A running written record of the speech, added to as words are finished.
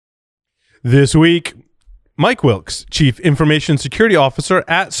This week, Mike Wilkes, Chief Information Security Officer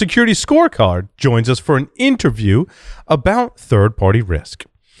at Security Scorecard, joins us for an interview about third-party risk.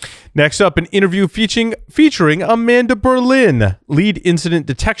 Next up, an interview featuring Amanda Berlin, Lead Incident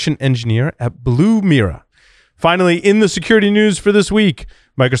Detection Engineer at Blue Mira. Finally, in the security news for this week,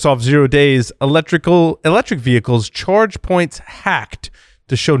 Microsoft 0 days electric vehicles charge points hacked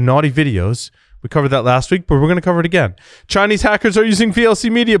to show naughty videos. We covered that last week, but we're going to cover it again. Chinese hackers are using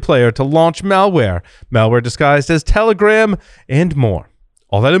VLC Media Player to launch malware disguised as Telegram, and more.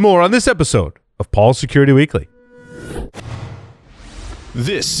 All that and more on this episode of Paul's Security Weekly.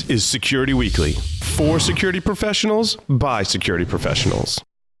 This is Security Weekly, for security professionals, by security professionals.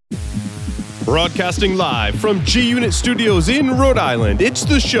 Broadcasting live from G-Unit Studios in Rhode Island, it's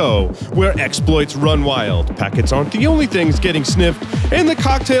the show where exploits run wild, packets aren't the only things getting sniffed, and the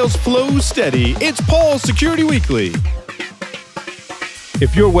cocktails flow steady. It's Paul's Security Weekly.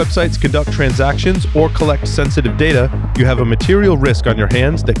 If your websites conduct transactions or collect sensitive data, you have a material risk on your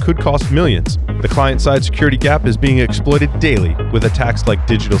hands that could cost millions. The client-side security gap is being exploited daily with attacks like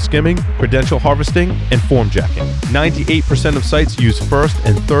digital skimming, credential harvesting, and form jacking. 98% of sites use first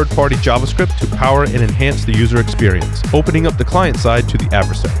and third-party JavaScript to power and enhance the user experience, opening up the client side to the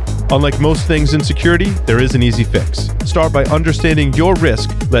adversary. Unlike most things in security, there is an easy fix. Start by understanding your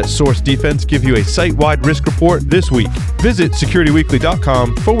risk. Let Source Defense give you a site-wide risk report this week. Visit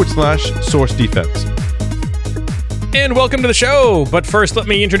securityweekly.com/Source Defense. And welcome to the show. But first, let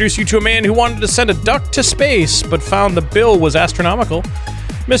me introduce you to a man who wanted to send a duck to space, but found the bill was astronomical,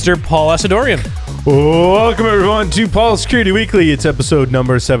 Mr. Paul Asadoorian. Welcome, everyone, to Paul's Security Weekly. It's episode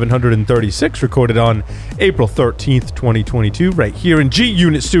number 736, recorded on April 13th, 2022, right here in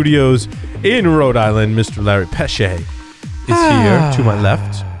G-Unit Studios in Rhode Island. Mr. Larry Pesce is here to my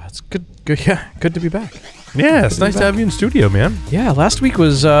left. It's good. Yeah, good to be back. Yeah, it's nice to have you in studio, man. Yeah, last week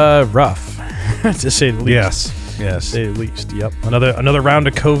was rough, to say the least. Yes. To say the least. Yep. Another round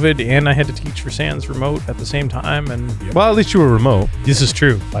of COVID, and I had to teach for SANS remote at the same time. And well, at least you were remote. This is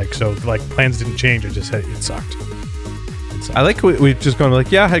true. Plans didn't change. It sucked. I like we've just gone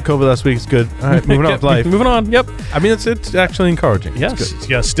like, yeah, I had COVID last week. It's good. All right, moving on with life. Moving on. Yep. I mean, it's actually encouraging. Yes.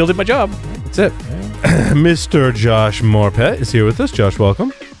 Yeah. Still did my job. That's it. Yeah. Mr. Josh Morpet is here with us. Josh,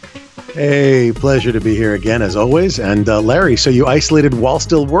 welcome. Hey, pleasure to be here again, as always. And Larry, so you isolated while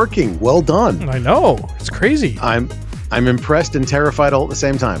still working. Well done. I know. It's crazy. I'm impressed and terrified all at the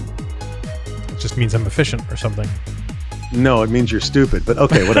same time. It just means I'm efficient or something. No, it means you're stupid. But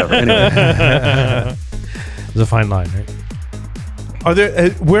okay, whatever. Anyway. There's a fine line, right? Are there?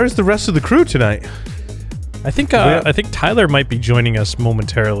 Where's the rest of the crew tonight? I think Tyler might be joining us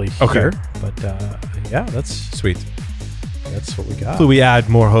momentarily here. But yeah, that's sweet. That's what we got. So we add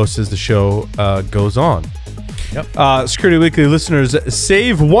more hosts as the show goes on. Yep. Security Weekly listeners,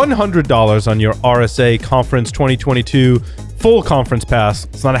 save $100 on your RSA Conference 2022 full conference pass.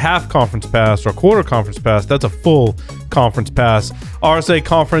 It's not a half conference pass or a quarter conference pass. That's a full conference pass. RSA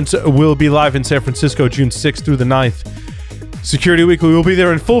Conference will be live in San Francisco June 6th through the 9th. Security Weekly will be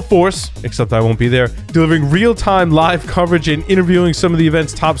there in full force, except I won't be there, delivering real-time live coverage and interviewing some of the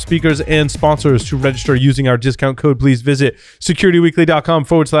event's top speakers and sponsors. To register using our discount code, please visit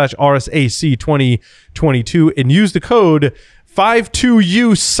securityweekly.com/RSAC2022 and use the code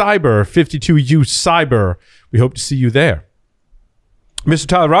 52UCyber, 52UCyber. We hope to see you there. Mr.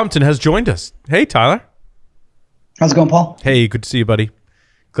 Tyler Robinson has joined us. Hey, Tyler. How's it going, Paul? Hey, good to see you, buddy.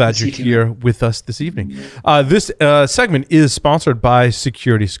 Glad you're here with us this evening. This segment is sponsored by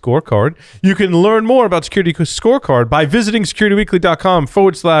Security Scorecard. You can learn more about Security Scorecard by visiting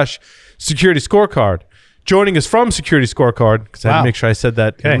securityweekly.com/Security Scorecard. Joining us from Security Scorecard, because I had to make sure I said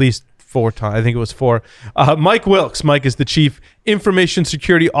that at least 4 times. I think it was 4. Mike Wilkes. Mike is the Chief Information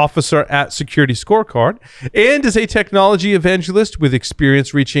Security Officer at Security Scorecard and is a technology evangelist with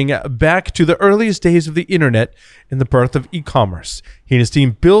experience reaching back to the earliest days of the internet and the birth of e-commerce. He and his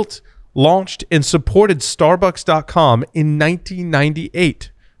team built, launched, and supported Starbucks.com in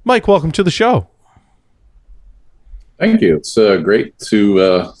 1998. Mike, welcome to the show. Thank you. It's great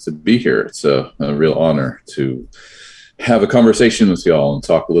to be here. It's a real honor to have a conversation with y'all and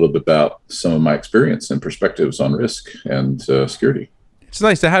talk a little bit about some of my experience and perspectives on risk and security. It's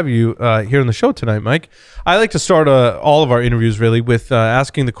nice to have you here on the show tonight, Mike. I like to start all of our interviews really with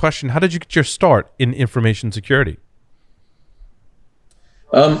asking the question, how did you get your start in information security?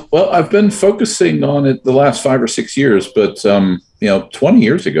 Well, I've been focusing on it the last 5 or 6 years, but 20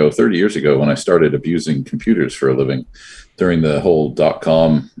 years ago, 30 years ago, when I started abusing computers for a living during the whole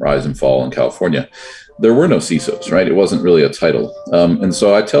 .com rise and fall in California, there were no CISOs, right? It wasn't really a title. And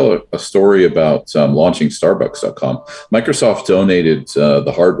so I tell a story about launching Starbucks.com. Microsoft donated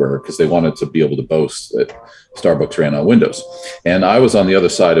the hardware because they wanted to be able to boast that Starbucks ran on Windows. And I was on the other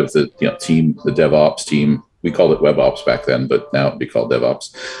side of the team, the DevOps team. We called it WebOps back then, but now it'd be called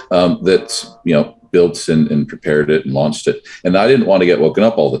DevOps. That built and prepared it and launched it. And I didn't want to get woken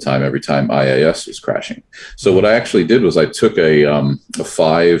up all the time every time IIS was crashing. So what I actually did was I took a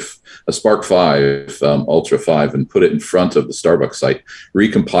Spark 5 Ultra 5 and put it in front of the Starbucks site,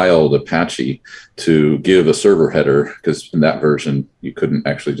 recompiled Apache to give a server header, because in that version you couldn't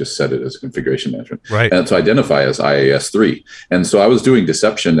actually just set it as a configuration management, right? And to identify as IIS 3. And so I was doing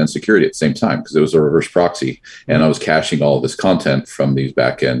deception and security at the same time, because it was a reverse proxy, and I was caching all of this content from these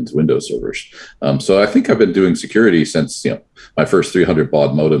back-end Windows servers. So I think I've been doing security since my first 300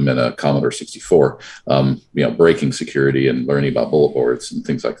 baud modem in a Commodore 64, breaking security and learning about bullet boards and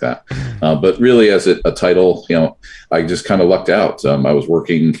things like that. But really, as a title, I just kind of lucked out. I was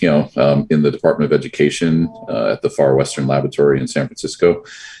working, in the Department of Education at the Far Western Laboratory in San Francisco,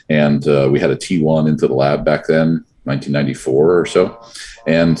 and we had a T1 into the lab back then, 1994 or so.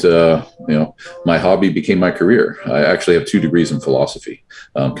 And, my hobby became my career. I actually have 2 degrees in philosophy.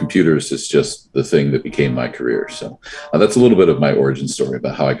 Computers is just the thing that became my career. So that's a little bit of my origin story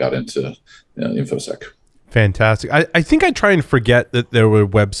about how I got into InfoSec. Fantastic. I think I try and forget that there were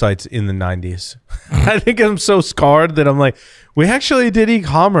websites in the 90s. I think I'm so scarred that I'm like, we actually did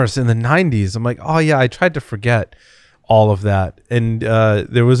e-commerce in the 90s. I'm like, oh yeah, I tried to forget all of that. And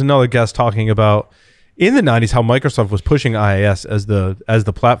there was another guest talking about in the 90s how Microsoft was pushing IIS as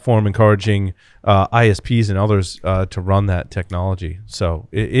the platform, encouraging ISPs and others to run that technology. So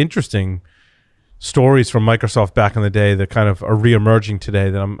interesting stories from Microsoft back in the day that kind of are reemerging today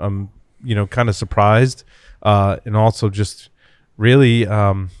that I'm kind of surprised and also just really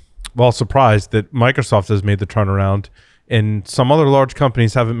surprised that Microsoft has made the turnaround and some other large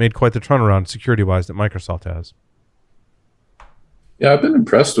companies haven't made quite the turnaround security-wise that Microsoft has. Yeah, I've been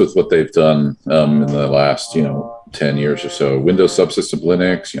impressed with what they've done in the last, 10 years or so. Windows Subsystem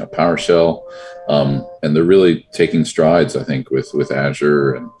Linux, PowerShell, and they're really taking strides, I think, with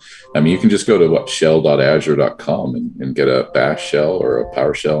Azure. And I mean, you can just go to shell.azure.com and get a Bash shell or a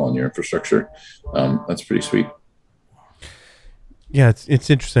PowerShell on your infrastructure. That's pretty sweet. Yeah, it's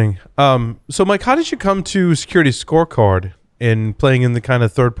interesting. So, Mike, how did you come to Security Scorecard and playing in the kind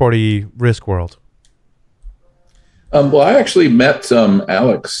of third-party risk world? Well, I actually met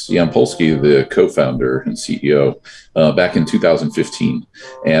Alex Yampolsky, the co-founder and CEO, back in 2015,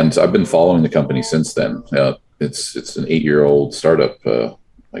 and I've been following the company since then. It's an 8-year-old startup,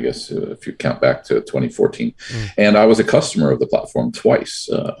 I guess, if you count back to 2014. And I was a customer of the platform twice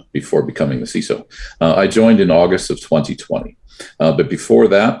before becoming the CISO. I joined in August of 2020. But before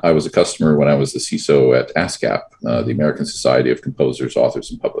that, I was a customer when I was the CISO at ASCAP, the American Society of Composers,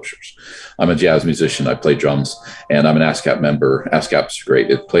 Authors, and Publishers. I'm a jazz musician. I play drums, and I'm an ASCAP member. ASCAP's great.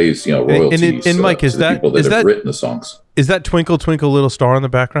 It plays, royalties and Mike, to the people that have written the songs. Is that Twinkle, Twinkle, Little Star in the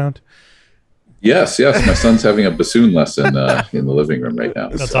background? Yes. My son's having a bassoon lesson in the living room right now.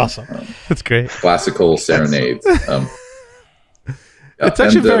 That's awesome. That's great. Classical serenades. It's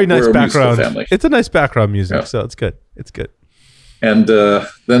actually very nice background. It's a nice background music, so it's good. It's good. And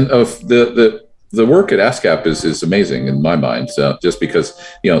then the work at ASCAP is amazing in my mind, just because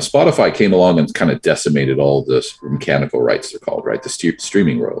Spotify came along and kind of decimated all the mechanical rights, they're called, right? The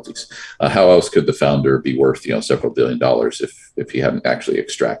streaming royalties. How else could the founder be worth several $1 billion if he hadn't actually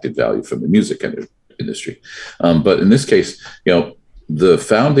extracted value from the music industry? But in this case, the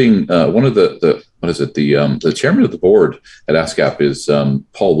founding one of the chairman of the board at ASCAP is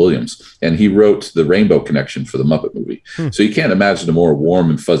Paul Williams, and he wrote the Rainbow Connection for the Muppet movie. So you can't imagine a more warm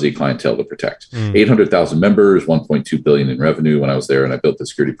and fuzzy clientele to protect. 800,000 members, 1.2 billion in revenue when I was there, and I built the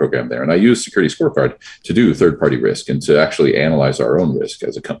security program there. And I used Security Scorecard to do third-party risk and to actually analyze our own risk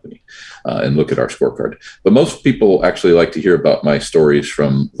as a company and look at our scorecard. But most people actually like to hear about my stories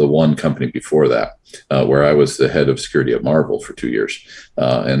from the one company before that, where I was the head of security at Marvel for 2 years.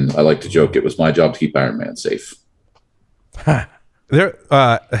 And I like to joke it was my job to keep Iron Man safe. Their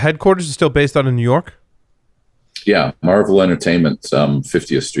headquarters is still based out in New York? Yeah, Marvel Entertainment,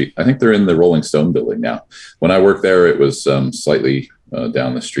 50th Street. I think they're in the Rolling Stone building now. When I worked there, it was slightly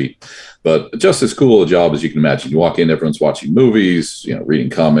down the street. But just as cool a job as you can imagine. You walk in, everyone's watching movies, reading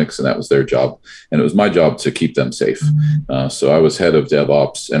comics, and that was their job. And it was my job to keep them safe. So I was head of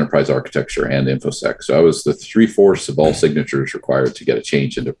DevOps, enterprise architecture, and InfoSec. So I was the 3/4 of all signatures required to get a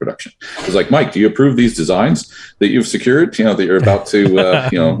change into production. I was like, Mike, do you approve these designs that you've secured, that you're about to,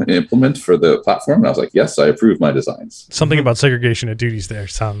 implement for the platform? And I was like, yes, I approve my designs. Something about segregation of duties there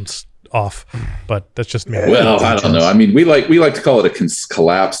sounds off, but that's just me. Well, I don't know. I mean, we like to call it a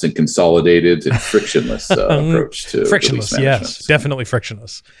collapsed and consolidated and frictionless approach to frictionless. Yes, definitely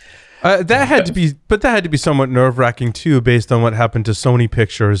frictionless. That had to be somewhat nerve-wracking too, based on what happened to Sony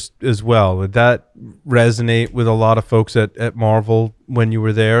Pictures as well. Would that resonate with a lot of folks at Marvel when you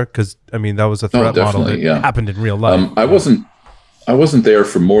were there? Because that was a threat model that happened in real life. I wasn't there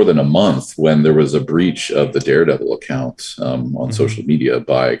for more than a month when there was a breach of the Daredevil account on social media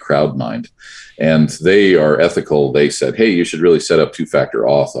by CrowdMind. And they are ethical. They said, hey, you should really set up two-factor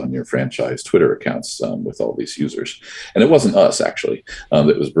auth on your franchise Twitter accounts with all these users. And it wasn't us, actually,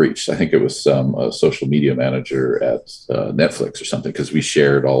 that was breached. I think it was a social media manager at Netflix or something, because we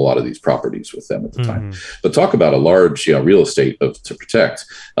shared a lot of these properties with them at the time. But talk about a large real estate to protect.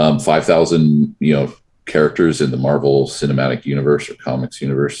 5,000, characters in the Marvel Cinematic Universe or comics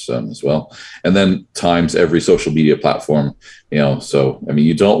universe as well, and then times every social media platform. So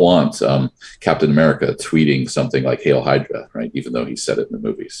you don't want Captain America tweeting something like "Hail Hydra," right? Even though he said it in the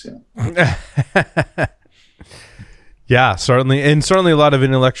movies. Yeah, certainly, and certainly a lot of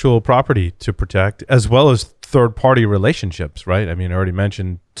intellectual property to protect, as well as third-party relationships, right? I already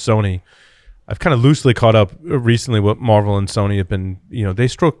mentioned Sony. I've kind of loosely caught up recently what Marvel and Sony have been, they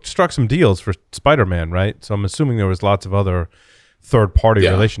struck some deals for Spider-Man, right? So I'm assuming there was lots of other third-party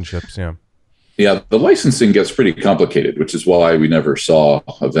relationships. Yeah, the licensing gets pretty complicated, which is why we never saw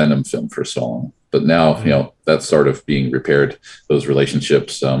a Venom film for so long. But now, that's sort of being repaired, those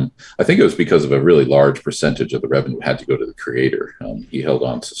relationships. I think it was because of a really large percentage of the revenue had to go to the creator. He held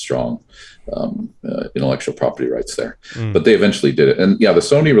on to strong intellectual property rights there. But they eventually did it. And the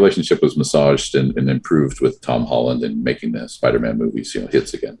Sony relationship was massaged and improved with Tom Holland and making the Spider-Man movies,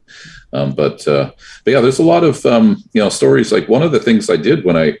 hits again. But there's a lot of, stories. Like one of the things I did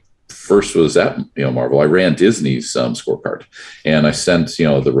when I first was at Marvel, I ran Disney's scorecard, and I sent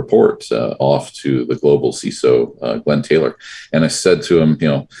the report off to the global CISO Glenn Taylor, and I said to him,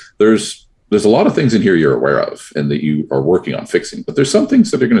 there's a lot of things in here you're aware of and that you are working on fixing, but there's some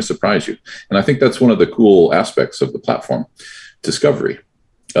things that are going to surprise you, and I think that's one of the cool aspects of the platform, discovery.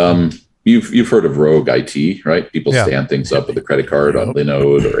 You've heard of Rogue IT, right? People stand things up with a credit card on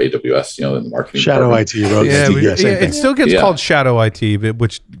Linode or AWS, in the marketing Shadow department. IT, Rogue IT. It still gets called Shadow IT,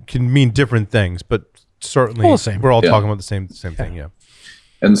 which can mean different things, but certainly we're all talking about the same thing. Yeah.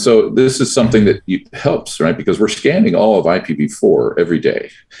 And so this is something that helps, right? Because we're scanning all of IPv4 every day,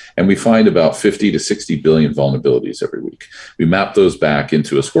 and we find about 50 to 60 billion vulnerabilities every week. We map those back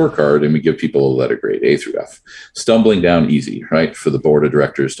into a scorecard, and we give people a letter grade, A through F. Stumbling down easy, right? For the board of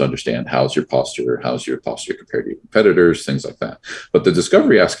directors to understand how's your posture compared to your competitors, things like that. But the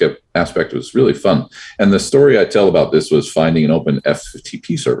discovery aspect was really fun. And the story I tell about this was finding an open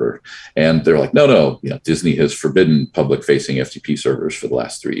FTP server. And they're like, no, Disney has forbidden public-facing FTP servers for the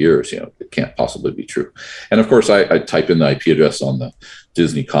last 3 years. It can't possibly be true. And of course, I type in the IP address on the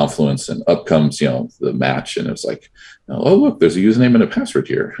Disney Confluence, and up comes, the match. And it's like, oh, look, there's a username and a password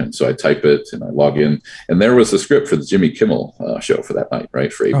here. And so I type it and I log in, and there was the script for the Jimmy Kimmel show for that night,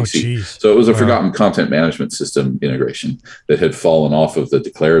 right? For ABC. So it was a forgotten content management system integration that had fallen off of the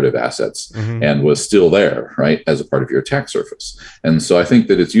declarative assets and was still there, right? As a part of your attack surface. And so I think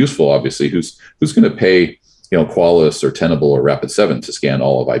that it's useful, obviously, who's going to pay, Qualys or Tenable or Rapid7 to scan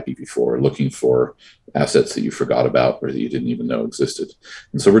all of IPv4, looking for assets that you forgot about or that you didn't even know existed.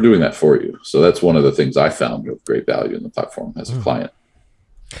 And so we're doing that for you. So that's one of the things I found of great value in the platform as a client.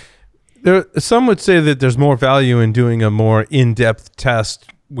 Some would say that there's more value in doing a more in-depth test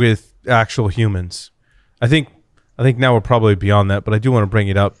with actual humans. I think now we're probably beyond that, but I do want to bring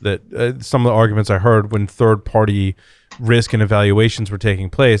it up that some of the arguments I heard when third-party risk and evaluations were taking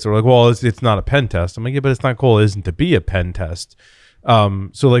place, they're like, well, it's not a pen test. I'm like, yeah, but it's not cool. It isn't to be a pen test.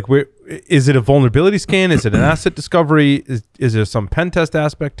 So like, is it a vulnerability scan? Is it an asset discovery? Is there some pen test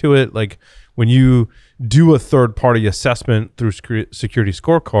aspect to it? Like when you do a third-party assessment through security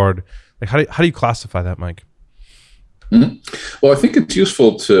scorecard, like how do you classify that, Mike? Well, I think it's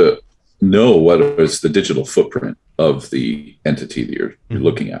useful to know what is the digital footprint of the entity that you're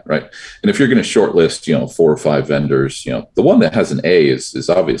looking at, right? And if you're going to shortlist, 4 or 5 vendors, the one that has an A is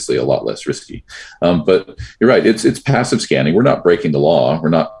obviously a lot less risky. But you're right, it's passive scanning. We're not breaking the law. We're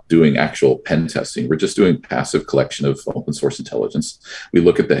not doing actual pen testing. We're just doing passive collection of open source intelligence. We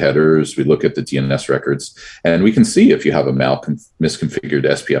look at the headers, we look at the DNS records, and we can see if you have a misconfigured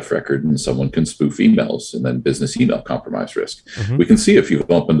SPF record and someone can spoof emails, and then business email compromise risk. We can see if you've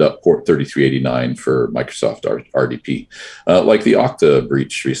opened up port 3389 for Microsoft RDP. Like the Okta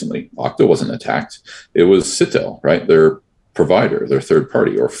breach recently. Okta wasn't attacked. It was Citel, right? Their provider, their third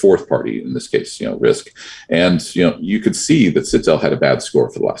party or fourth party in this case, risk. And you could see that Citel had a bad score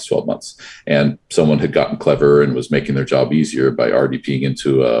for the last 12 months, and someone had gotten clever and was making their job easier by RDPing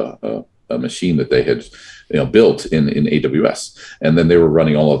into a machine that they had built in AWS, and then they were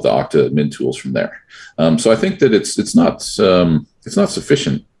running all of the Okta admin tools from there. So I think that it's not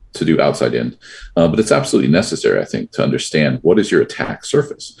sufficient to do outside in, but it's absolutely necessary, I think, to understand what is your attack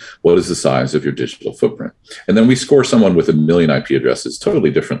surface, what is the size of your digital footprint, and then we score someone with 1 million IP addresses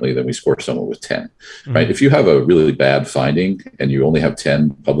totally differently than we score someone with 10. Right? If you have a really bad finding and you only have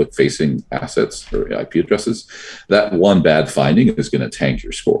 10 public-facing assets or IP addresses, that one bad finding is going to tank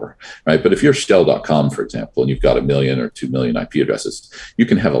your score, right? But if you're Shell.com, for example, and you've got 1 million or 2 million IP addresses, you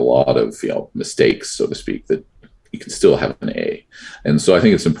can have a lot of mistakes, so to speak, that you can still have an A. And so I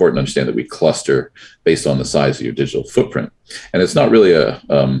think it's important to understand that we cluster based on the size of your digital footprint. And it's not really a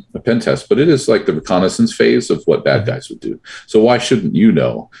pen test, but it is like the reconnaissance phase of what bad guys would do. So why shouldn't you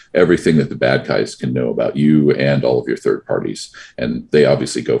know everything that the bad guys can know about you and all of your third parties? And they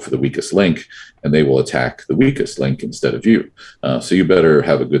obviously go for the weakest link, and they will attack the weakest link instead of you. So you better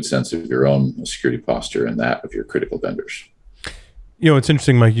have a good sense of your own security posture and that of your critical vendors. It's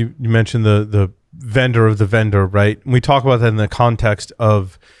interesting, Mike, you mentioned the vendor of the vendor, right? And we talk about that in the context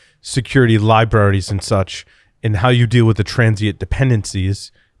of security libraries and such, and how you deal with the transient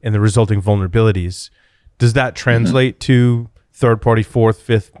dependencies and the resulting vulnerabilities. Does that translate to third-party, fourth,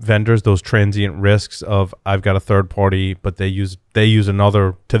 fifth vendors, those transient risks of I've got a third party, but they use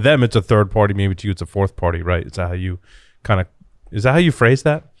another, to them it's a third party, maybe to you it's a fourth party, right? Is that how you phrase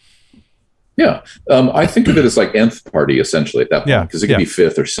that? Yeah, I think of it as like nth party essentially at that point, because it could be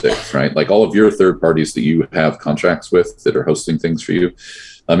fifth or sixth, right? Like all of your third parties that you have contracts with that are hosting things for you.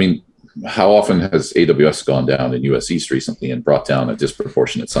 I mean, how often has AWS gone down in US East recently and brought down a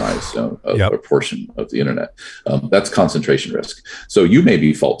disproportionate size of a portion of the internet? That's concentration risk. So you may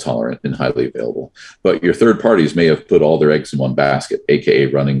be fault tolerant and highly available, but your third parties may have put all their eggs in one basket, aka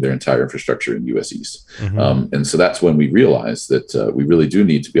running their entire infrastructure in US East. And so that's when we realize that we really do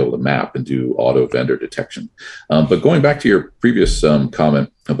need to be able to map and do auto vendor detection. But going back to your previous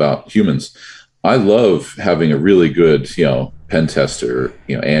comment about humans, I love having a really good, pen tester,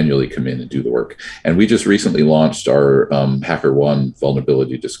 annually come in and do the work. And we just recently launched our HackerOne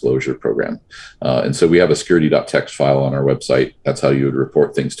vulnerability disclosure program. And so we have a security.txt file on our website. That's how you would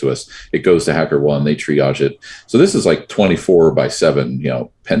report things to us. It goes to HackerOne, they triage it. So this is like 24/7,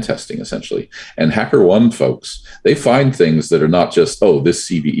 pen testing essentially. And HackerOne folks, they find things that are not just, this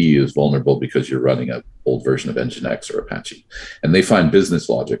CVE is vulnerable because you're running an old version of Nginx or Apache. And they find business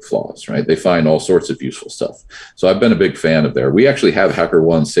logic flaws, right? They find all sorts of useful stuff. So I've been a big fan of there. We actually have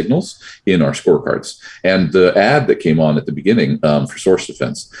HackerOne signals in our scorecards. And the ad that came on at the beginning for Source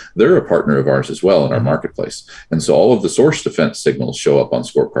Defense, they're a partner of ours as well in our marketplace. And so all of the Source Defense signals show up on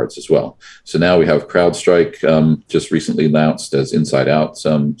scorecards as well. So now we have CrowdStrike just recently announced as inside out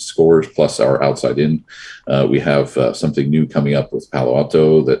scores plus our outside in. We have something new coming up with Palo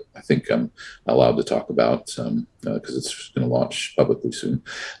Alto that I think I'm allowed to talk about because it's going to launch publicly soon.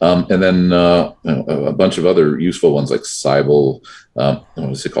 And then a bunch of other useful ones like Cybele,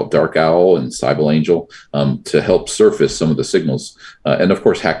 what's it called, Dark Owl and Cybele Angel to help surface some of the signals. And of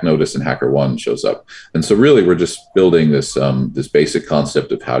course, Hack Notice and HackerOne shows up. And so really, we're just building this this basic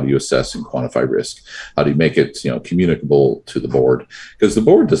concept of how do you assess and quantify risk? How do you make it communicable to the board? Because the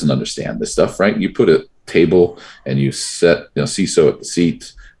board doesn't understand this stuff, right? You put a table and you set CISO at the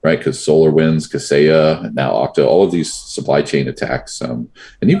seat, right? Because SolarWinds, Kaseya, and now Okta, all of these supply chain attacks, and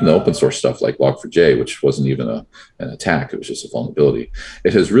even the open source stuff like Log4j, which wasn't even an attack, it was just a vulnerability.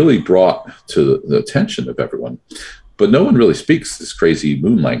 It has really brought to the attention of everyone. But no one really speaks this crazy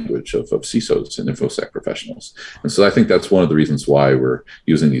moon language of CISOs and InfoSec professionals. And so I think that's one of the reasons why we're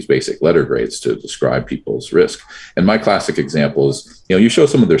using these basic letter grades to describe people's risk. And my classic example is, you show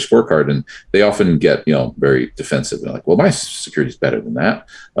someone their scorecard and they often get, very defensive. They're like, well, my security is better than that.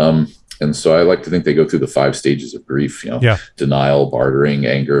 And so I like to think they go through the 5 stages of grief, denial, bartering,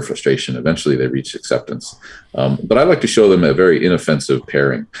 anger, frustration. Eventually they reach acceptance. But I like to show them a very inoffensive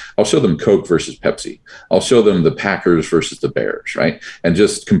pairing. I'll show them Coke versus Pepsi. I'll show them the Packers versus the Bears, right? And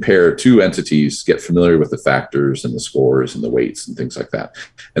just compare 2 entities, get familiar with the factors and the scores and the weights and things like that,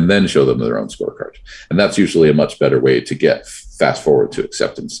 and then show them their own scorecard. And that's usually a much better way to get fast forward to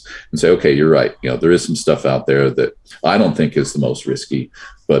acceptance and say, okay, you're right. There is some stuff out there that I don't think is the most risky,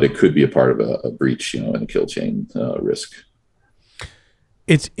 but it could be a part of a breach, and a kill chain risk.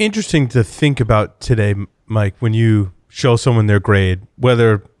 It's interesting to think about today, Mike, when you show someone their grade,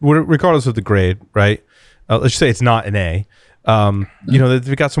 regardless of the grade, right? Let's just say it's not an A.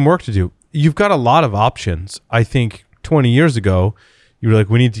 They've got some work to do. You've got a lot of options. I think 20 years ago, you were like,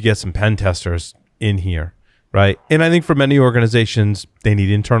 we need to get some pen testers in here, right? And I think for many organizations, they need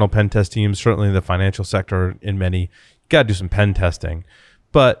internal pen test teams. Certainly in the financial sector, in many, you got to do some pen testing.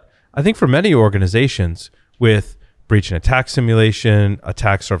 But I think for many organizations, with breach and attack simulation,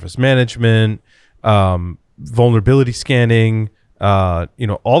 attack surface management, vulnerability scanning, all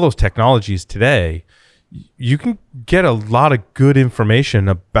those technologies today, you can get a lot of good information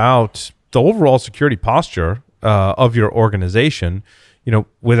about the overall security posture of your organization,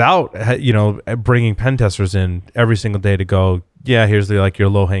 without bringing pen testers in every single day to go, yeah, here's your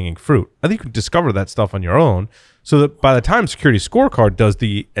low hanging fruit. I think you can discover that stuff on your own, so that by the time Security Scorecard does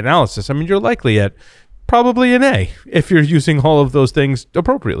the analysis, you're likely at probably an A if you're using all of those things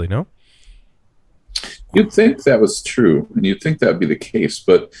appropriately. No. You'd think that was true, and you'd think that would be the case.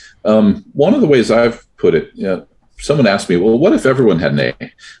 But one of the ways I've put it, someone asked me, well, what if everyone had an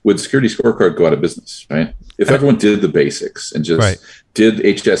A? Would Security Scorecard go out of business, right? If everyone did the basics and just did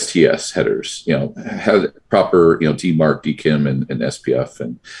HSTS headers, had proper, DMARC, DKIM, and SPF,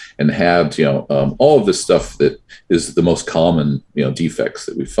 and had, all of this stuff that is the most common, defects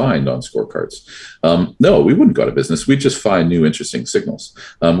that we find on scorecards. No, we wouldn't go out of business. We'd just find new interesting signals.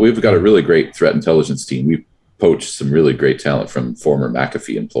 We've got a really great threat intelligence team. We poached some really great talent from former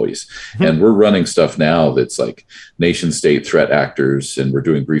McAfee employees. And we're running stuff now that's like nation state threat actors, and we're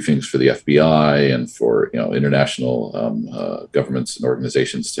doing briefings for the FBI and for international governments and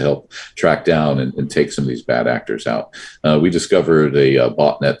organizations to help track down and take some of these bad actors out. We discovered a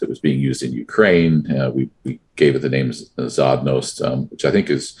botnet that was being used in Ukraine. We gave it the name Zadnost, which I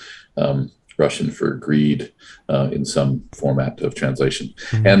think is Russian for greed in some format of translation.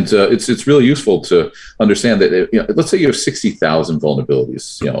 And it's really useful to understand that, let's say you have 60,000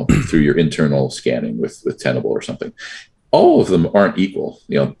 vulnerabilities, through your internal scanning with Tenable or something. All of them aren't equal.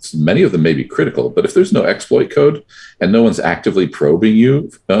 Many of them may be critical, but if there's no exploit code and no one's actively probing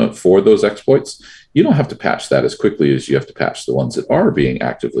you for those exploits, you don't have to patch that as quickly as you have to patch the ones that are being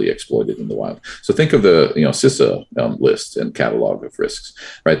actively exploited in the wild. So think of the CISA list and catalog of risks,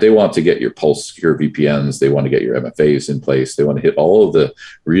 right? They want to get your Pulse secure VPNs. They want to get your MFAs in place. They want to hit all of the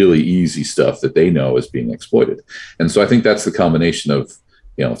really easy stuff that they know is being exploited. And so I think that's the combination of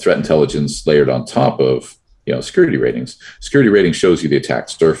threat intelligence layered on top of security ratings. Security rating shows you the attack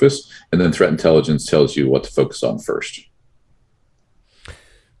surface, and then threat intelligence tells you what to focus on first.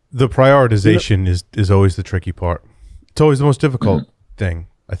 The prioritization is always the tricky part. It's always the most difficult thing,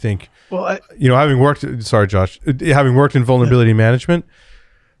 I think. Well, having worked in vulnerability management,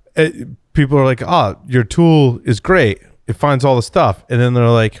 people are like, your tool is great. It finds all the stuff. And then they're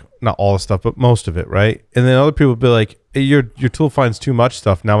like, not all the stuff, but most of it, right? And then other people will be like, hey, your tool finds too much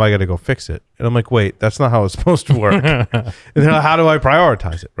stuff. Now I got to go fix it. And I'm like, wait, that's not how it's supposed to work. And they're like, how do I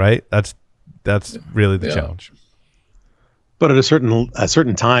prioritize it, right? That's really the challenge. But at a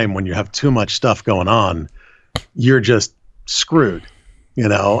certain time, when you have too much stuff going on, you're just screwed,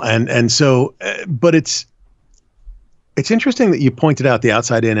 And so, but it's interesting that you pointed out the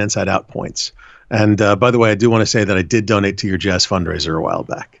outside in, inside out points. And by the way, I do want to say that I did donate to your jazz fundraiser a while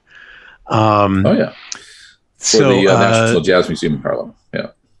back. For the National Jazz Museum in Harlem.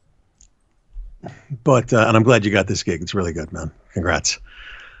 Yeah. But and I'm glad you got this gig. It's really good, man. Congrats.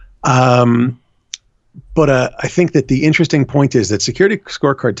 But I think that the interesting point is that Security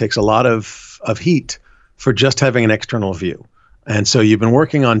Scorecard takes a lot of heat for just having an external view. And so you've been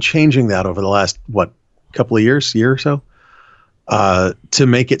working on changing that over the last, couple of year or so, to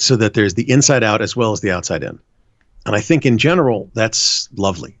make it so that there's the inside out as well as the outside in. And I think in general, that's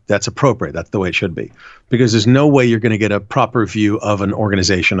lovely. That's appropriate. That's the way it should be. Because there's no way you're going to get a proper view of an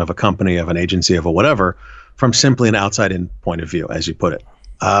organization, of a company, of an agency, of a whatever, from simply an outside in point of view, as you put it.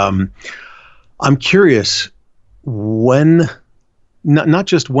 I'm curious when, not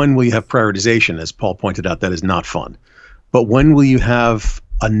just when will you have prioritization, as Paul pointed out, that is not fun, but when will you have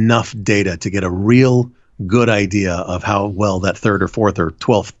enough data to get a real good idea of how well that third or fourth or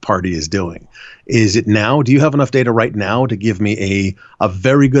 12th party is doing? Is it now? Do you have enough data right now to give me a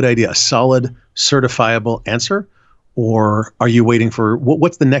very good idea, a solid, certifiable answer? Or are you waiting for,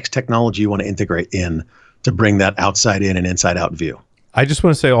 what's the next technology you want to integrate in to bring that outside in and inside out view? I just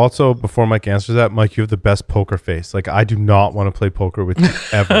want to say also, before Mike answers that, Mike, you have the best poker face. Like, I do not want to play poker with you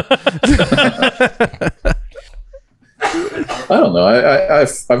ever. don't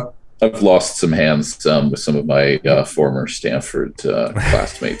know. I've lost some hands with some of my former Stanford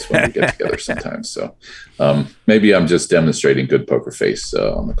classmates when we get together sometimes. So maybe I'm just demonstrating good poker face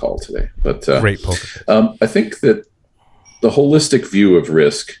on the call today. But great poker face. I think that the holistic view of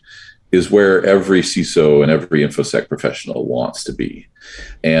risk is where every CISO and every InfoSec professional wants to be.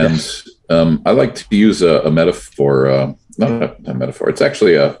 And yes. I like to use a metaphor, not a metaphor, it's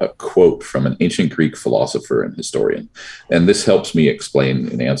actually a quote from an ancient Greek philosopher and historian. And this helps me explain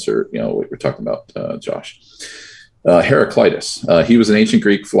and answer, what we're talking about, Josh. Heraclitus, he was an ancient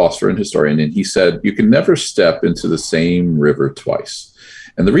Greek philosopher and historian, and he said, you can never step into the same river twice.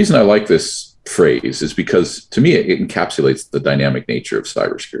 And the reason I like this phrase is because to me, it encapsulates the dynamic nature of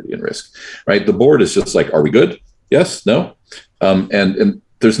cybersecurity and risk, right? The board is just like, are we good? Yes, no. And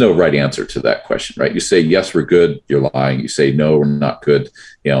there's no right answer to that question, right? You say, yes, we're good. You're lying. You say, no, we're not good.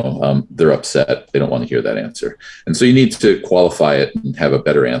 They're upset. They don't want to hear that answer. And so you need to qualify it and have a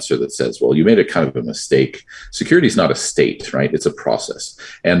better answer that says, well, you made a kind of a mistake. Security is not a state, right? It's a process.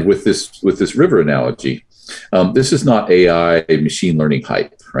 And with this river analogy, this is not AI machine learning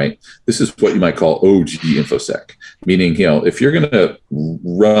hype, right? This is what you might call OG InfoSec, meaning, if you're going to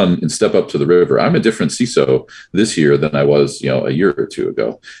run and step up to the river, I'm a different CISO this year than I was, a year or two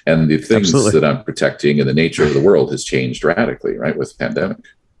ago. And the things Absolutely. That I'm protecting and the nature of the world has changed radically, right, with the pandemic.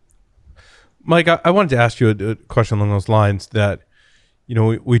 Mike, I wanted to ask you a question along those lines that,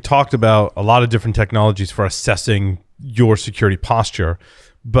 we talked about a lot of different technologies for assessing your security posture,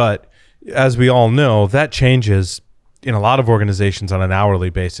 but as we all know, that changes in a lot of organizations on an hourly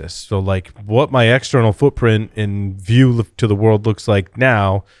basis. So like what my external footprint in view to the world looks like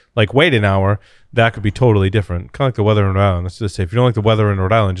now, like wait an hour, that could be totally different. Kind of like the weather in Rhode Island. Let's just say if you don't like the weather in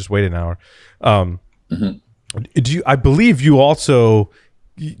Rhode Island, just wait an hour. I believe you also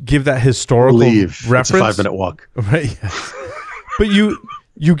give that historical reference. It's a 5-minute walk. Right. Yes. But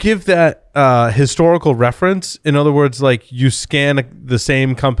you give that historical reference. In other words, like you scan the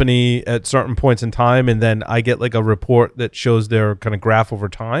same company at certain points in time, and then I get like a report that shows their kind of graph over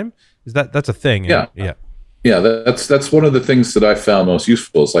time. That's a thing? Yeah. Yeah, that's one of the things that I found most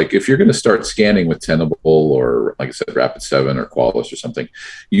useful. Is like if you're going to start scanning with Tenable or, like I said, Rapid7 or Qualys or something,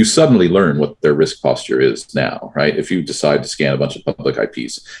 you suddenly learn what their risk posture is now, right? If you decide to scan a bunch of public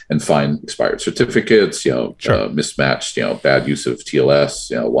IPs and find expired certificates, mismatched, bad use of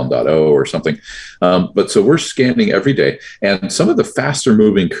TLS, 1.0 or something. But so we're scanning every day, and some of the faster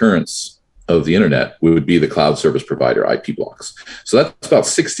moving currents of the internet would be the cloud service provider IP blocks. So that's about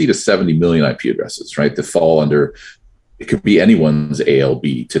 60 to 70 million IP addresses, right? That fall under, it could be anyone's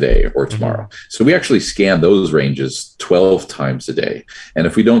ALB today or tomorrow. Mm-hmm. So we actually scan those ranges 12 times a day. And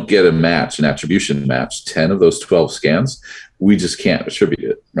if we don't get an attribution match, 10 of those 12 scans, we just can't attribute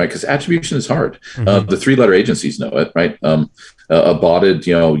it, right? Because attribution is hard. Mm-hmm. The 3-letter agencies know it, right? A botted,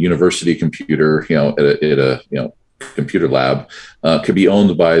 university computer, at a computer lab could be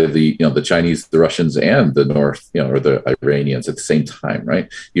owned by the Chinese, the Russians, and the North, or the Iranians at the same time,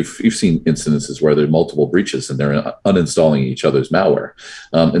 right? You've seen incidences where there are multiple breaches and they're uninstalling each other's malware,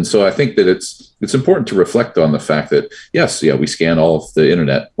 and so I think that it's important to reflect on the fact that yes, we scan all of the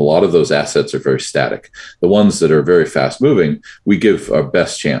internet. A lot of those assets are very static. The ones that are very fast moving, we give our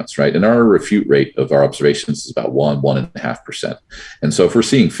best chance, right? And our refute rate of our observations is about 1.5%. And so if we're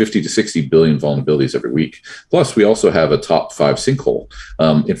seeing 50 to 60 billion vulnerabilities every week, plus we also have a top 5 sinkhole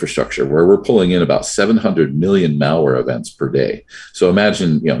infrastructure where we're pulling in about 700 million malware events per day. So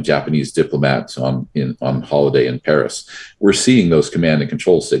imagine, Japanese diplomats on holiday in Paris. We're seeing those command and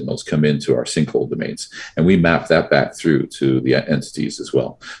control signals come into our sinkhole domains, and we map that back through to the entities as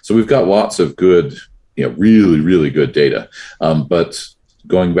well. So we've got lots of good, really, really good data. But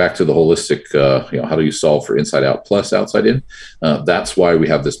going back to the holistic, how do you solve for inside out plus outside in? That's why we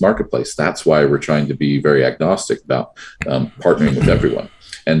have this marketplace. That's why we're trying to be very agnostic about partnering with everyone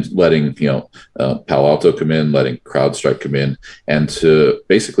and letting, Palo Alto come in, letting CrowdStrike come in, and to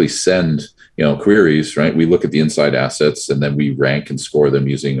basically send, queries, right? We look at the inside assets and then we rank and score them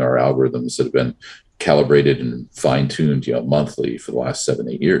using our algorithms that have been calibrated and fine-tuned, monthly for the last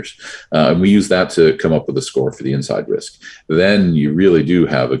 7-8 years. And we use that to come up with a score for the inside risk. Then you really do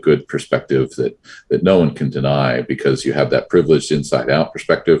have a good perspective that no one can deny, because you have that privileged inside-out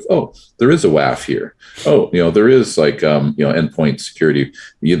perspective. Oh, there is a WAF here. Oh, there is endpoint security.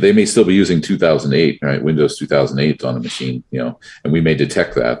 They may still be using 2008, right? Windows 2008 on a machine, and we may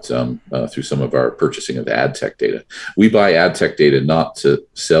detect that through some of our purchasing of ad tech data. We buy ad tech data not to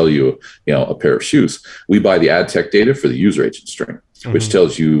sell you, a pair of shoes. We buy the ad tech data for the user agent string. which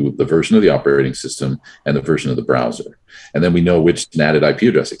tells you the version of the operating system and the version of the browser. And then we know which NATed IP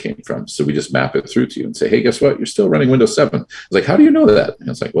address it came from. So we just map it through to you and say, hey, guess what? You're still running Windows 7. It's like, how do you know that? And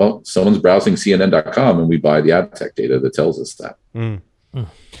it's like, well, someone's browsing CNN.com and we buy the ad tech data that tells us that.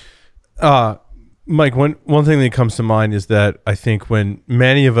 Mike, one thing that comes to mind is that I think when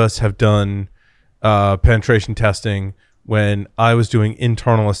many of us have done penetration testing, when I was doing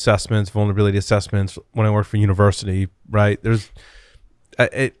internal assessments, vulnerability assessments, when I worked for university, right?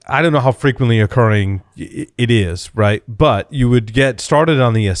 I don't know how frequently occurring it is, right? But you would get started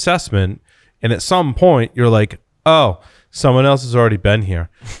on the assessment, and at some point you're like, oh, someone else has already been here.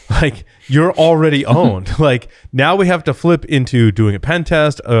 Like, you're already owned. Like, now we have to flip into doing a pen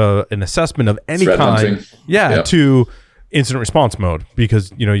test, an assessment of any Threat kind. hunting. Yeah, to incident response mode,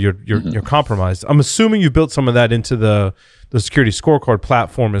 because you're compromised. I'm assuming you built some of that into the security scorecard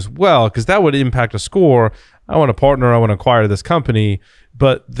platform as well, because that would impact a score. I want to partner, I want to acquire this company,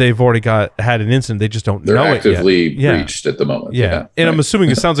 but they've already had an incident. They just don't know it yet. They're actively breached at the moment. Yeah. And I'm assuming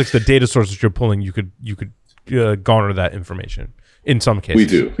it sounds like the data sources you're pulling, you could garner that information in some cases. We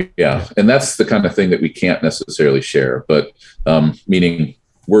do. Yeah. And that's the kind of thing that we can't necessarily share, but meaning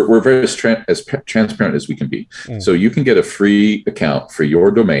we're very as transparent as we can be. So you can get a free account for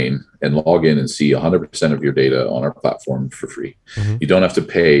your domain and log in and see 100% of your data on our platform for free. You don't have to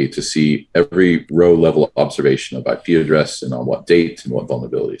pay to see every row level observation of IP address and on what date and what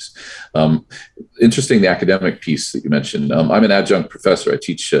vulnerabilities. Interesting, the academic piece that you mentioned. I'm an adjunct professor. I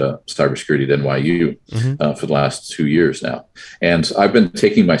teach cybersecurity at NYU for the last 2 years now. And I've been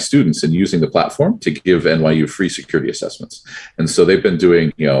taking my students and using the platform to give NYU free security assessments. And so they've been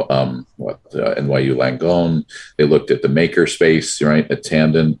doing, NYU Langone. They looked at the maker space, right, at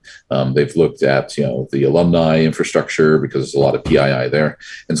Tandon. They've looked at, the alumni infrastructure, because there's a lot of PII there.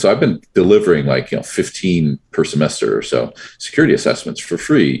 And so I've been delivering 15 per semester or so security assessments for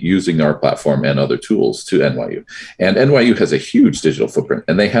free using our platform and other tools to NYU. And NYU has a huge digital footprint,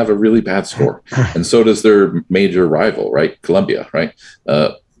 and they have a really bad score. And so does their major rival, right? Columbia, right?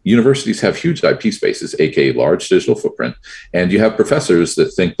 Universities have huge IP spaces, aka large digital footprint, and you have professors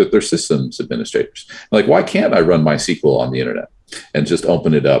that think that they're systems administrators. Like, why can't I run MySQL on the internet and just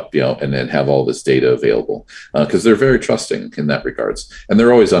open it up, and then have all this data available? Because they're very trusting in that regards, and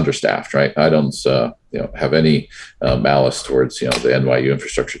they're always understaffed, right? I don't, have any malice towards, the NYU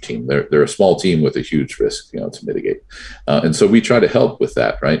infrastructure team. They're a small team with a huge risk, to mitigate, and so we try to help with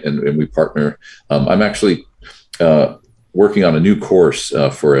that, right? And we partner. I'm actually working on a new course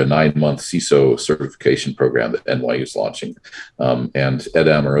for a 9-month CISO certification program that NYU is launching. And Ed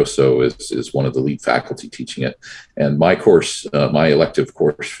Amoroso is one of the lead faculty teaching it. And my course, my elective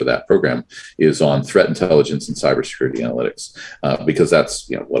course for that program is on threat intelligence and cybersecurity analytics, because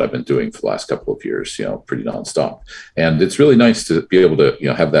that's what I've been doing for the last couple of years, pretty nonstop. And it's really nice to be able to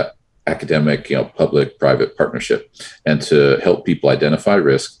have that academic, public-private partnership, and to help people identify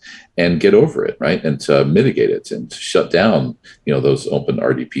risk and get over it, right? And to mitigate it and to shut down, those open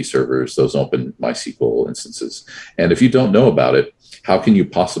RDP servers, those open MySQL instances. And if you don't know about it, how can you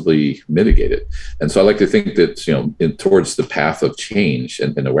possibly mitigate it? And so I like to think that, towards the path of change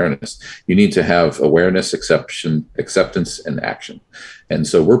and awareness, you need to have awareness, acceptance, and action. And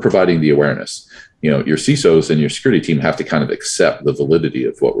so we're providing the awareness. Your CISOs and your security team have to kind of accept the validity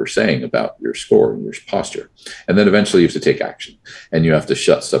of what we're saying about your score and your posture. And then eventually you have to take action, and you have to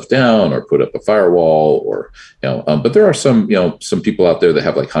shut stuff down or put up a firewall, or, but there are some people out there that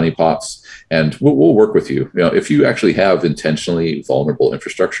have like honeypots, and we'll work with you. If you actually have intentionally vulnerable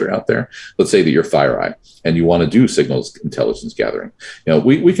infrastructure out there, let's say that you're FireEye and you want to do signals intelligence gathering,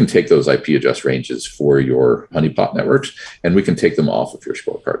 we can take those IP address ranges for your honeypot networks, and we can take them off of your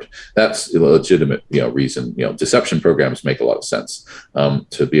scorecard. That's a legitimate reason. Deception programs make a lot of sense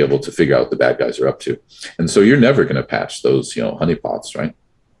to be able to figure out what the bad guys are up to. And so you're never going to patch those honeypots, right?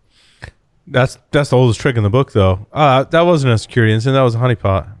 That's the oldest trick in the book, though. That wasn't a security incident, that was a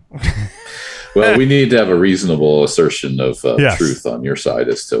honeypot. Well, we need to have a reasonable assertion of Yes. truth on your side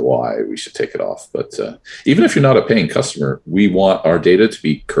as to why we should take it off. But even if you're not a paying customer, we want our data to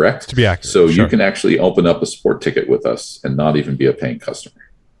be correct, To be accurate, so sure. you can actually open up a support ticket with us and not even be a paying customer.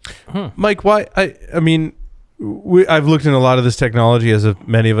 Mike, why? I've looked in a lot of this technology, as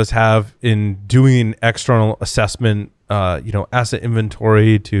many of us have, in doing external assessment, asset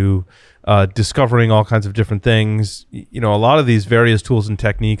inventory, to discovering all kinds of different things. A lot of these various tools and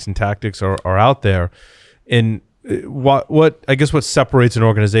techniques and tactics are out there. And what separates an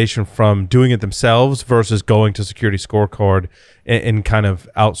organization from doing it themselves versus going to Security Scorecard and kind of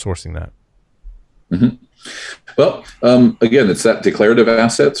outsourcing that? Mm-hmm. Well, again, it's that declarative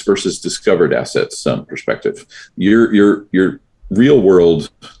assets versus discovered assets perspective. Your real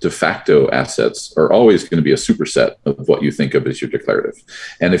world de facto assets are always going to be a superset of what you think of as your declarative.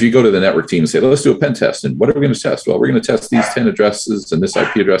 And if you go to the network team and say, let's do a pen test, and what are we going to test? Well, we're going to test these 10 addresses and this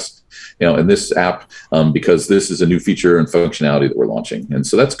IP address, in this app, because this is a new feature and functionality that we're launching. And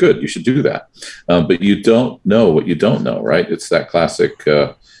so that's good. You should do that. But you don't know what you don't know, right? It's that classic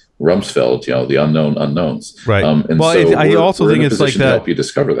Rumsfeld, the unknown unknowns. Right. And well, so I also think it's like to that. Help you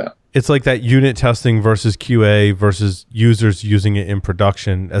discover that. It's like that unit testing versus QA versus users using it in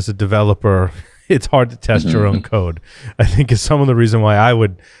production. As a developer, it's hard to test your own code. I think is some of the reason why I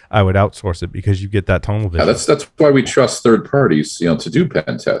would outsource it, because you get that tunnel vision. Yeah, that's why we trust third parties, to do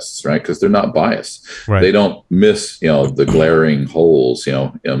pen tests, right? Because they're not biased. Right. They don't miss, the glaring holes.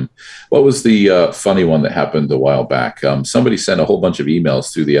 What was the funny one that happened a while back? Somebody sent a whole bunch of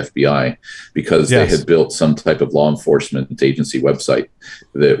emails through the FBI because they had built some type of law enforcement agency website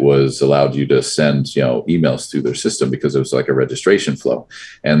that was allowed you to send, emails through their system because it was like a registration flow.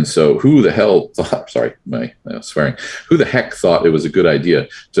 And so who the hell thought, sorry, my swearing, who the heck thought it was a good idea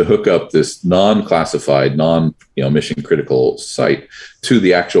to hook up this non-classified, mission critical site to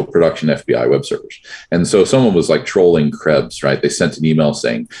the actual production FBI web servers? And so someone was like trolling Krebs, right? They sent an email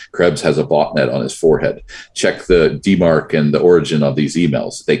saying Krebs has a botnet on his forehead. Check the DMARC and the origin of these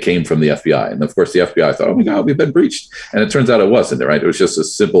emails. They came from the FBI. And of course, the FBI thought, oh my God, we've been breached. And it turns out it wasn't, right? It was just a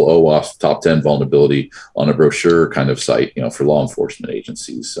simple OWASP top 10 vulnerability on a brochure kind of site, for law enforcement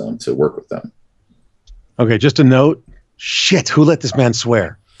agencies to work with them. Okay, just a note. Shit, who let this man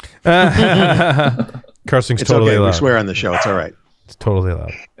swear? Cursing's It's totally okay. allowed. We swear on the show. It's all right. It's totally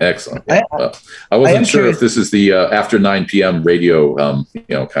allowed. Excellent. I wasn't sure if this is the after 9 p.m. radio,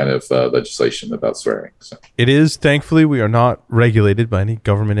 kind of legislation about swearing. So. It is. Thankfully, we are not regulated by any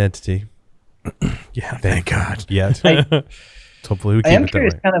government entity. Yeah, thank God. Yet. Hopefully we keep I am it that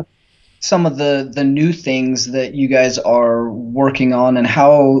curious way. kind of some of the new things that you guys are working on and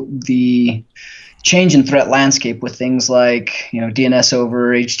how the change in threat landscape with things like DNS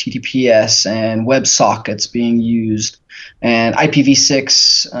over HTTPS and WebSockets being used, and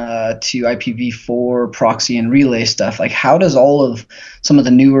IPv6 to IPv4 proxy and relay stuff. Like, how does all of some of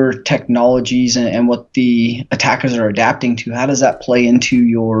the newer technologies and what the attackers are adapting to, how does that play into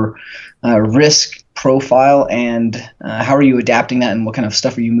your risk profile, and how are you adapting that, and what kind of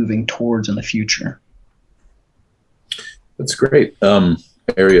stuff are you moving towards in the future? That's great.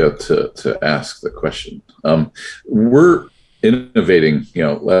 Area to ask the question. We're innovating,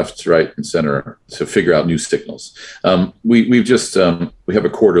 left, right, and center to figure out new signals. We have a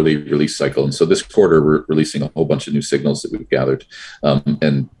quarterly release cycle, and so this quarter we're releasing a whole bunch of new signals that we've gathered,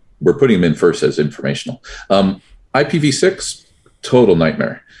 and we're putting them in first as informational. IPv6, total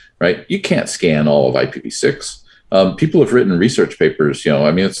nightmare, right? You can't scan all of IPv6. People have written research papers,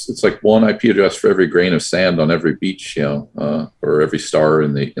 it's like one IP address for every grain of sand on every beach, or every star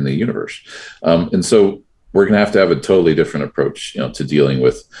in the universe. And so we're going to have a totally different approach, to dealing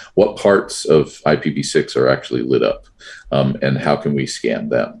with what parts of IPv6 are actually lit up, and how can we scan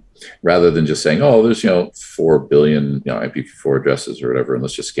them, rather than just saying, oh, there's 4 billion IPv4 addresses or whatever, and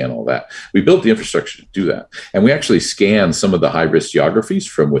let's just scan all that. We built the infrastructure to do that, and we actually scan some of the high risk geographies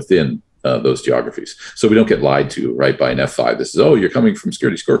from within those geographies, so we don't get lied to, right, by an F5. This is, oh, you're coming from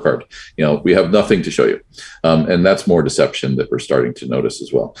Security Scorecard. We have nothing to show you, and that's more deception that we're starting to notice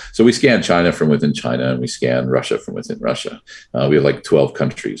as well. So we scan China from within China, and we scan Russia from within Russia. We have like 12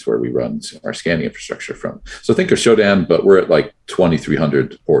 countries where we run our scanning infrastructure from. So think of Shodan, but we're at like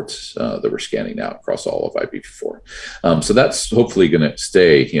 2,300 ports that we're scanning now across all of IPv4. So that's hopefully going to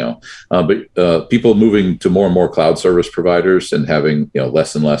stay. But people moving to more and more cloud service providers and having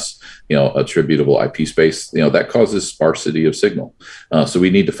less and less attributable IP space, that causes sparsity of signal. So we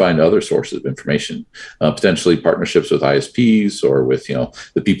need to find other sources of information, potentially partnerships with ISPs or with,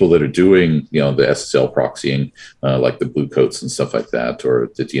 the people that are doing, the SSL proxying, like the Blue Coats and stuff like that, or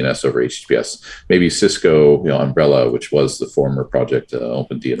the DNS over HTTPS. Maybe Cisco, Umbrella, which was the former project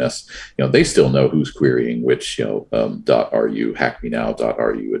OpenDNS, they still know who's querying which, .ru,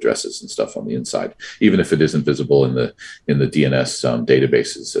 hackmenow.ru addresses and stuff on the inside, even if it isn't visible in the DNS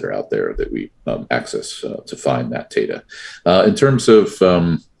databases that are out there that we access to find that data. In terms of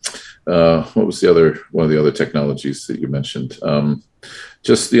what was one of the other technologies that you mentioned?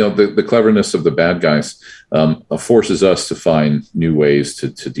 Just the cleverness of the bad guys forces us to find new ways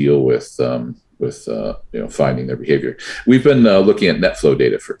to deal with finding their behavior. We've been looking at NetFlow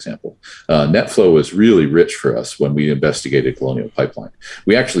data, for example. NetFlow was really rich for us when we investigated Colonial Pipeline.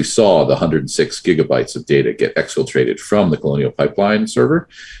 We actually saw the 106 gigabytes of data get exfiltrated from the Colonial Pipeline server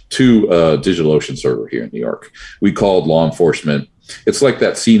to a DigitalOcean server here in New York. We called law enforcement. It's like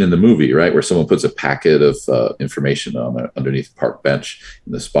that scene in the movie, right, where someone puts a packet of information underneath a park bench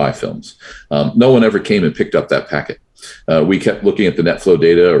in the spy films. No one ever came and picked up that packet. We kept looking at the NetFlow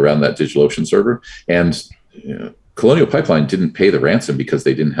data around that DigitalOcean server, and Colonial Pipeline didn't pay the ransom because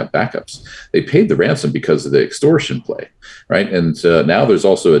they didn't have backups. They paid the ransom because of the extortion play, right? And now there's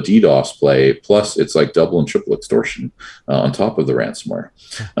also a DDoS play, plus it's like double and triple extortion on top of the ransomware.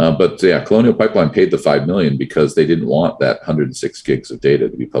 But yeah, Colonial Pipeline paid the $5 million because they didn't want that 106 gigs of data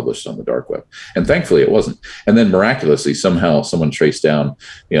to be published on the dark web. And thankfully it wasn't. And then miraculously, somehow someone traced down,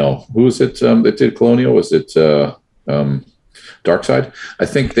 who was it that did Colonial? Was it DarkSide? I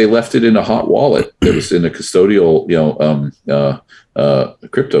think they left it in a hot wallet that was in a custodial,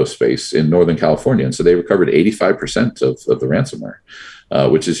 crypto space in Northern California, and so they recovered 85% of the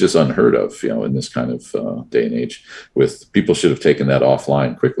ransomware, which is just unheard of, in this kind of day and age. With people should have taken that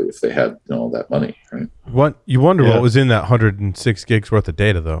offline quickly if they had that money, right? What you wonder what was in that 106 gigs worth of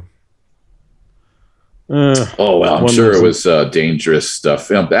data, though. I'm sure it was dangerous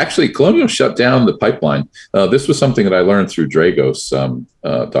stuff. Actually, Colonial shut down the pipeline. This was something that I learned through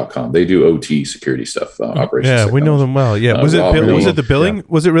Dragos.com. They do OT security stuff. Operations. Yeah, we know them well. Yeah, was it the billing? Yeah.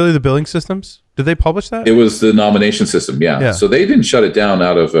 Was it really the billing systems? Did they publish that? It was the nomination system. Yeah. So they didn't shut it down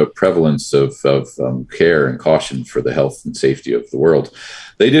out of a prevalence of care and caution for the health and safety of the world.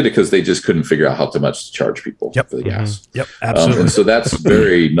 They did it because they just couldn't figure out how much to charge people for the gas. Yep, absolutely. And so that's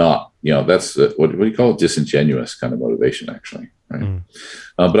very not, that's what do you call it? Disingenuous kind of motivation, actually. Right.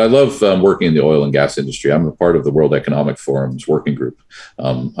 But I love working in the oil and gas industry. I'm a part of the World Economic Forum's working group.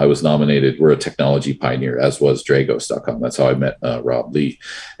 I was nominated. We're a technology pioneer, as was Dragos.com. That's how I met Rob Lee.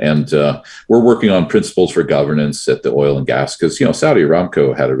 And we're working on principles for governance at the oil and gas because, Saudi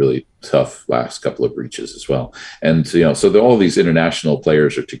Aramco had a really tough last couple of breaches as well. And, so all these international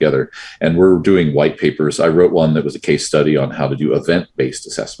players are together and we're doing white papers. I wrote one that was a case study on how to do event-based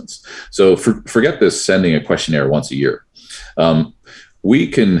assessments. So forget this sending a questionnaire once a year. We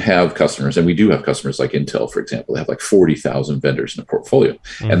can have customers, and we do have customers like Intel, for example. They have like 40,000 vendors in a portfolio,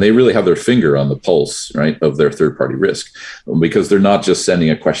 and they really have their finger on the pulse, right, of their third-party risk because they're not just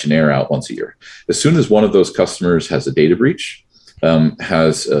sending a questionnaire out once a year. As soon as one of those customers has a data breach,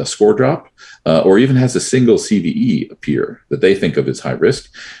 has a score drop, or even has a single CVE appear that they think of as high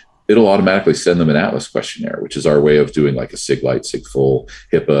risk, it'll automatically send them an Atlas questionnaire, which is our way of doing like a SIG-Lite, SIG-Full,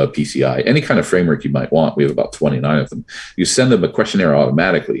 HIPAA, PCI, any kind of framework you might want. We have about 29 of them. You send them a questionnaire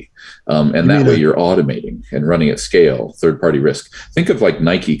automatically, and that way you're automating and running at scale third-party risk. Think of like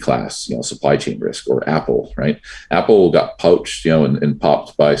Nike class, supply chain risk, or Apple, right? Apple got poached, and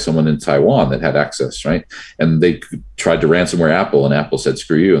popped by someone in Taiwan that had access, right? And they tried to ransomware Apple, and Apple said,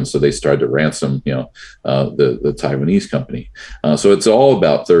 screw you. And so they started to ransom, the Taiwanese company. So it's all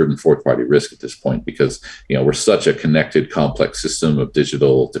about third and fourth party risk at this point because we're such a connected, complex system of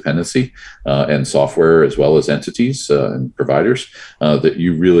digital dependency and software as well as entities and providers that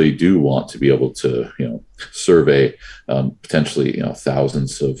you really do want to be able to survey potentially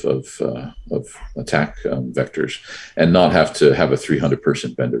thousands of attack vectors and not have to have a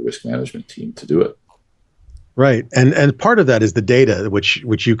 300-person vendor risk management team to do it. Right, and part of that is the data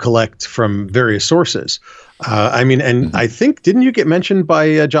which you collect from various sources. I think, didn't you get mentioned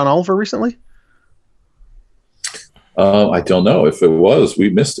by John Oliver recently? I don't know if it was. We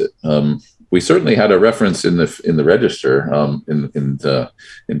missed it. We certainly had a reference in the register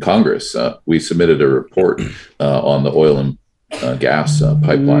in Congress. We submitted a report on the oil and gas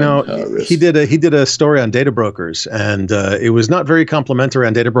pipeline risk. He did a story on data brokers, and it was not very complimentary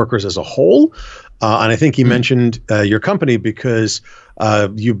on data brokers as a whole. And I think he mentioned your company because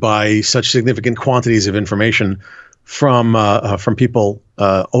you buy such significant quantities of information from people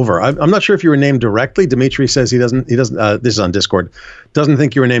over. I'm not sure if you were named directly. Dimitri says he doesn't. This is on Discord. Doesn't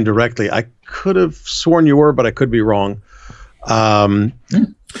think you were named directly. I could have sworn you were, but I could be wrong.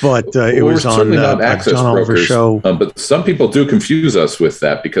 But it was on access John Oliver's show. But some people do confuse us with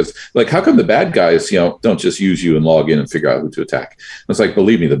that because, like, how come the bad guys, don't just use you and log in and figure out who to attack? And it's like,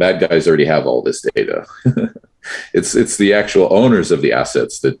 believe me, the bad guys already have all this data. It's the actual owners of the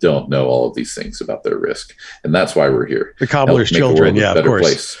assets that don't know all of these things about their risk, and that's why we're here. The cobbler's children, of course.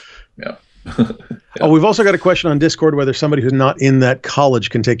 Place. Yeah. Oh, we've also got a question on Discord whether somebody who's not in that college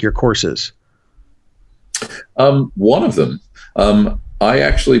can take your courses. One of them. I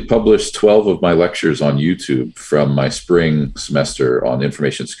actually published 12 of my lectures on YouTube from my spring semester on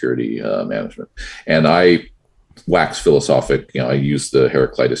information security management. And I wax philosophic. I use the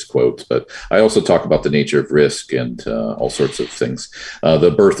Heraclitus quote, but I also talk about the nature of risk and all sorts of things.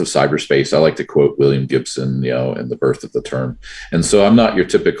 The birth of cyberspace. I like to quote William Gibson, and the birth of the term. And so I'm not your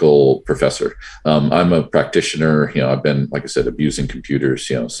typical professor. I'm a practitioner. I've been, like I said, abusing computers,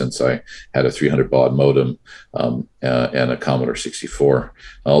 since I had a 300 baud modem and a Commodore 64.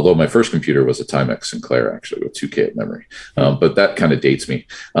 Although my first computer was a Timex Sinclair, actually, with 2K of memory. But that kind of dates me.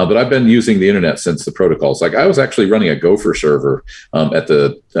 But I've been using the internet since the protocols. Like I was actually running a Gopher server at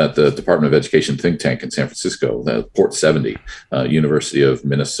the Department of Education think tank in San Francisco, Port 70, University of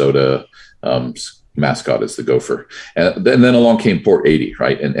Minnesota. Mascot is the Gopher. And then along came Port 80,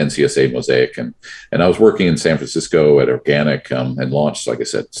 right? And NCSA Mosaic. And I was working in San Francisco at Organic and launched, like I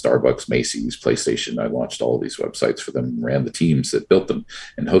said, Starbucks, Macy's, PlayStation. I launched all of these websites for them, ran the teams that built them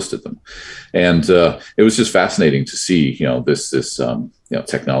and hosted them. And it was just fascinating to see, this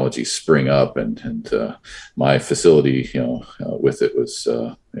technology spring up and my facility, with it was,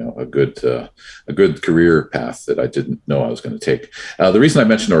 a good career path that I didn't know I was going to take. The reason I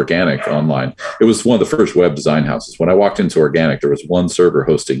mentioned Organic Online, it was one of the first web design houses. When I walked into Organic, there was one server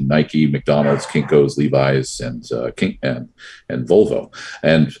hosting Nike, McDonald's, Kinko's, Levi's, and Volvo.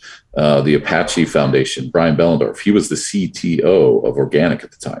 And the Apache Foundation, Brian Bellendorf, he was the CTO of Organic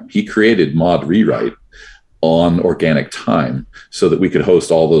at the time. He created Mod Rewrite on Organic time so that we could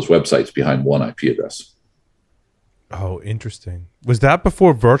host all those websites behind one IP address. Oh, interesting. Was that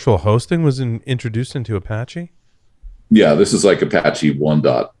before virtual hosting was introduced into Apache? Yeah, this is like Apache 1.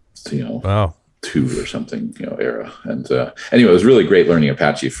 Wow. 2 or something, era. And anyway, it was really great learning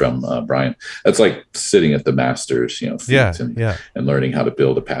Apache from Brian. That's like sitting at the master's, feet and learning how to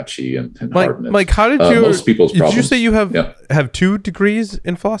build Apache and harden it. Mike, how did you? Most people's problems. Did you say you have 2 degrees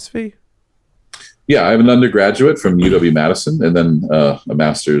in philosophy? Yeah, I have an undergraduate from UW-Madison and then a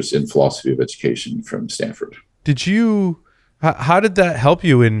master's in philosophy of education from Stanford. How did that help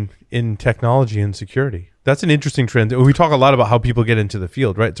you in technology and security? That's an interesting trend. We talk a lot about how people get into the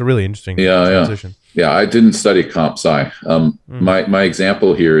field, right? It's a really interesting transition. Yeah, I didn't study comp sci. My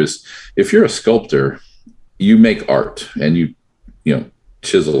example here is if you're a sculptor, you make art and you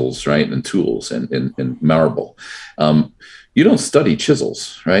chisels, right, and tools and marble. You don't study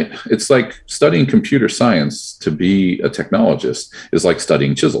chisels, right? It's like studying computer science to be a technologist is like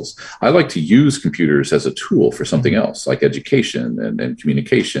studying chisels. I like to use computers as a tool for something else, like education and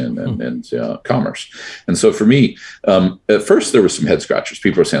communication and commerce. And so for me, at first there were some head scratchers.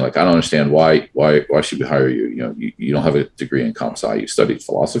 People were saying, like, I don't understand why should we hire you? You don't have a degree in comp sci. You studied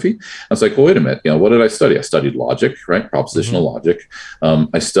philosophy. I was like, well, wait a minute. What did I study? I studied logic, right? Propositional logic.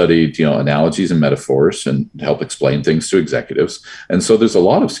 I studied, analogies and metaphors and help explain things to executives. And so there's a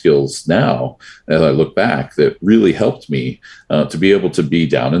lot of skills now, as I look back, that really helped me to be able to be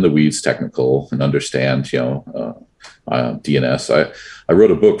down in the weeds technical and understand, DNS. I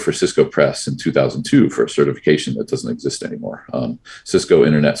wrote a book for Cisco Press in 2002 for a certification that doesn't exist anymore, Cisco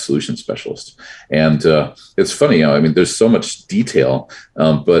Internet Solution Specialist. And it's funny, there's so much detail,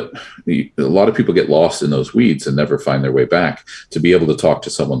 but a lot of people get lost in those weeds and never find their way back. To be able to talk to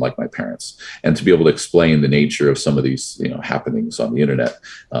someone like my parents and to be able to explain the nature of some of these happenings on the internet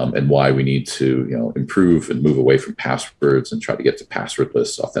and why we need to improve and move away from passwords and try to get to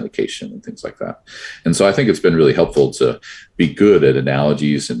passwordless authentication and things like that. And so I think it's been really helpful to be good at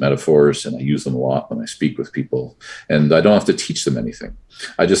analogies and metaphors, and I use them a lot when I speak with people. And I don't have to teach them anything.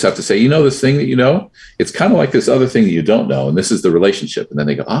 I just have to say, this thing that it's kind of like this other thing that you don't know, and this is the relationship. And then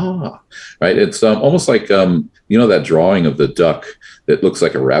they go, right? It's almost like, that drawing of the duck that looks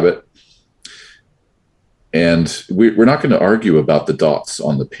like a rabbit. And we're not going to argue about the dots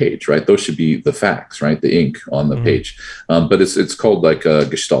on the page, right? Those should be the facts, right? The ink on the page. But it's called like a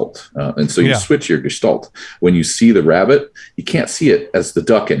gestalt. And so you switch your gestalt. When you see the rabbit, you can't see it as the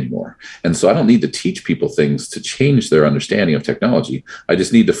duck anymore. And so I don't need to teach people things to change their understanding of technology. I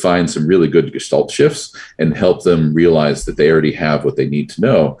just need to find some really good gestalt shifts and help them realize that they already have what they need to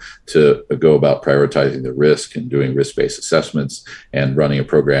know to go about prioritizing the risk and doing risk-based assessments and running a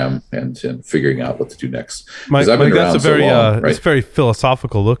program and figuring out what to do next. Mike, that's a very it's a very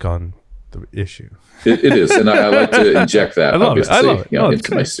philosophical look on the issue. It is, and I like to inject that I love it.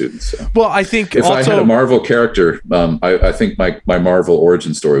 into my students. So. Well, I think if I had a Marvel character, I think my Marvel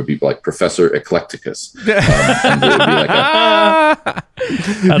origin story would be like Professor Eclecticus. And it would be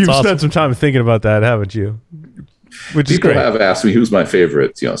like You've spent some time thinking about that, haven't you? Which is People great. have asked me who's my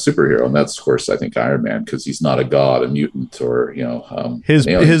favorite, superhero, and that's of course I think Iron Man, because he's not a god, a mutant, or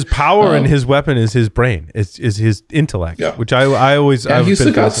his power and his weapon is his brain, is his intellect, which I always. Yeah, he's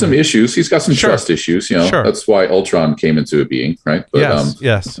got some issues. He's got some trust issues. That's why Ultron came into being, right? But,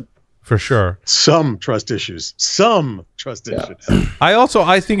 yes. for sure. Some trust issues. I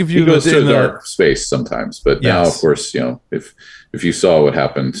think if you he goes to a dark space sometimes, but now, of course, if you saw what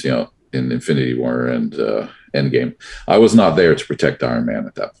happened, in Infinity War and Endgame, I was not there to protect Iron Man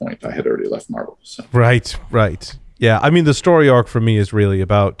at that point. I had already left Marvel. So. Right. Yeah, I mean, the story arc for me is really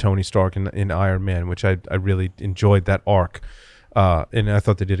about Tony Stark in Iron Man, which I really enjoyed that arc, and I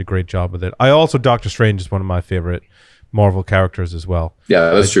thought they did a great job with it. I also, Doctor Strange is one of my favorite Marvel characters as well. Yeah,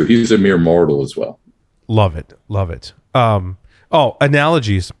 that's true. He's a mere mortal as well. Love it.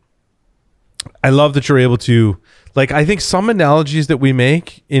 Analogies. I love that you're able to, I think some analogies that we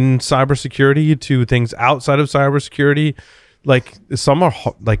make in cybersecurity to things outside of cybersecurity, some are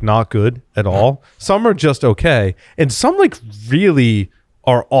not good at all. Some are just okay. And some really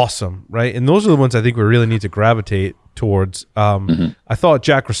are awesome, right? And those are the ones I think we really need to gravitate towards. I thought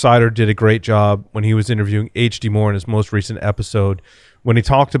Jack Rhysider did a great job when he was interviewing H.D. Moore in his most recent episode, when he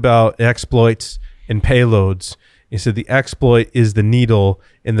talked about exploits and payloads. He said the exploit is the needle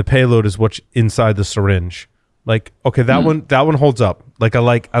and the payload is what's inside the syringe. That one holds up. I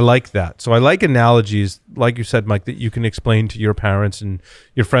like that. So I like analogies, like you said, Mike, that you can explain to your parents and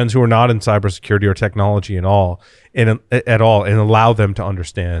your friends who are not in cybersecurity or technology at all, and allow them to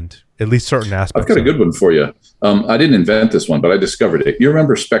understand at least certain aspects. I've got a good one for you. I didn't invent this one, but I discovered it. You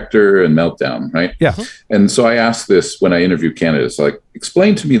remember Spectre and Meltdown, right? Yeah. And so I asked this when I interviewed candidates,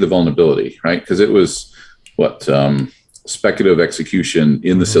 explain to me the vulnerability, right? Because it was speculative execution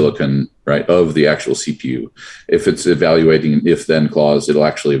in the silicon, right, of the actual CPU. If it's evaluating an if-then clause, it'll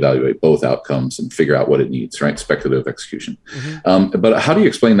actually evaluate both outcomes and figure out what it needs, right? Speculative execution. But how do you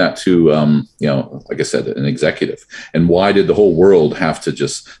explain that to, like I said, an executive? And why did the whole world have to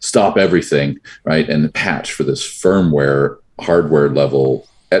just stop everything, right, and patch for this firmware, hardware level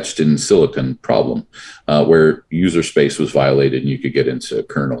etched in silicon problem, where user space was violated and you could get into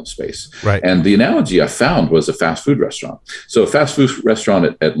kernel space. Right. And the analogy I found was a fast food restaurant. So a fast food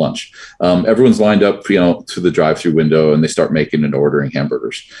restaurant at lunch, everyone's lined up, to the drive-through window, and they start making and ordering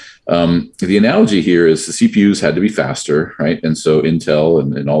hamburgers. The analogy here is the CPUs had to be faster, right? And so Intel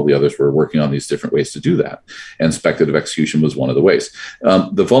and all the others were working on these different ways to do that. And speculative execution was one of the ways.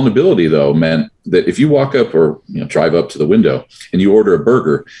 The vulnerability, though, meant that if you walk up or drive up to the window and you order a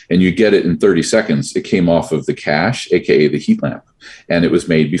burger and you get it in 30 seconds, it came off of the cache, aka the heat lamp, and it was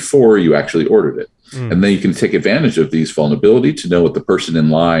made before you actually ordered it. And then you can take advantage of these vulnerability to know what the person in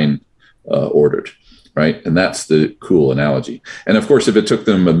line ordered. Right. And that's the cool analogy. And of course, if it took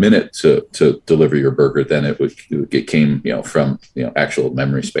them a minute to deliver your burger, then it came, from, actual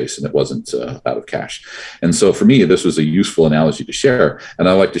memory space, and it wasn't out of cache. And so for me, this was a useful analogy to share. And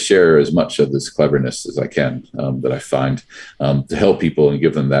I like to share as much of this cleverness as I can that I find to help people and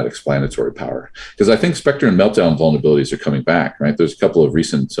give them that explanatory power. Because I think Spectre and Meltdown vulnerabilities are coming back, right? There's a couple of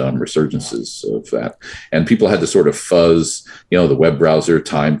recent resurgences of that. And people had to sort of fuzz, the web browser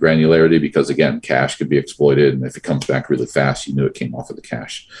time granularity, because again, cache could be exploited, and if it comes back really fast, you knew it came off of the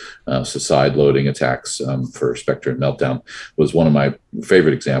cache. So side loading attacks for Spectre and Meltdown was one of my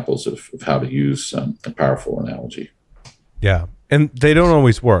favorite examples of how to use a powerful analogy. Yeah, and they don't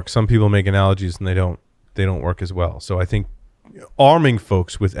always work. Some people make analogies and they don't work as well. So I think arming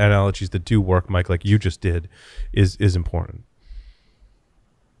folks with analogies that do work, Mike, like you just did, is important.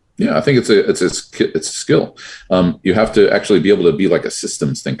 Yeah, I think it's a skill. You have to actually be able to be like a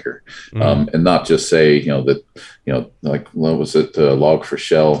systems thinker, and not just say, like what was it,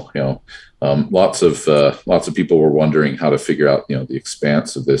 Log4Shell? Lots of people were wondering how to figure out, the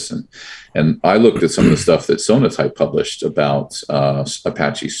expanse of this, and I looked at some of the stuff that Sonatype published about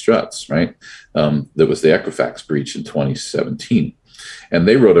Apache struts, right? That was the Equifax breach in 2017. And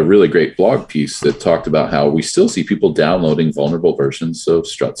they wrote a really great blog piece that talked about how we still see people downloading vulnerable versions of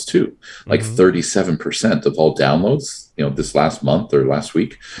Struts 2. Like 37% of all downloads, this last month or last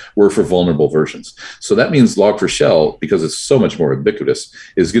week were for vulnerable versions. So that means Log4Shell, because it's so much more ubiquitous,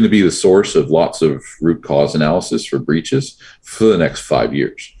 is going to be the source of lots of root cause analysis for breaches for the next 5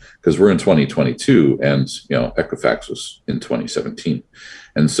 years. Because we're in 2022 and, Equifax was in 2017.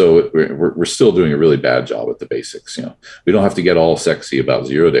 And so we're still doing a really bad job at the basics. We don't have to get all sexy about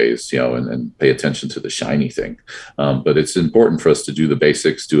 0 days, and pay attention to the shiny thing. But it's important for us to do the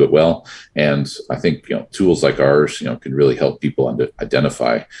basics, do it well. And I think, tools like ours, can really help people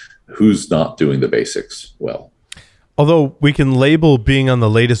identify who's not doing the basics well. Although we can label being on the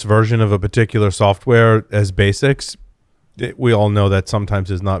latest version of a particular software as basics, we all know that sometimes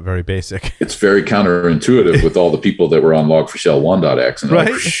is not very basic. It's very counterintuitive with all the people that were on Log4Shell 1.x and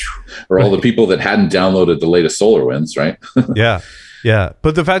right? or all the people that hadn't downloaded the latest SolarWinds, right? Yeah. Yeah,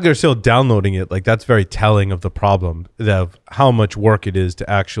 but the fact they're still downloading it, like that's very telling of the problem, of how much work it is to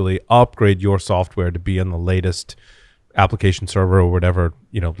actually upgrade your software to be on the latest application server or whatever,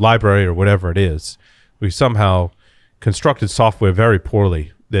 library or whatever it is. We somehow constructed software very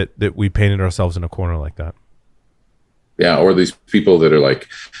poorly that we painted ourselves in a corner like that. Yeah, or these people that are like,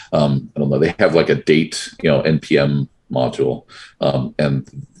 I don't know, they have like a date, NPM module, and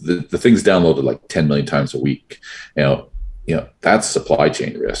the thing's downloaded like 10 million times a week. That's supply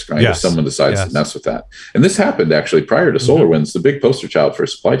chain risk, right? Yes. If someone decides to mess with that. And this happened actually prior to SolarWinds. The big poster child for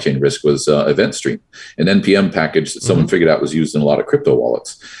supply chain risk was EventStream, an NPM package that someone figured out was used in a lot of crypto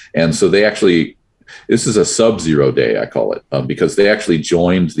wallets. And so they actually, this is a sub-zero day, I call it, because they actually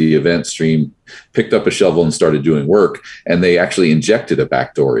joined the EventStream, picked up a shovel and started doing work, and they actually injected a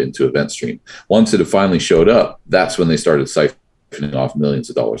backdoor into EventStream. Once it had finally showed up, that's when they started siphoning off millions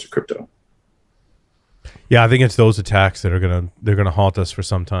of dollars of crypto. Yeah, I think it's those attacks that they're gonna haunt us for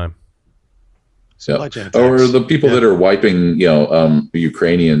some time. Supply chain attacks. Or the people that are wiping,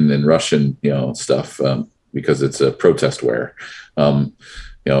 Ukrainian and Russian, stuff because it's a protestware.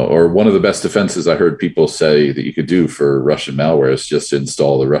 Or one of the best defenses I heard people say that you could do for Russian malware is just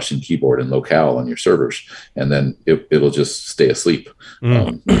install the Russian keyboard and locale on your servers, and then it'll just stay asleep.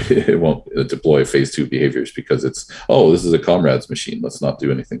 It won't deploy phase 2 behaviors because this is a comrade's machine. Let's not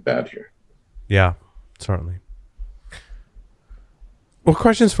do anything bad here. Yeah, certainly. Well,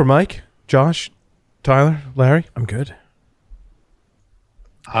 questions for Mike, Josh, Tyler, Larry? I'm good.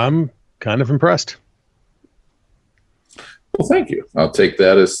 I'm kind of impressed. Well, thank you. I'll take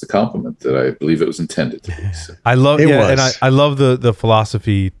that as the compliment that I believe it was intended to be. So. I love It and was. I love the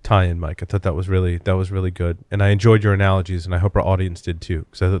philosophy tie-in, Mike. I thought that was really good, and I enjoyed your analogies, and I hope our audience did too,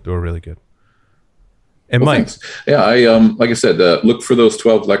 because I thought they were really good. And Mike, thanks. Yeah, I like I said, look for those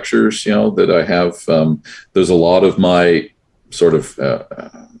 12 lectures. That I have. There's a lot of my sort of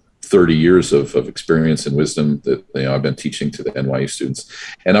 30 years of experience and wisdom that I've been teaching to the NYU students,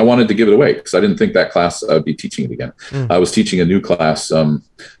 and I wanted to give it away because I didn't think that class I would be teaching it again. I was teaching a new class. I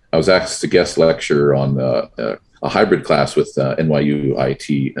was asked to guest lecture on a hybrid class with NYU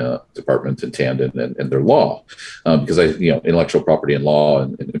IT department in Tandon and their law, because intellectual property and law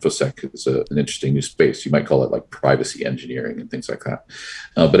and InfoSec is an interesting new space. You might call it like privacy engineering and things like that.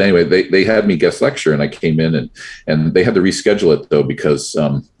 But anyway, they had me guest lecture, and I came in and they had to reschedule it though because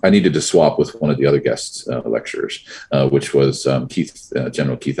I needed to swap with one of the other guest lecturers, which was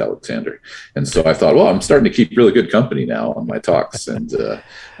General Keith Alexander. And so I thought, well, I'm starting to keep really good company now on my talks, and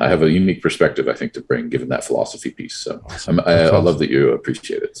I have a unique perspective, I think, to bring, given that philosophy piece. So awesome. I love that you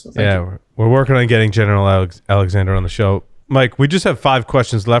appreciate it. So thank you. We're working on getting General Alexander on the show. Mike, we just have 5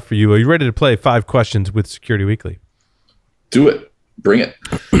 questions left for you. Are you ready to play 5 questions with Security Weekly? Do it. Bring it.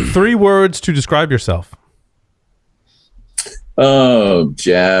 3 words to describe yourself.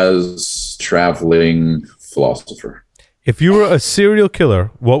 Jazz, traveling, philosopher. If you were a serial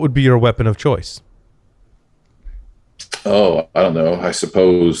killer, what would be your weapon of choice? I don't know. I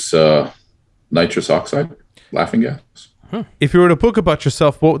suppose nitrous oxide, laughing gas. If you wrote a book about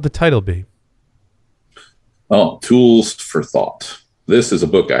yourself, what would the title be? Tools for Thought. This is a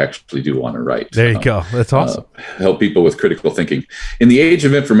book I actually do want to write. There you go. That's awesome. Help people with critical thinking. In the age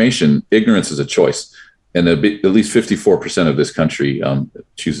of information, ignorance is a choice. And at least 54% of this country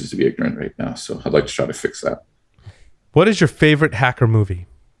chooses to be ignorant right now. So I'd like to try to fix that. What is your favorite hacker movie?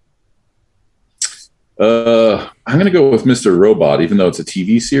 I'm going to go with Mr. Robot, even though it's a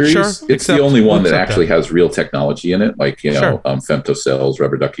TV series. Sure, it's the only one that actually has real technology in it, like femtocells,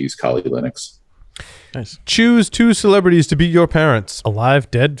 rubber duckies, Kali Linux. Nice. Choose 2 celebrities to be your parents. Alive,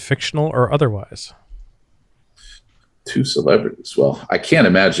 dead, fictional, or otherwise. 2 celebrities. Well, I can't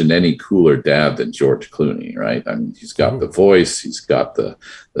imagine any cooler dad than George Clooney, right? I mean, he's got the voice, he's got the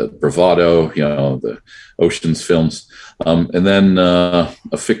bravado, the Ocean's films, and then a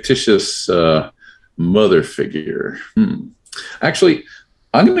fictitious mother figure. Actually,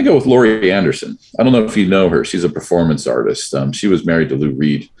 I'm going to go with Laurie Anderson. I don't know if you know her. She's a performance artist. She was married to Lou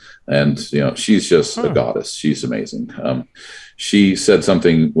Reed, and she's just a goddess. She's amazing. She said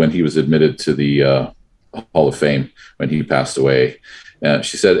something when he was admitted to the Hall of Fame when he passed away.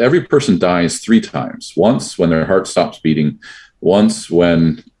 She said, every person dies 3 times. Once when their heart stops beating, once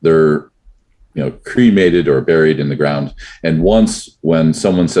when they're cremated or buried in the ground, and once when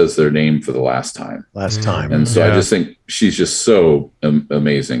someone says their name for the last time. And so I just think she's just so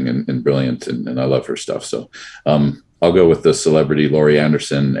amazing and brilliant, and I love her stuff. So I'll go with the celebrity Laurie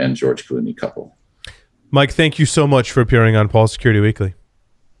Anderson and George Clooney couple. Mike, thank you so much for appearing on Paul Security Weekly.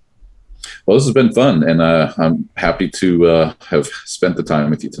 Well, this has been fun, and I'm happy to have spent the time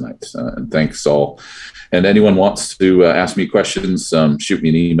with you tonight. And thanks all. And anyone wants to ask me questions, shoot me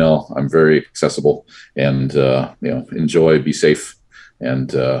an email. I'm very accessible, and enjoy, be safe,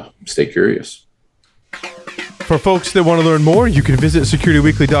 and stay curious. For folks that want to learn more, you can visit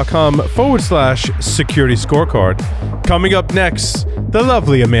securityweekly.com/security scorecard. Coming up next, the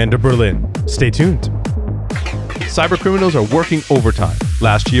lovely Amanda Berlin. Stay tuned. Cybercriminals are working overtime.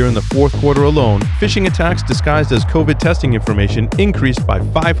 Last year in the fourth quarter alone, phishing attacks disguised as COVID testing information increased by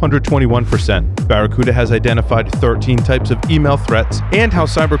 521%. Barracuda has identified 13 types of email threats and how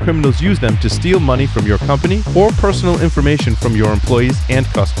cybercriminals use them to steal money from your company or personal information from your employees and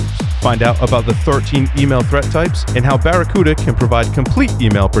customers. Find out about the 13 email threat types and how Barracuda can provide complete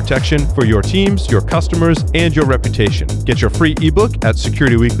email protection for your teams, your customers, and your reputation. Get your free ebook at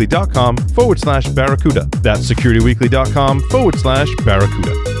securityweekly.com/Barracuda. That's securityweekly.com/Barracuda.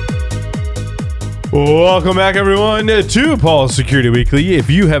 Welcome back, everyone, to Paul's Security Weekly. If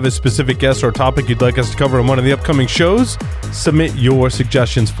you have a specific guest or topic you'd like us to cover in one of the upcoming shows, submit your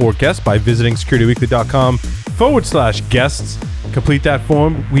suggestions for guests by visiting securityweekly.com/guests. Complete that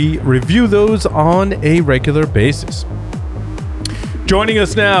form. We review those on a regular basis. Joining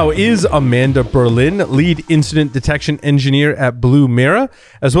us now is Amanda Berlin, lead incident detection engineer at Blue Mira,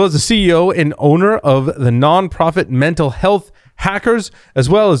 as well as the CEO and owner of the nonprofit Mental Health Hackers, as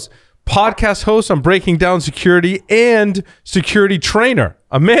well as podcast host on Breaking Down Security and security trainer.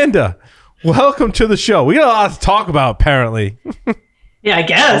 Amanda, welcome to the show. We got a lot to talk about, apparently. Yeah, I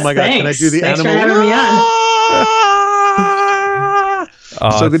guess. Oh my God, can I do the Thanks animal? for having me on.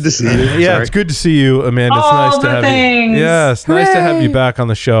 So good to see you. Yeah, Sorry. it's good to see you, Amanda. It's All nice to the have things. you. Yeah, it's nice to have you Hooray. back on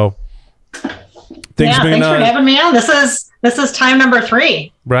the show. Thanks for having me on. This is time number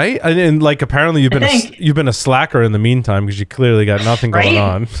 3. Right? And like apparently you've been a slacker in the meantime because you clearly got nothing going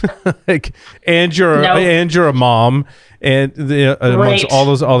on. and you're a mom and amongst all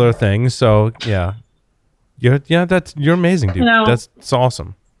those other things. So yeah. You're amazing, dude. No. That's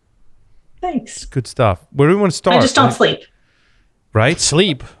awesome. Thanks. Good stuff. Where do we want to start? I just don't sleep. Right?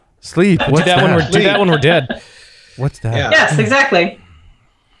 Sleep. Sleep. Do that when we're dead. What's that? Yeah. Yes, exactly.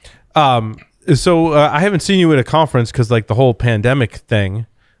 So I haven't seen you at a conference because like the whole pandemic thing.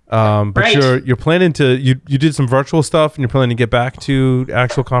 But Right. you're planning to you did some virtual stuff and you're planning to get back to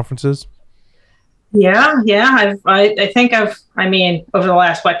actual conferences. Yeah. I think over the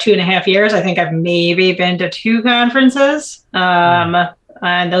last 2.5 years, I think I've maybe been to 2 conferences.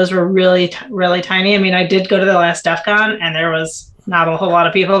 And those were really, really tiny. I mean, I did go to the last DEF CON and there was not a whole lot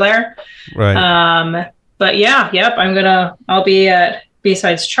of people there. Right. But I'll be at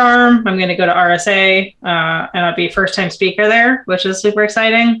B-Sides Charm. I'm going to go to RSA, and I'll be first time speaker there, which is super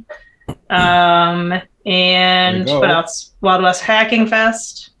exciting. And what else? Wild West Hacking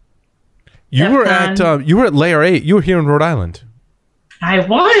Fest. You were at Layer 8. You were here in Rhode Island. I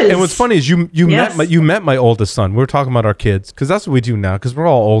was. And what's funny is you Yes. met my oldest son. We were talking about our kids because that's what we do now because we're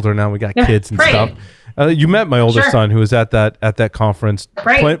all older now. We got kids and right. stuff. You met my oldest Sure. son who was at that conference,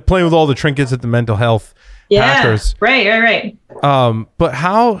 Right. playing with all the trinkets at the Mental Health Hackers. Right. But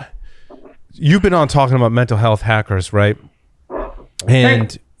how you've been on talking about Mental Health Hackers, right?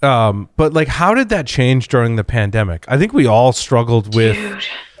 And but like, how did that change during the pandemic? I think we all struggled with. Dude.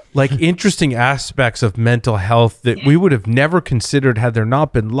 Like interesting aspects of mental health that we would have never considered had there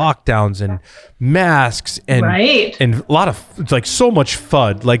not been lockdowns and masks and Right. and a lot of like so much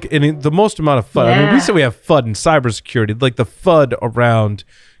FUD, like the most amount of FUD. I mean, we Yeah. say we have FUD in cybersecurity, like the FUD around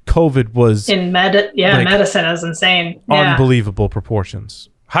COVID was In medicine is insane. Yeah. unbelievable proportions.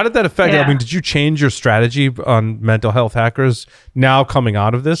 How did that affect? I Yeah. mean, did you change your strategy on mental health hackers now coming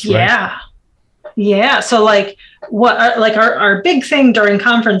out of this? Right? Yeah. So like our big thing during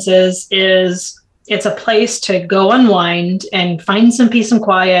conferences is it's a place to go unwind and find some peace and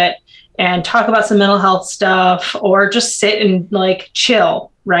quiet and talk about some mental health stuff or just sit and like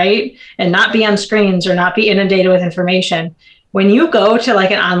chill, right? And not be on screens or not be inundated with information. When you go to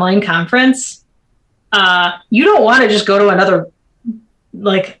like an online conference, you don't want to just go to another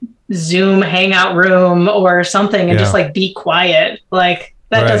like Zoom hangout room or something and just like be quiet. Like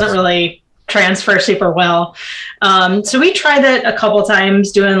that doesn't really transfer super well. So we tried that a couple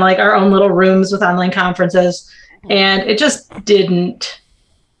times doing like our own little rooms with online conferences and it just didn't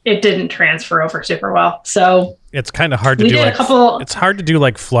transfer over super well. So It's kind of hard to do. It's hard to do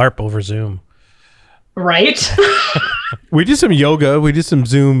like FLARP over Zoom. Right. We did some yoga. We did some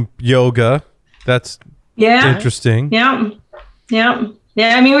Zoom yoga. That's interesting. Yeah.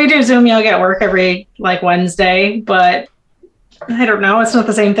 I mean, we do Zoom yoga at work every like Wednesday, but I don't know. It's not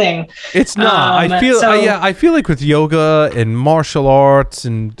the same thing. It's not. I feel like with yoga and martial arts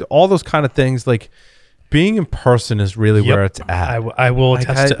and all those kind of things, like being in person is really where it's at. I will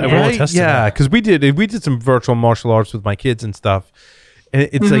attest to that. Yeah, because we did some virtual martial arts with my kids and stuff. And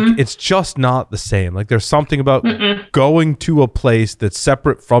it's like, it's just not the same. Like there's something about going to a place that's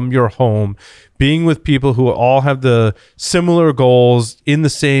separate from your home, being with people who all have the similar goals in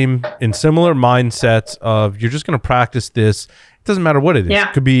similar mindsets of you're just going to practice this. It doesn't matter what it is. Yeah.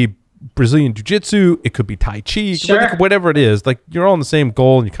 It could be Brazilian jiu-jitsu. It could be Tai Chi. Sure. Whatever it is. Like you're all in the same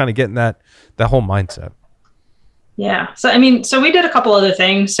goal and you're kind of getting that whole mindset. Yeah. So, so we did a couple other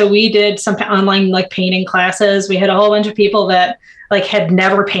things. So we did some online like painting classes. We had a whole bunch of people that like had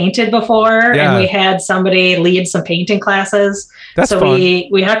never painted before. Yeah. And we had somebody lead some painting classes. That's so fun.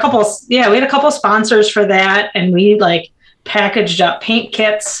 we had a couple sponsors for that. And we like packaged up paint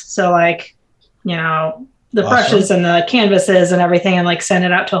kits. So like, the Awesome. brushes and the canvases and everything, and like sent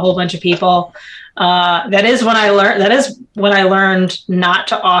it out to a whole bunch of people. That is when I learned not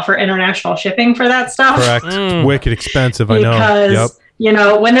to offer international shipping for that stuff. Correct. Wicked expensive. Because, I know.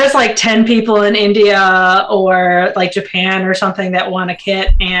 Yep. When there's like 10 people in India or like Japan or something that want a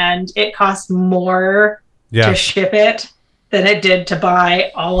kit and it costs more to ship it than it did to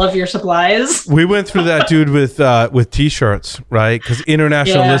buy all of your supplies. We went through that, dude, with T-shirts, right? Because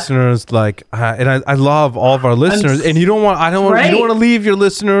international listeners, like, and I love all of our listeners, and you don't want to leave your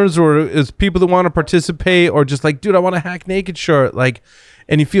listeners or as people that want to participate or just like, dude, I want a Hack Naked shirt, like,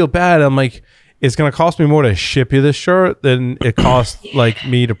 and you feel bad. I'm like, it's gonna cost me more to ship you this shirt than it costs like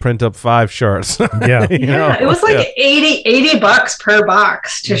me to print up 5 shirts. Yeah, it was like $80 per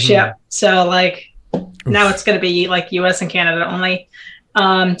box to ship. So like. Now it's going to be like US and Canada only.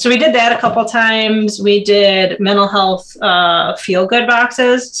 So we did that a couple times. We did mental health feel good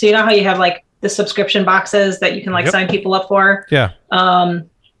boxes. So you know how you have like the subscription boxes that you can like sign people up for? Yeah.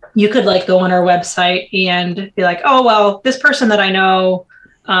 You could like go on our website and be like, oh, well, this person that I know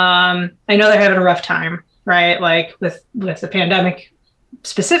they're having a rough time, right? Like with the pandemic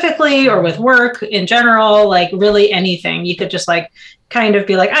specifically or with work in general, like really anything. You could just like kind of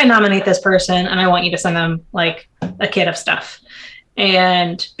be like, I nominate this person and I want you to send them like a kit of stuff.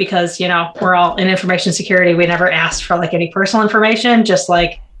 And because, we're all in information security, we never asked for like any personal information, just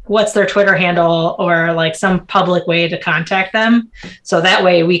like what's their Twitter handle or like some public way to contact them. So that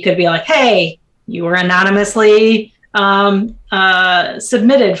way we could be like, hey, you were anonymously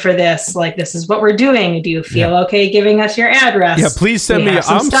submitted for this. Like, this is what we're doing. Do you feel okay giving us your address? Yeah, please send me.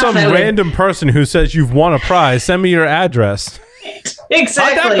 I'm some random person who says you've won a prize. Send me your address.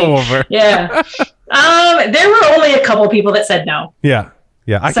 Exactly. How'd that go over? Yeah. There were only a couple people that said no. Yeah.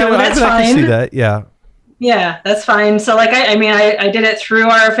 I So that's can fine. see that. Yeah. Yeah, that's fine. So like, I did it through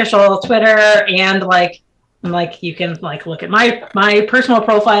our official Twitter and like you can like look at my personal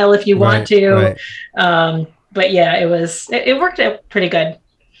profile if you want to. Right. But yeah, it worked out pretty good.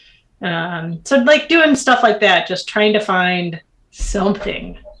 So like doing stuff like that, just trying to find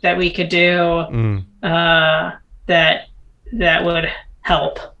something that we could do that would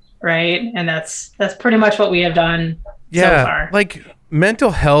help, right? And that's pretty much what we have done so far. Like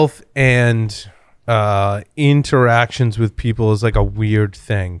mental health and interactions with people is like a weird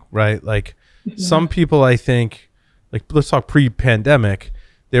thing, right? Like some people, I think, like let's talk pre-pandemic,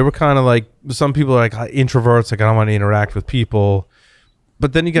 they were kind of like, some people are like introverts, like I don't want to interact with people.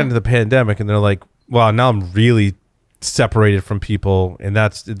 But then you get into the pandemic and they're like, wow, now I'm really separated from people, and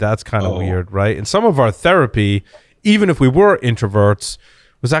that's kind of weird, right? And some of our therapy, even if we were introverts,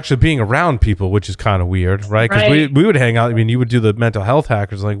 was actually being around people, which is kind of weird, right? Because we would hang out. I mean, you would do the mental health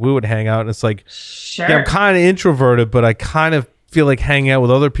hackers, like we would hang out, and it's like, yeah, I'm kind of introverted, but I kind of feel like hanging out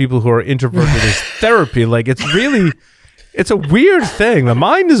with other people who are introverted is therapy. Like it's a weird thing. The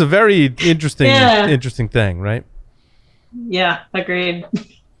mind is a very interesting thing, right? Yeah, agreed.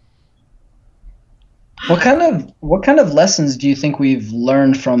 What kind of lessons do you think we've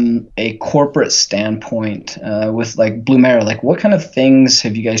learned from a corporate standpoint with like Blue Marrow? Like, what kind of things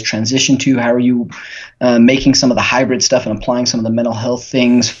have you guys transitioned to? How are you making some of the hybrid stuff and applying some of the mental health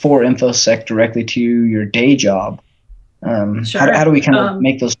things for InfoSec directly to your day job? How do we kind of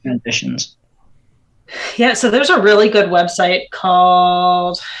make those transitions? Yeah, so there's a really good website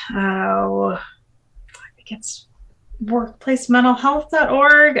called I think it's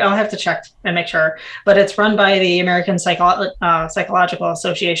workplacementalhealth.org. I'll have to check and make sure, but it's run by the American Psychological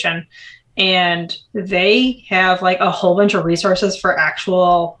Association, and they have like a whole bunch of resources for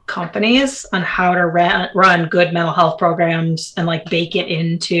actual companies on how to run good mental health programs and like bake it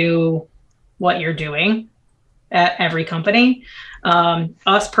into what you're doing at every company.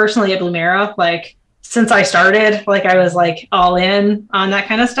 Us personally at Blue Marrow, like since I started, like I was like all in on that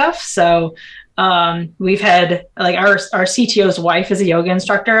kind of stuff. So we've had like our CTO's wife is a yoga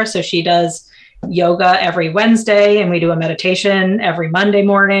instructor. So she does yoga every Wednesday and we do a meditation every Monday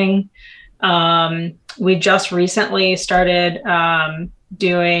morning. We just recently started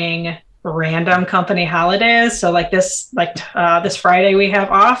doing random company holidays. So like this Friday we have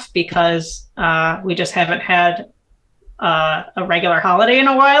off because we just haven't had a regular holiday in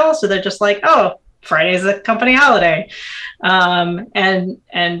a while. So they're just like, oh, Friday's a company holiday.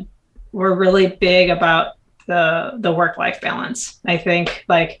 And we're really big about the work-life balance. I think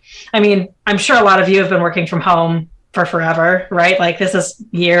I'm sure a lot of you have been working from home for forever, right? Like this is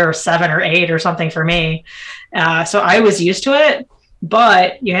year 7 or 8 or something for me. So I was used to it,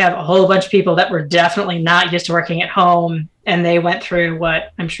 but you have a whole bunch of people that were definitely not used to working at home. And they went through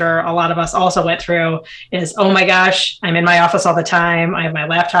what I'm sure a lot of us also went through is, oh my gosh, I'm in my office all the time. I have my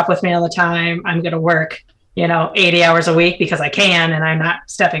laptop with me all the time. I'm going to work, 80 hours a week because I can, and I'm not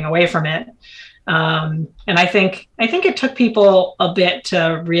stepping away from it. And I think it took people a bit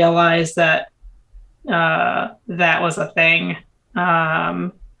to realize that that was a thing.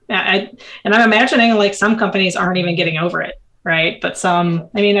 And I'm imagining like some companies aren't even getting over it. Right. But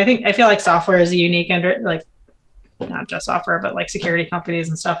I feel like software is a unique, like not just software, but like security companies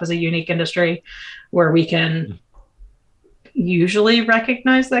and stuff is a unique industry where we can usually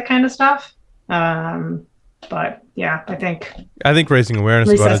recognize that kind of stuff. But yeah, I think raising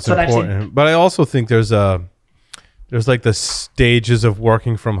awareness about it's important. But I also think there's like the stages of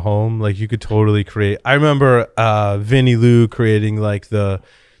working from home. Like you could totally create. I remember Vinny Liu creating like the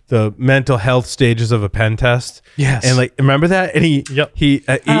mental health stages of a pen test. Yes. And like, remember that? And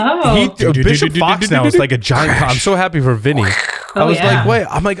Bishop Fox now is like a giant. I'm so happy for Vinny. I was like, wait,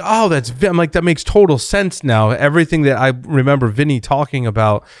 I'm like, oh, that makes total sense now. Everything that I remember Vinny talking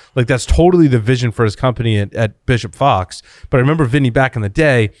about, like that's totally the vision for his company at Bishop Fox. But I remember Vinny back in the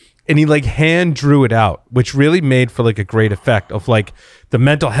day, and he like hand drew it out, which really made for like a great effect of like the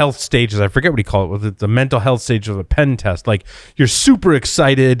mental health stages. I forget what he called it, the mental health stage of a pen test. Like you're super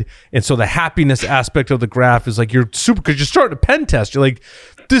excited. And so the happiness aspect of the graph is like, you're super, cause you're starting a pen test. You're like,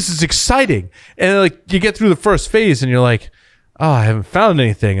 this is exciting. And like you get through the first phase and you're like, oh, I haven't found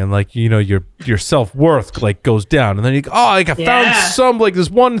anything. And like, your self-worth like goes down. And then you go, oh, like I found some, like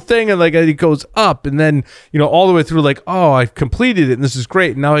this one thing, and like it goes up. And then, all the way through like, oh, I've completed it and this is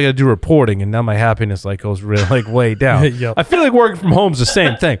great. And now I got to do reporting. And now my happiness like goes really like way down. Yep. I feel like working from home is the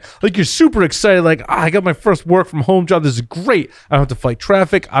same thing. Like you're super excited. Like, I got my first work from home job. This is great. I don't have to fight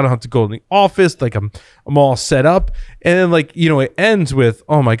traffic. I don't have to go in the office. Like I'm all set up. And then like, it ends with,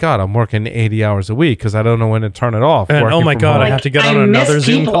 oh my God, I'm working 80 hours a week because I don't know when to turn it off. And oh my God, I have to get on another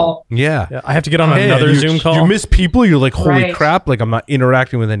Zoom call. Yeah. I have to get on another Zoom call. You miss people. You're like, holy crap. Like I'm not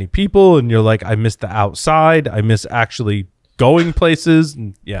interacting with any people. And you're like, I miss the outside. I miss actually going places.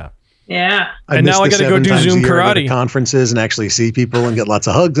 And yeah. And now I got to go do Zoom karate conferences and actually see people and get lots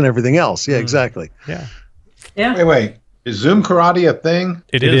of hugs and everything else. Yeah, exactly. Yeah. Wait. Is Zoom karate a thing?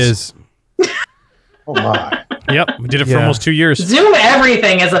 It is. Oh my. Yep. We did it for almost 2 years. Zoom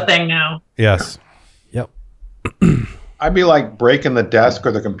everything is a thing now. Yes. Yep. I'd be like breaking the desk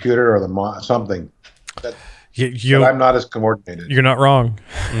or the computer or something. But I'm not as coordinated. You're not wrong.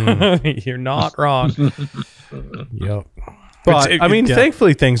 You're not wrong. Yep. But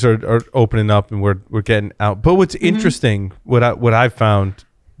thankfully things are opening up and we're getting out. But what's interesting, what I've found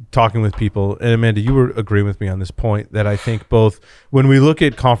talking with people, and Amanda, you were agreeing with me on this point, that I think both when we look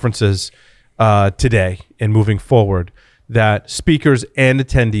at conferences today and moving forward, that speakers and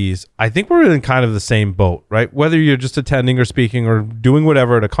attendees, I think we're in kind of the same boat, right? Whether you're just attending or speaking or doing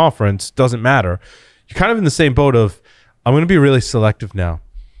whatever at a conference, doesn't matter. You're kind of in the same boat of, I'm going to be really selective now.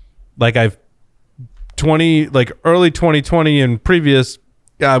 Like early 2020 and previous,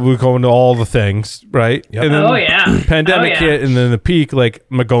 we go into all the things, right? Yep. And then pandemic hit, and then the peak, like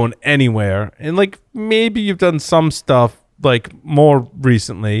I'm going anywhere. And like maybe you've done some stuff like more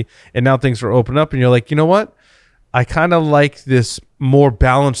recently, and now things are opening up, and you're like, you know what? I kind of like this more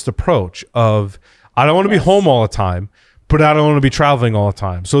balanced approach of, I don't want to be home all the time, but I don't want to be traveling all the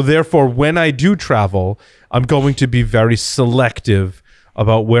time. So therefore, when I do travel, I'm going to be very selective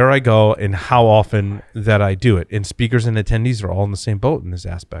about where I go and how often that I do it. And speakers and attendees are all in the same boat in this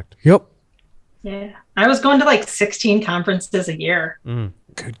aspect. Yep. Yeah. I was going to like 16 conferences a year.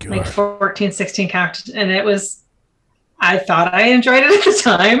 Good God. Like 14, 16 conferences. And I thought I enjoyed it at the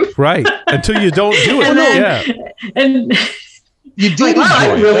time. Right. Until you don't do it. And you did like, wow,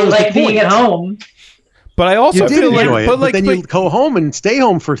 I really like being at home. But I also feel like, but then you go home and stay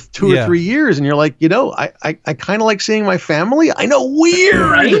home for 2 or 3 years, and you're like, I kind of like seeing my family. I know, weird,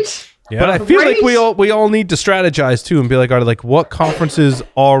 right? Yeah. But I feel like we all need to strategize too and be like, all right, like what conferences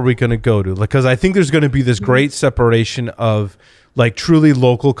are we going to go to? Like, because I think there's going to be this great separation of like truly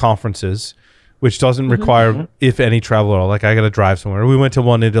local conferences, which doesn't require, if any, travel at all. Like I got to drive somewhere. We went to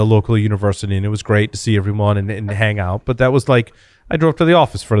one at a local university and it was great to see everyone and hang out. But that was like, I drove to the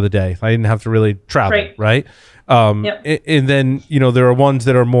office for the day. I didn't have to really travel, right? And then, you know, there are ones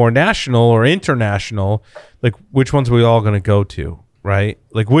that are more national or international. Like which ones are we all going to go to? Right?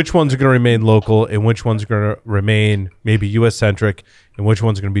 Like which ones are going to remain local and which ones are going to remain maybe US centric and which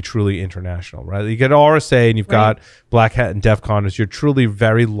ones are going to be truly international, right? You get RSA and you've got Black Hat and DEF CON as your truly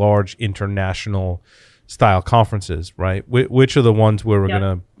very large international style conferences, right? Which are the ones where we're going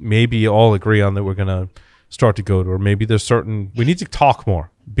to maybe all agree on that we're going to start to go to, or maybe there's certain, we need to talk more,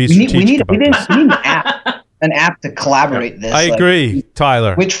 be strategic we need about this. an app to collaborate this. I agree,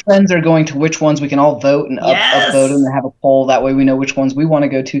 Tyler. Which friends are going to which ones? We can all vote and upvote and have a poll. That way we know which ones we want to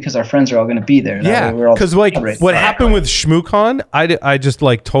go to because our friends are all going to be there. Yeah, because like what happened with ShmooCon, I just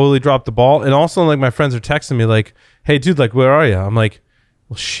like totally dropped the ball. And also like my friends are texting me like, hey, dude, like where are you? I'm like,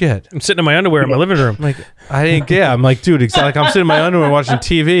 well, shit. I'm sitting in my underwear in my living room. I'm like, I'm like, dude, it's like I'm sitting in my underwear watching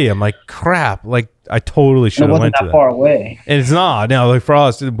TV. I'm like, crap. Like I totally should have went to that. Far away. And it's not. Now, like for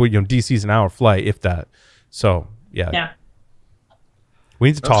us, you know, DC's an hour flight, if that. So yeah. We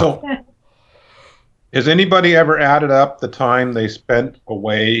need to talk. So, has anybody ever added up the time they spent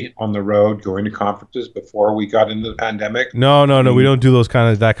away on the road going to conferences before we got into the pandemic? No. We don't do that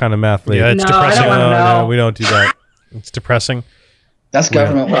kind of math. Later. Yeah, it's depressing. No, we don't do that. It's depressing. That's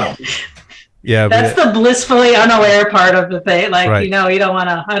government. Wow. Yeah, that's the blissfully unaware part of the thing. Like, you know, you don't want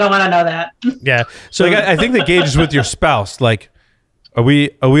to. I don't want to know that. Yeah. So like, I think the gauge is with your spouse. Like, are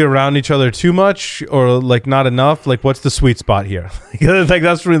we around each other too much or like not enough? Like, what's the sweet spot here? Like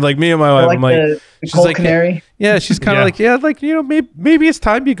that's really like me and my wife. Like I'm like, the she's cold like, canary. Yeah, she's kind of like, like, you know, maybe it's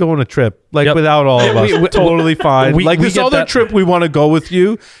time you go on a trip, like without all of us. Totally fine. Like this other trip, we want to go with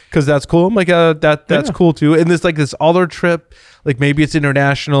you because that's cool. I'm like, that's cool too. And this like this other trip, like maybe it's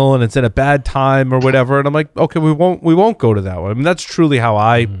international and it's at a bad time or whatever. And I'm like, okay, we won't go to that one. I mean, that's truly how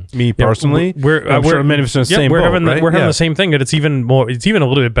me personally. I'm sure many of us are in the same boat, right? We're having the same thing, but it's even a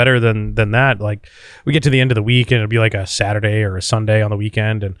little bit better than that. Like we get to the end of the week and it'll be like a Saturday or a Sunday on the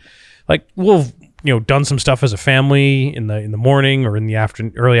weekend, and like we'll done some stuff as a family in the morning or in the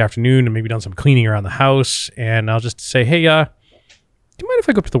early afternoon, and maybe done some cleaning around the house. And I'll just say, hey, do you mind if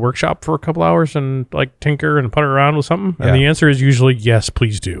I go up to the workshop for a couple hours and like tinker and putter around with something? And the answer is usually yes,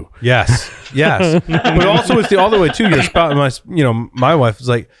 please do. Yes. But also it's the other way too. Your spouse, my wife is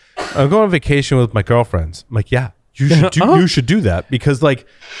like, I'm going on vacation with my girlfriends. I'm like, yeah, you should do that, because like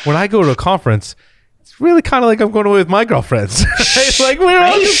when I go to a conference, it's really kind of like I'm going away with my girlfriends. Right? Like we're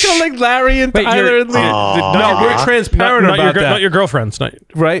all just kind of like Larry and Tyler and Lee. No, we're transparent about that. Not your girlfriends,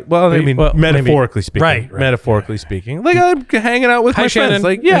 right? Well, I mean, metaphorically speaking. Right. Metaphorically speaking. Like I'm hanging out with my Shannon.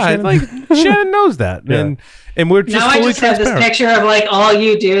 friends. Like like Shannon knows that, and we're just now fully I just have transparent. this picture of like all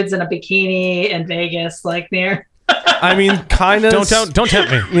you dudes in a bikini in Vegas, like near. I mean, kind of. Don't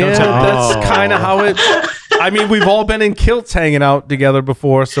tempt me. That's kind of how it. I mean, we've all been in kilts hanging out together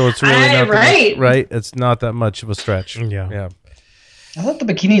before, so it's really not right. Right? It's not that much of a stretch. Yeah. I thought the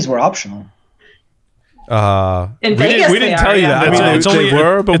bikinis were optional. In Vegas, we didn't tell you that. I mean, they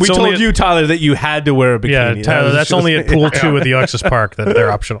were, but we told you, Tyler, that you had to wear a bikini. Yeah, Tyler, that's only at pool 2 at the Oxus Park that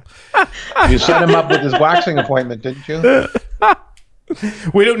they're optional. You set him up with his waxing appointment, didn't you?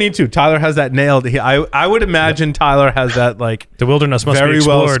 We don't need to. Tyler has that nailed. I would imagine Tyler has that like the wilderness must very be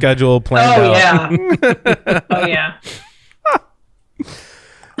well scheduled, planned out. Oh yeah.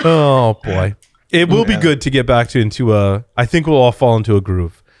 Oh boy, it will be good to get back into a. I think we'll all fall into a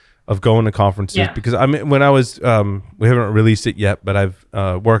groove of going to conferences because I mean, when I was, we haven't released it yet, but I've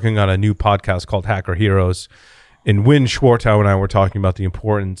working on a new podcast called Hacker Heroes, and Wynn Schwartau and I were talking about the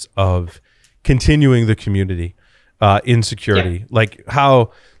importance of continuing the community. In security, like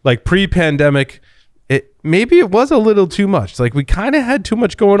how, like pre-pandemic, maybe it was a little too much. Like we kind of had too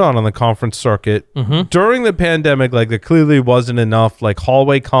much going on the conference circuit during the pandemic. Like there clearly wasn't enough. Like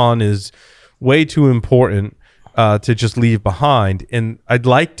Hallway Con is way too important to just leave behind. And I'd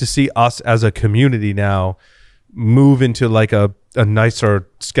like to see us as a community now move into like a nicer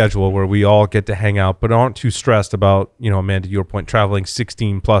schedule where we all get to hang out, but aren't too stressed about, Amanda, your point, traveling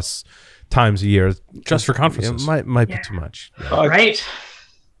 16 plus times a year just for conferences. It might be too much. Right.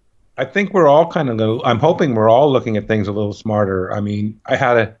 I think we're all I'm hoping we're all looking at things a little smarter. I mean, I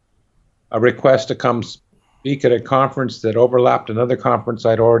had a request to come speak at a conference that overlapped another conference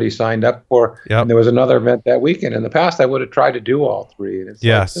I'd already signed up for. Yep. And there was another event that weekend. In the past, I would have tried to do all three. And it's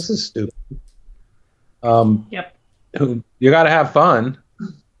like, this is stupid. You got to have fun.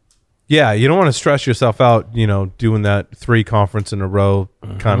 Yeah, you don't want to stress yourself out, doing that 3 conference in a row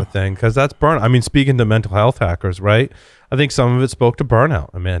kind of thing, because that's burnout. I mean, speaking to mental health hackers, right? I think some of it spoke to burnout,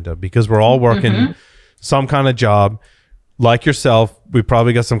 Amanda, because we're all working some kind of job. Like yourself, we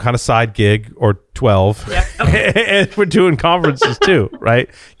probably got some kind of side gig or 12, and we're doing conferences too, right?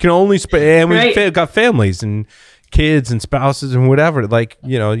 Can only and we've got families and kids and spouses and whatever. Like,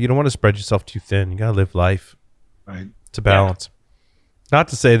 you don't want to spread yourself too thin. You got to live life. Right. It's a balance. Yeah. Not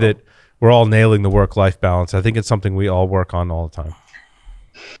to say that we're all nailing the work-life balance. I think it's something we all work on all the time.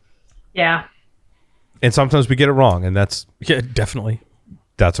 Yeah. And sometimes we get it wrong, and that's definitely.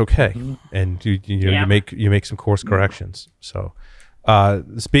 That's okay. And you make some course corrections. So,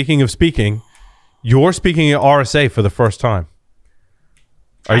 speaking of speaking, you're speaking at RSA for the first time.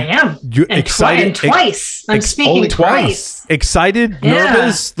 I am. You excited? And twice. I'm speaking twice. Excited? Yeah.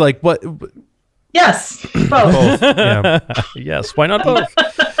 Nervous? Like what? Yes, both. Yeah. Yes. Why not both?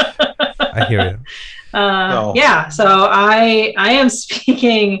 I hear you. Yeah. So I am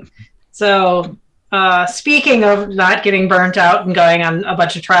speaking. So speaking of not getting burnt out and going on a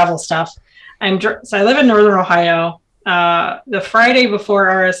bunch of travel stuff, so I live in Northern Ohio. The Friday before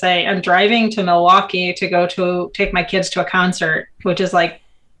RSA, I'm driving to Milwaukee to go to take my kids to a concert, which is like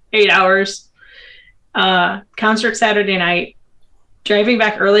 8 hours. Concert Saturday night. Driving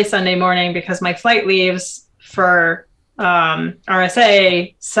back early Sunday morning because my flight leaves for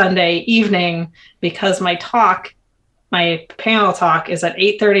RSA Sunday evening because my panel talk is at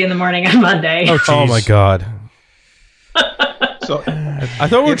 8:30 in the morning on Monday. Oh my God. So I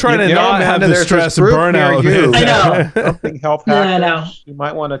thought we were trying to not have the stress and burnout. I know. Something health hackers you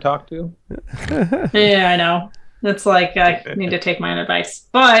might want to talk to. Yeah, I know. It's like I need to take my own advice,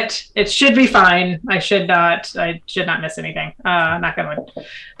 but it should be fine. I should not miss anything. Not gonna win.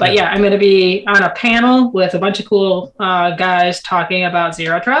 But yeah, I'm going to be on a panel with a bunch of cool guys talking about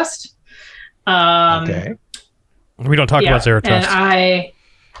Zero Trust. Okay. We don't talk about Zero Trust.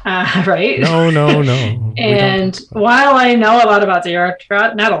 And right? No. And while I know a lot about Zero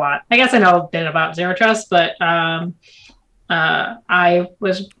Trust, not a lot. I guess I know a bit about Zero Trust, but I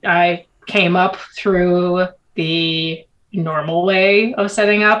came up through the normal way of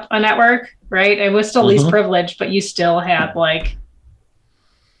setting up a network, right? It was still least privileged, but you still had like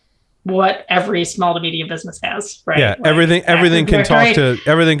what every small to medium business has, right? Yeah, like everything can talk to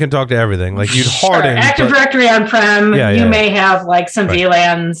everything. Like you'd harden Active Directory on-prem. Yeah. You may have like some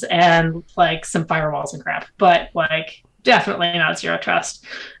VLANs and like some firewalls and crap, but like definitely not Zero Trust.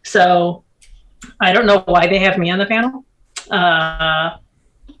 So I don't know why they have me on the panel.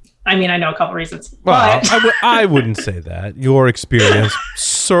 I mean, I know a couple reasons. Well, but I wouldn't say that. Your experience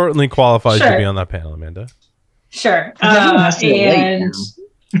certainly qualifies you to be on that panel, Amanda. Sure. So that's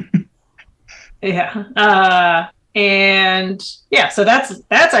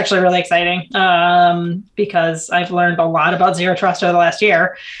actually really exciting because I've learned a lot about Zero Trust over the last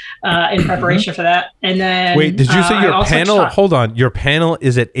year in preparation for that. And then wait, did you say your panel? Hold on, your panel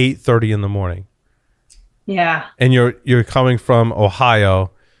is at 8:30 in the morning. Yeah. And you're coming from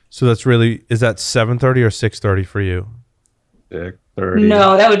Ohio. So that's is that 7:30 or 6:30 for you? 6:30.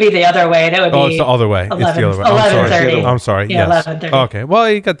 No, that would be the other way. That would be it's the other way. 11, it's the other way. 11:30. I'm sorry. Yeah, yes. 11:30. Okay.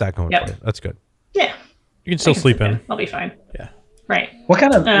 Well, you got that going for you. That's good. Yeah. You can still sleep in. I'll be fine. Yeah. Right. What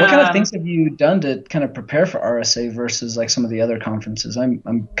kind of things have you done to kind of prepare for RSA versus like some of the other conferences?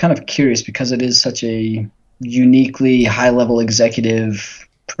 I'm kind of curious because it is such a uniquely high-level executive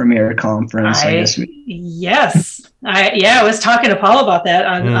premier conference. I guess. Yes. I was talking to Paul about that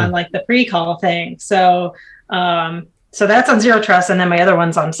on like the pre-call thing. So that's on Zero Trust, and then my other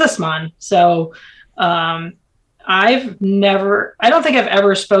one's on Sysmon. So I don't think I've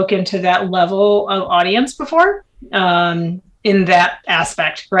ever spoken to that level of audience before in that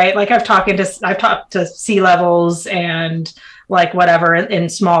aspect, right? Like I've talked to C-levels and like whatever in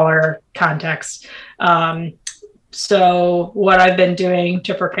smaller contexts. So what I've been doing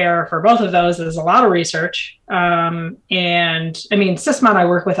to prepare for both of those is a lot of research. And I mean, Sysmon I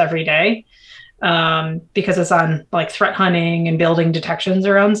work with every day because it's on like threat hunting and building detections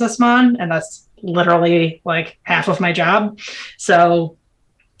around Sysmon. And that's literally like half of my job. So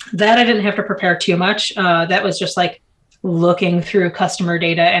that I didn't have to prepare too much. That was just like looking through customer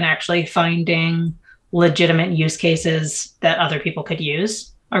data and actually finding legitimate use cases that other people could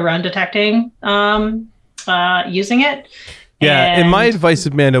use around detecting using it. Yeah, and my advice,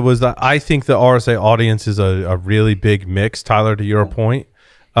 Amanda, was that I think the RSA audience is a really big mix. Tyler, to your point,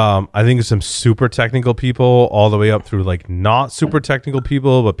 I think there's some super technical people all the way up through like not super technical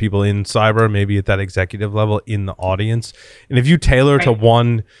people, but people in cyber, maybe at that executive level in the audience. And if you tailor to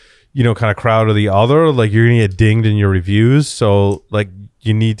one kind of crowd or the other, like you're gonna get dinged in your reviews. So like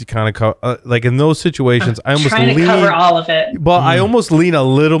you need to kind of like in those situations, I almost trying to cover all of it. Well, I almost lean a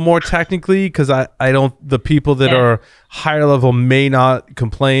little more technically because I don't. The people that are higher level may not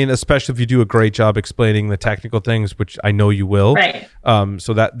complain, especially if you do a great job explaining the technical things, which I know you will. Right.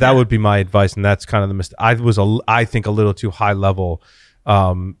 So that would be my advice, and that's kind of the mistake. I think a little too high level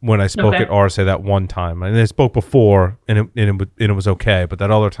when I spoke at RSA that one time, and I spoke before, and it was okay, but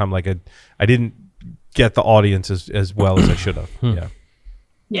that other time, like I didn't get the audience as well as I should have. Yeah.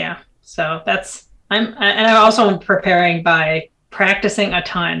 Yeah. So I'm also am preparing by practicing a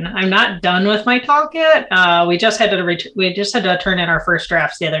ton. I'm not done with my talk yet. We just had to turn in our first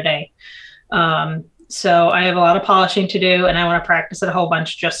drafts the other day. So I have a lot of polishing to do, and I want to practice it a whole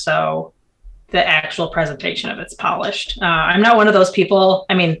bunch just so the actual presentation of it's polished. I'm not one of those people.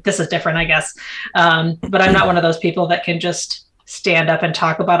 I mean, this is different, I guess. But I'm not one of those people that can just stand up and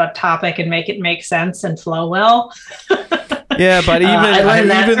talk about a topic and make it make sense and flow well. Yeah, but even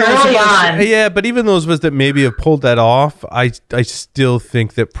those of us that maybe have pulled that off, I still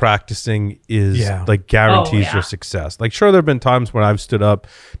think that practicing is like guarantees your success. Like, sure, there have been times when I've stood up,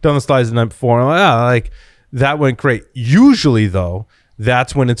 done the slides the night before, and I'm like, like that went great. Usually, though,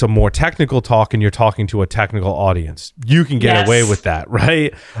 that's when it's a more technical talk and you're talking to a technical audience. You can get away with that,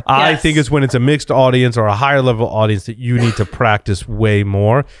 right? Yes. I think it's when it's a mixed audience or a higher level audience that you need to practice way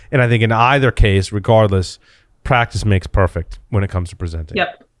more. And I think in either case, regardless, practice makes perfect when it comes to presenting.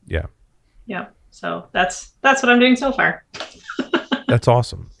 Yep. Yeah. Yeah. So that's what I'm doing so far. That's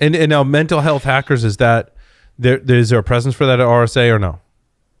awesome. And now mental health hackers, is there a presence for that at RSA or no?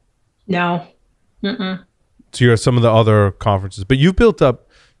 No. Mm-mm. So you're at some of the other conferences, but you've built up,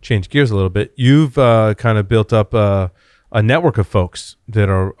 change gears a little bit. You've kind of built up a network of folks that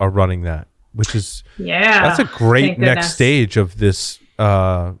are running that, which is, that's a great next stage of this,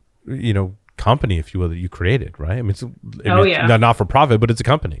 company, if you will, that you created, right? I mean, it's not for profit, but it's a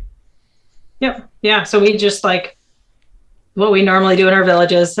company. Yep. Yeah. So we just like what we normally do in our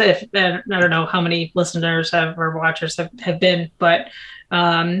villages. I don't know how many listeners or watchers have been, but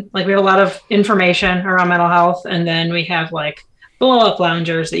like we have a lot of information around mental health, and then we have like blow up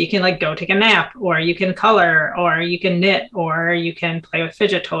loungers that you can like go take a nap, or you can color, or you can knit, or you can play with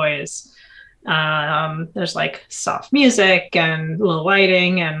fidget toys. There's like soft music and little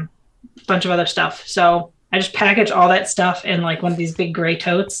lighting and a bunch of other stuff. So I just package all that stuff in like one of these big gray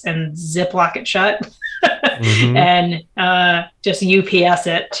totes and ziplock it shut and just UPS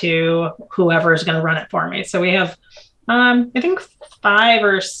it to whoever is going to run it for me. So we have, I think 5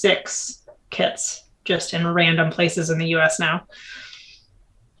 or 6 kits just in random places in the US now.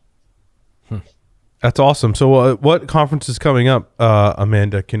 That's awesome. So what conference is coming up,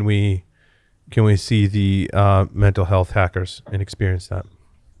 Amanda? Can we see the mental health hackers and experience that?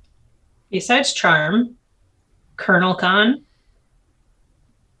 Besides Charm, KernelCon,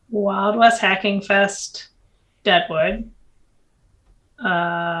 Wild West Hacking Fest, Deadwood.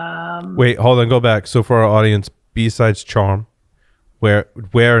 Wait, hold on, go back. So for our audience, besides Charm, where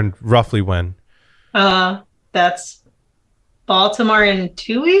and roughly when? That's Baltimore in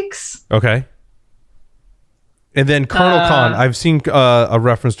 2 weeks. Okay. And then KernelCon, I've seen a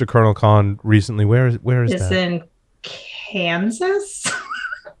reference to KernelCon recently. Where is that? It's in Kansas.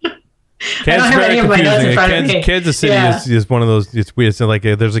 Kansas is very confusing. Kansas City is one of those. It's weird. So like,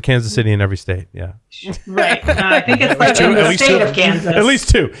 there's a Kansas City in every state. Yeah. Right. I think it's like in the state of Kansas. At least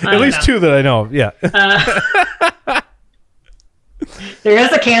two. Two that I know of. Yeah. There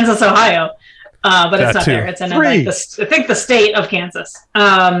is a Kansas, Ohio, but it's not there. It's in like I think the state of Kansas.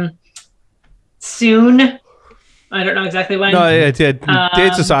 Soon. I don't know exactly when. No,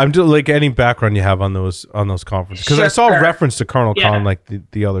 dates aside, I'm just like any background you have on those conferences, because I saw a reference to KernelCon like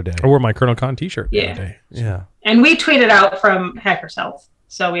the other day. I wore my KernelCon T-shirt the other day. Yeah, and we tweeted out from Hackers Health,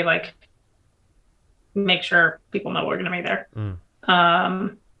 so we like make sure people know we're going to be there.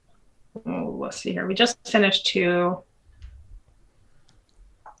 Let's see here. We just finished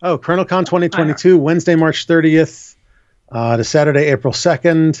KernelCon 2022, Wednesday, March 30th to Saturday, April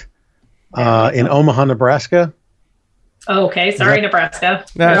 2nd in Omaha, Nebraska. Okay, sorry, Nebraska.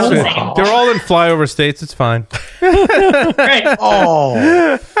 They're all in flyover states. It's fine. Right.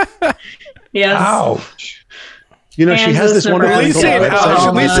 Oh. Yes. Ouch. You know, Kansas, she has this wonderful. At least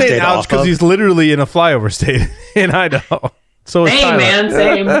say ouch because he's literally in a flyover state in Idaho. So it's same.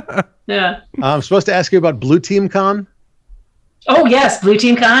 Yeah. I'm supposed to ask you about Blue Team Con. Oh yes, Blue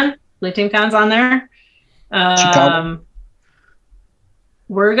Team Con. Blue Team Con's on there.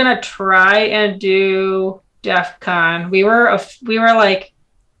 We're gonna try and do DEF CON. We were like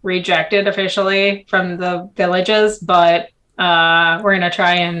rejected officially from the villages, but we're gonna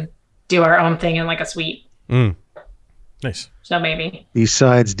try and do our own thing in like a suite. Nice. So maybe.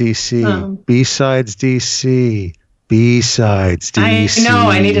 B-Sides DC. B-Sides DC. B-Sides DC. I know.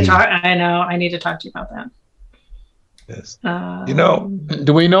 I need to talk. I need to talk to you about that. Yes.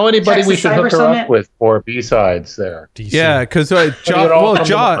 Do we know anybody Texas we should hook Cyber her up Summit? with for B-Sides there? DC. Yeah, because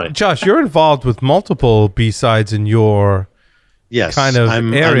Josh, you're involved with multiple B-sides in your Yes. kind of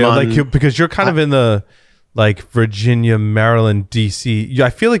area, I'm on- because you're kind of in the like Virginia, Maryland, DC. I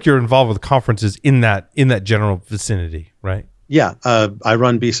feel like you're involved with conferences in that general vicinity, right? Yeah, I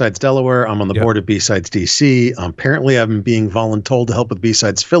run B-Sides Delaware. I'm on the board of B-Sides DC. Apparently, I'm being voluntold to help with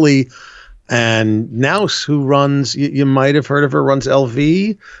B-Sides Philly. And Nouse, who runs, you might have heard of her, runs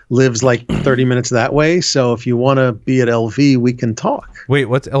LV, lives like 30 minutes that way. So if you want to be at LV, we can talk. Wait,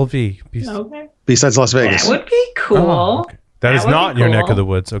 what's LV? Okay. B-Sides Las Vegas. That would be cool. Oh, okay. That is would not be your neck cool. of the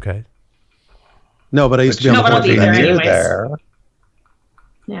woods. Okay. No, but I used to be on No, the but I'll board be for there that. anyways. there.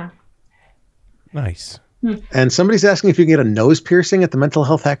 Yeah. Nice. And somebody's asking if you can get a nose piercing at the Mental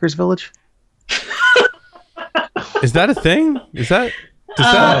Health Hackers Village. Is that a thing?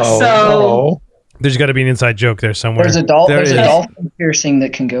 So There's got to be an inside joke there somewhere. There's a dolphin piercing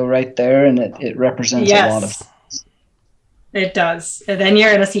that can go right there, and it represents a lot of. yes, it does. And then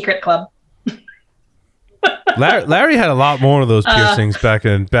you're in a secret club. Larry had a lot more of those piercings back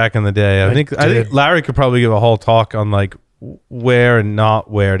in the day. I think Larry could probably give a whole talk on like where and not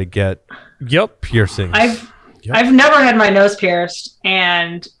where to get piercings. I've never had my nose pierced,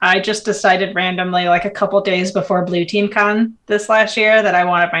 and I just decided randomly, like a couple days before Blue Team Con this last year, that I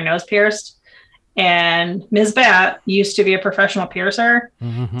wanted my nose pierced. And Ms. Bat used to be a professional piercer,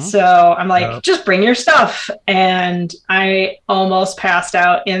 so I'm like, just bring your stuff. And I almost passed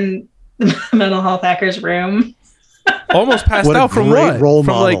out in the Mental Health Hackers room. Almost passed What a out from great what? role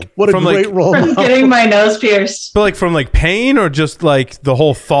From model. like What a from great like, role From model. getting my nose pierced. But like from like pain, or just like the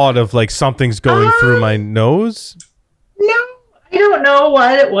whole thought of like something's going through my nose. No, I don't know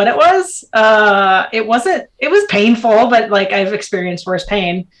what it was. It was painful, but like I've experienced worse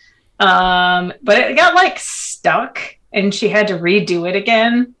pain. But it got like stuck, and she had to redo it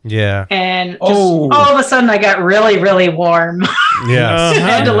again. Yeah. And just all of a sudden I got really, really warm. Yeah.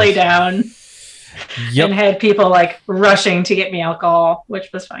 Had to lay down. Yep. And had people like rushing to get me alcohol, which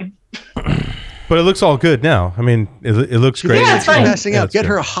was fine. But it looks all good now. I mean, it looks great. Yeah, it's fine. Passing out. it's Get good.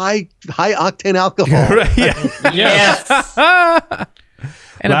 her high octane alcohol. Right, yeah. Yes.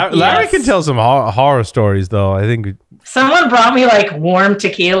 Larry can tell some horror stories, though. I think. Someone brought me like warm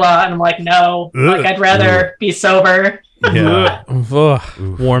tequila, and I'm like, no, like I'd rather be sober. Yeah. Ugh,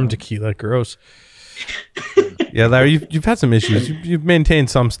 warm tequila, gross. Yeah, Larry, you've had some issues. You've maintained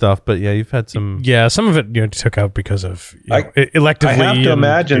some stuff, but yeah, you've had some. Yeah, some of it took out because of electively. I have to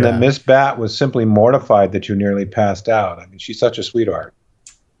imagine yeah. that Miss Bat was simply mortified that you nearly passed out. I mean, she's such a sweetheart.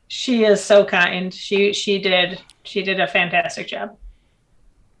 She is so kind. She did a fantastic job.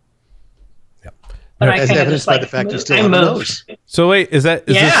 But I As kinda evidenced just, by like, the fact you moved- still I have a moved. nose. So wait, is Yeah,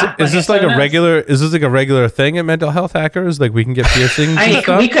 this like like a a regular? Is this like a regular thing at Mental Health Hackers? Like we can get piercings and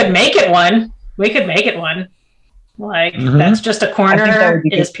stuff? We could make it one. Like that's just a I think that corner would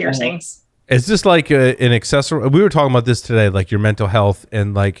be is good. piercings. Is this like an accessory? We were talking about this today, like your mental health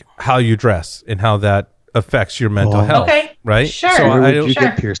and like how you dress and how that affects your mental Oh. health. Okay. Right? Sure. So Where I would you don't,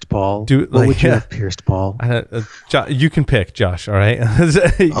 get pierced, Paul? Do- what like, would you yeah. have pierced, Paul? you can pick, Josh. All right.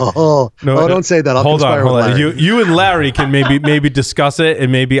 Don't say that. I'll hold conspire on. with Larry. You and Larry can maybe discuss it,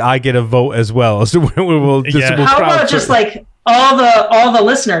 and maybe I get a vote as well. So we'll Yeah. we'll How crowd about just for- like all the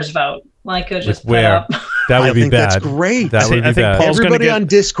listeners vote? Like just put where? up. That would I be think bad. that's great. That would be I think bad. Paul's gonna Everybody get- on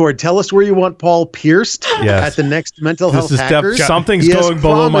Discord, tell us where you want Paul pierced Yes. at the next Mental Health This is Hackers. something's He has going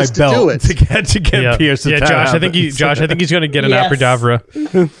below my promised to do belt it. to get Yeah, pierced. if yeah, that Josh. I think happens. I think he's going to get an Yes. abracadabra.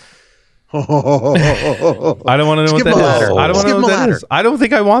 I don't want to know what Give him that a is. ladder. I don't want Just to know give him what a that ladder. is. I don't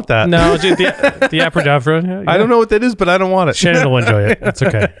think I want that. No, dude, the abracadabra. Yeah, I don't know what that is, but I don't want it. Shannon will enjoy it. It's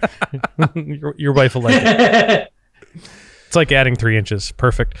okay. your wife will like it. It's like adding 3 inches.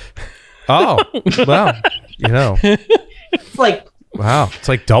 Perfect. Oh, wow. It's like Wow. It's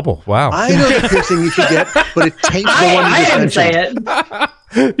like double. Wow. I know the piercing you should get, but it taints the one you I just didn't say mentioned.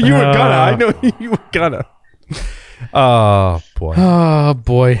 it. You were gonna. I know you were gonna. Oh, boy. Oh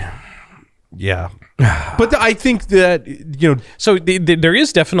boy. Yeah. But I think that, So there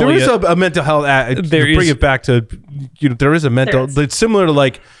is definitely there is a mental health. There bring is- it back to, there is a mental. There is. It's similar to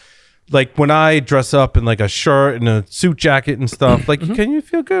like when I dress up in like a shirt and a suit jacket and stuff. Like, can you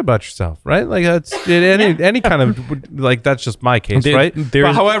feel good about yourself, right? Like that's any kind of like that's just my case, right?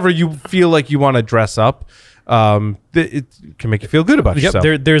 But however you feel like you want to dress up, it can make you feel good about Yep,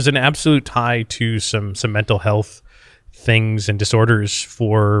 yourself. there's an absolute tie to some mental health things and disorders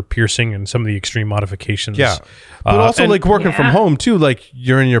for piercing and some of the extreme modifications. Yeah. But also and- like working from home too, like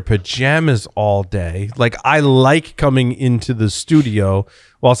you're in your pajamas all day. Like I like coming into the studio.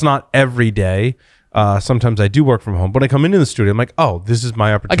 Well, it's not every day. Sometimes I do work from home, but I come into the studio. I'm like, oh, this is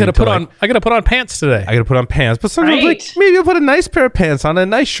my opportunity. I gotta put on pants today. I gotta put on pants, but sometimes like Right. maybe I'll put a nice pair of pants on, a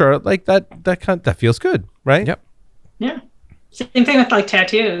nice shirt, like that feels good, right? Yep. Yeah. Same thing with like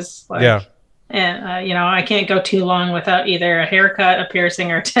tattoos. Like, Yeah. And I can't go too long without either a haircut, a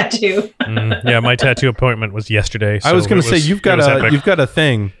piercing, or a tattoo. Yeah, my tattoo appointment was yesterday. I was so gonna it say was- you've it got was a epic. you've got a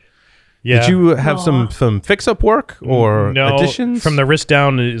thing. Yeah. Did you have some fix up work or no, additions? from the wrist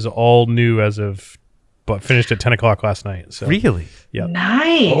down is all new as of, but finished at 10 o'clock last night. So Really? Yep.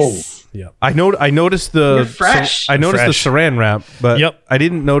 Nice. Yep. I noticed the You're fresh. I noticed Fresh. the saran wrap, but Yep. I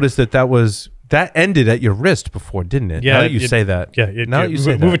didn't notice that ended at your wrist before, didn't it? Yeah, Now that you it- say that. Yeah, Now that you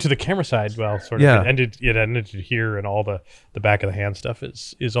say move that. it to the camera side. Well, sort of. Yeah. It ended here, and all the back of the hand stuff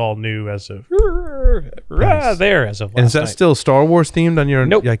is all new as of Nice. there as of last And is that night. still Star Wars themed on your?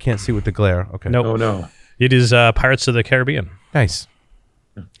 Nope. Yeah, I can't see with the glare. Okay. Nope. Oh no. It is Pirates of the Caribbean. Nice.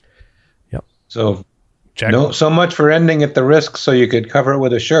 So Jack. no, so much for ending at the risk, so you could cover it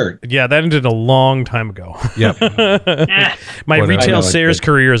with a shirt. Yeah, that ended a long time ago. Yep. Ah. My Whatever. I know retail it Sayers did.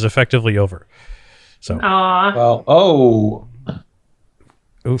 career is effectively over. So, Aw. Well,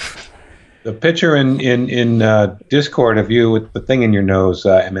 oof. the picture in Discord of you with the thing in your nose,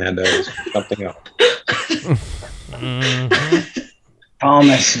 Amanda, is something else.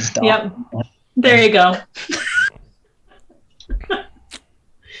 Thomas is done. Yep. There you go.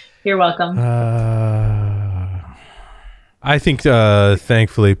 You're welcome. I think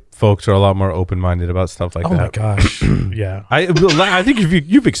thankfully folks are a lot more open minded about stuff like Oh that. my gosh. Yeah. I think if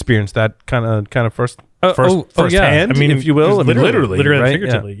you've experienced that kind of firsthand, I mean, if you will, I mean, literally, and right?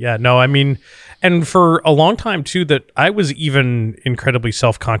 figuratively. Yeah. No, I mean, and for a long time too, that I was even incredibly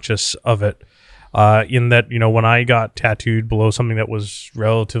self-conscious of it. In that, when I got tattooed below something that was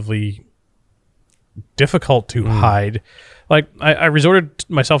relatively difficult to hide, like I resorted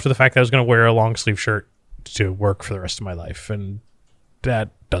myself to the fact that I was going to wear a long sleeve shirt to work for the rest of my life, and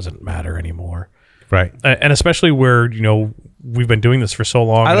that doesn't matter anymore. Right. And especially where we've been doing this for so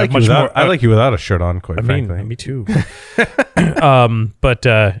long. I and like I'm I like you without a shirt on, quite frankly. me too. But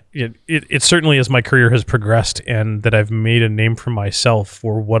it certainly, as my career has progressed, and that I've made a name for myself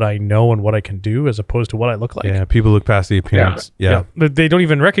for what I know and what I can do, as opposed to what I look like. Yeah, people look past the appearance. Yeah. But they don't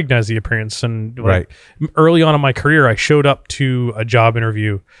even recognize the appearance. And Right. early on in my career, I showed up to a job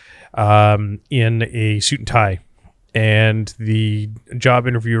interview in a suit and tie. And the job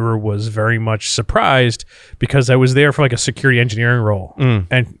interviewer was very much surprised because I was there for like a security engineering role.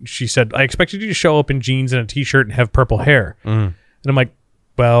 And she said, I expected you to show up in jeans and a t-shirt and have purple hair. And I'm like,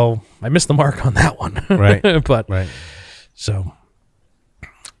 well, I missed the mark on that one. Right. But Right. so,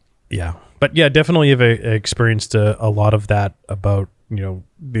 yeah. But yeah, definitely have experienced a lot of that about,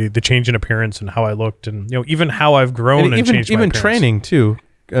 the change in appearance and how I looked, and, even how I've grown and even changed my even appearance. training too.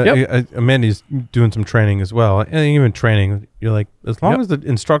 Amanda's doing some training as well, and even training, you're like, as long as the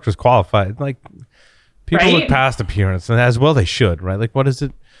instructor's qualified, like people look Right? past appearance, and as well they should, right? Like, what is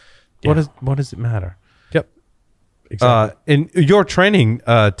it? What does it matter? Yep. Exactly. In your training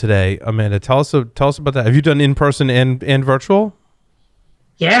today, Amanda, tell us about that. Have you done in person and virtual?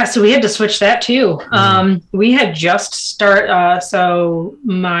 Yeah, so we had to switch that too. We had just so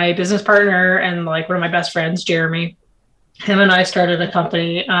my business partner and like one of my best friends, Jeremy, him and I started a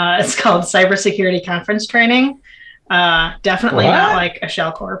company. It's called Cybersecurity Conference Training. Definitely not like a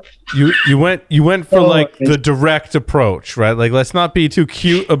shell corp. You went for like the direct approach, right? Like, let's not be too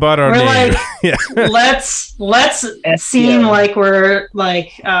cute about our We're name. like, Yeah. let's seem like we're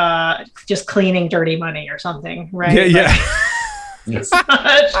like just cleaning dirty money or something, right? Yeah. It's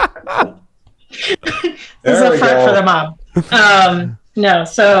not- This is There a we front go. for the mob. No,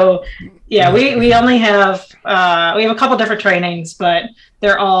 so yeah, we only have we have a couple different trainings, but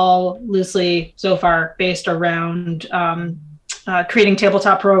they're all loosely so far based around creating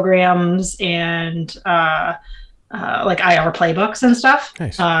tabletop programs and like IR playbooks and stuff.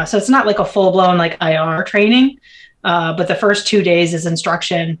 Nice. So it's not like a full blown like IR training. But the first 2 days is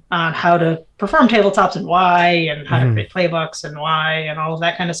instruction on how to perform tabletops and why, and how to create playbooks and why, and all of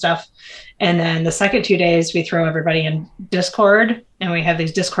that kind of stuff. And then the second 2 days, we throw everybody in Discord, and we have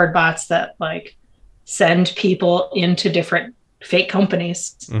these Discord bots that like send people into different fake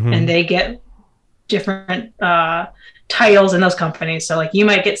companies, and they get different titles in those companies. So like you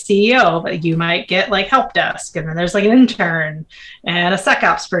might get CEO, but you might get like help desk, and then there's like an intern and a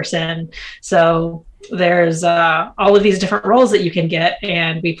SecOps person. So there's all of these different roles that you can get,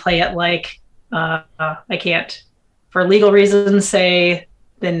 and we play it like I can't for legal reasons, say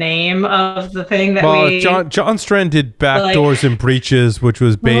the name of the thing that we... John Strand did Backdoors and Breaches, which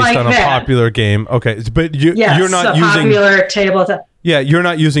was based like on a popular game. Okay, but you're not using... popular tabletop. Yeah, you're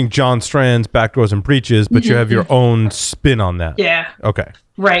not using John Strand's Backdoors and Breaches, but you have your own spin on that. Yeah. Okay.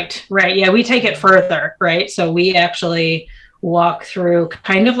 Right. Yeah, we take it further, right? So we actually walk through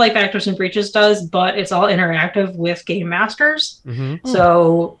kind of like Backdoors and Breaches does, but it's all interactive with game masters.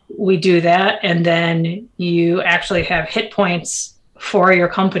 So we do that, and then you actually have hit points for your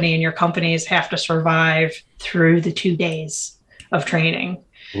company, and your companies have to survive through the 2 days of training.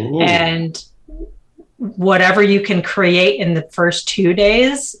 Ooh. And whatever you can create in the first 2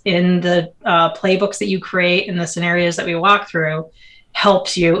 days in the playbooks that you create in the scenarios that we walk through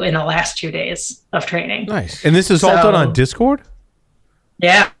helps you in the last 2 days of training. Nice. And this is all done on Discord?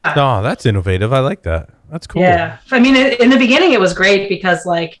 Yeah. Oh, that's innovative. I like that. That's cool. Yeah. I mean, in the beginning, it was great because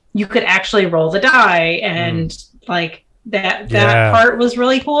like you could actually roll the die and like that part was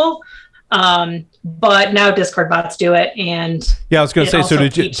really cool. But now Discord bots do it, and I was going to say, so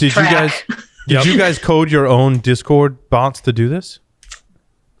did you guys code your own Discord bots to do this?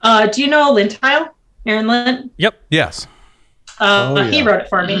 Do you know Lintile? Aaron Lint? Yep. Yes. He wrote it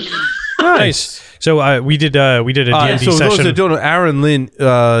for me. Nice. So we did a D&D session. So those that don't know, Aaron Lint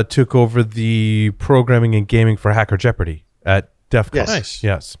took over the programming and gaming for Hacker Jeopardy at DEF CON. Nice.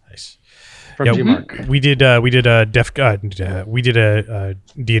 Yes. Yeah, we did a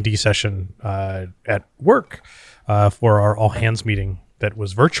D&D session at work for our all hands meeting that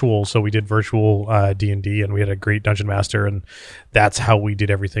was virtual. So we did virtual D&D, and we had a great dungeon master, and that's how we did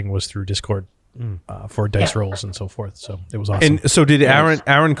everything, was through Discord for dice rolls and so forth. So it was awesome. And so did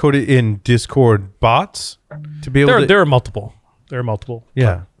Aaron code it in Discord bots to be able to? There are multiple.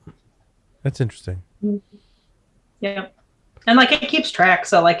 Yeah, that's interesting. Yeah. And like it keeps track.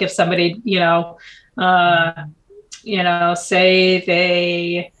 So like if somebody, say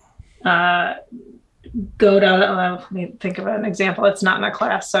they go to, let me think of an example. It's not in a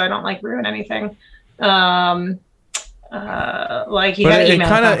class, so I don't like ruin anything. Like you got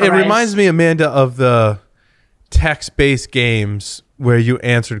email. It reminds me, Amanda, of the text-based games where you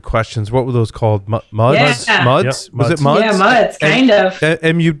answered questions. What were those called? Muds? Yeah. Muds? Yep. Was it Muds? Yeah, Muds, kind of.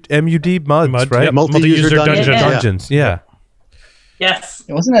 MUD Muds, right? Yep. Multi-user dungeons. Yeah. Yes.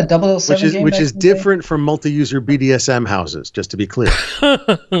 It wasn't a 007 game. Which is different from multi-user BDSM houses, just to be clear.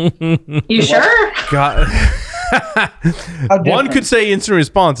 You sure? God. One could say instant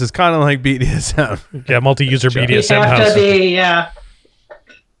response is kind of like BDSM. Yeah, multi-user BDSM You have house. to be,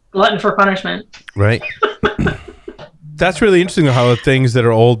 glutton for punishment. Right. That's really interesting how the things that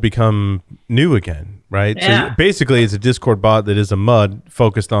are old become new again, right? Yeah. So basically it's a Discord bot that is a MUD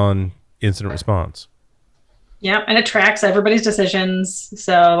focused on incident response. Yeah, and it tracks everybody's decisions.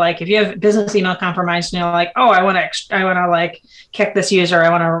 So, like, if you have business email compromised, like, oh, I want to like kick this user, I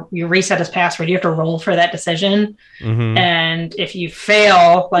want to reset his password. You have to roll for that decision, and if you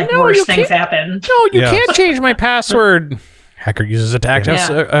fail, like, worse things happen. No, you can't change my password. Hacker uses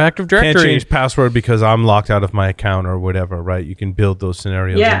Active Directory. Can't change password because I'm locked out of my account or whatever, right? You can build those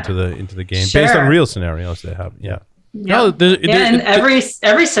scenarios into the game based on real scenarios they have. Yeah. Yeah, and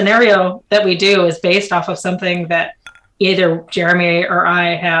every scenario that we do is based off of something that either Jeremy or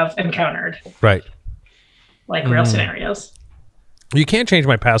I have encountered. Right. Like real scenarios. You can't change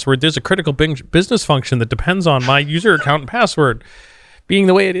my password. There's a critical business function that depends on my user account and password being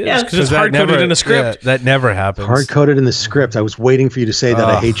the way it is, because it's hard-coded in a script. Yeah, that never happens. Hard-coded in the script. I was waiting for you to say that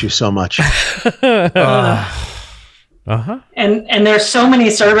I hate you so much. And there's so many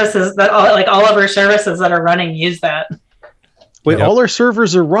services that all of our services that are running use that. Wait, all our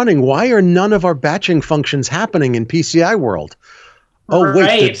servers are running. Why are none of our batching functions happening in PCI world? Oh,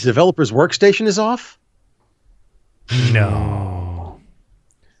 wait, the developer's workstation is off? No.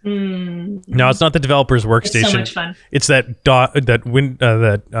 No, it's not the developer's workstation. It's so much fun. It's that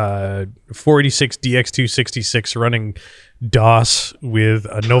 486 DX266 running DOS with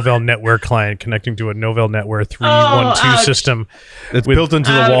a Novell NetWare client connecting to a Novell NetWare 312 system. It's built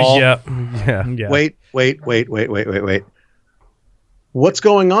into the wall. Yeah. Wait. What's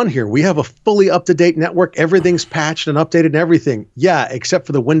going on here? We have a fully up-to-date network. Everything's patched and updated and everything. Yeah, except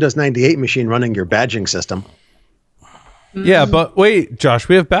for the Windows 98 machine running your badging system. Yeah, but wait, Josh,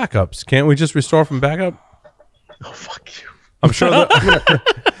 we have backups. Can't we just restore from backup? Oh, fuck you. I'm sure the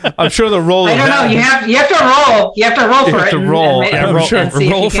roll. I don't know. You have to roll. You have to roll for it.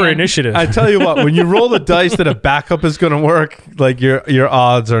 Roll for initiative. I tell you what, when you roll the dice that a backup is going to work, like your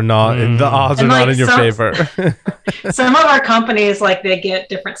odds are not, the odds are not in your favor. Some of our companies, like, they get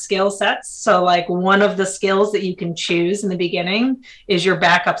different skill sets. So, like, one of the skills that you can choose in the beginning is your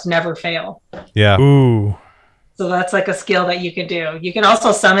backups never fail. Yeah. Ooh. So that's like a skill that you can do. You can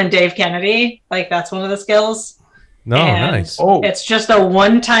also summon Dave Kennedy. Like that's one of the skills. No, And nice. Oh, It's just a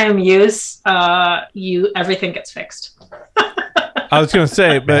one-time use. Everything gets fixed. I was going to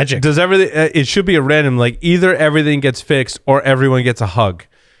say, but Magic. does everything? It should be a random. Like either everything gets fixed or everyone gets a hug,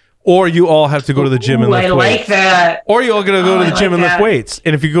 or you all have to go to the gym and Ooh, lift I weights. like that. Or you all gonna go to I the gym like and lift that. weights.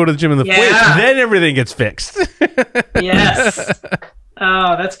 And if you go to the gym and lift Yeah. weights, then everything gets fixed. Yes.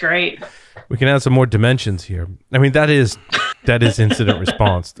 Oh, that's great. We can add some more dimensions here. I mean, that is incident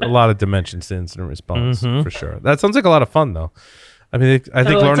response. A lot of dimensions to incident response for sure. That sounds like a lot of fun, though. I mean, I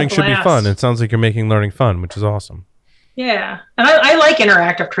think it's a learning should be blast. fun. It sounds like you're making learning fun, which is awesome. Yeah. And I like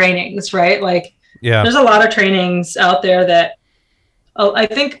interactive trainings, right? Like Yeah, there's a lot of trainings out there that I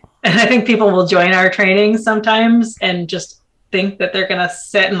think people will join our trainings sometimes and just think that they're going to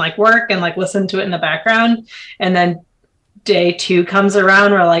sit and like work and like listen to it in the background. And then day 2 comes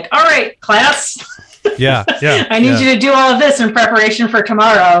around. We're like, all right, class, yeah, yeah. I need yeah. you to do all of this in preparation for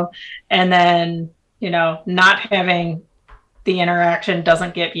tomorrow. And then, not having the interaction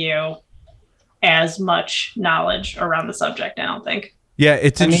doesn't give you as much knowledge around the subject, I don't think. Yeah,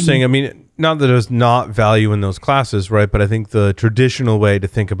 it's interesting. I mean, not that there's not value in those classes, right? But I think the traditional way to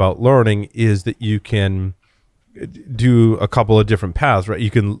think about learning is that you can do a couple of different paths, right?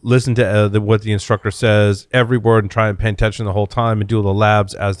 You can listen to what the instructor says, every word, and try and pay attention the whole time and do the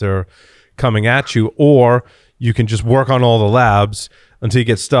labs as they're coming at you. Or you can just work on all the labs until you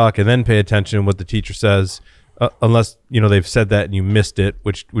get stuck and then pay attention to what the teacher says. Unless they've said that and you missed it,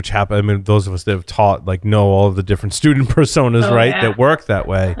 which happened. I mean, those of us that have taught know all of the different student personas, Oh, right? yeah. That work that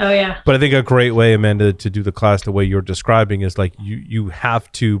way. Oh, yeah. But I think a great way, Amanda, to do the class the way you're describing is like you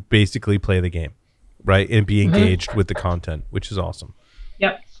have to basically play the game, right, and be engaged with the content, which is awesome.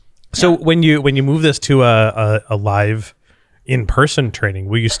 Yep. So when you move this to a live in-person training,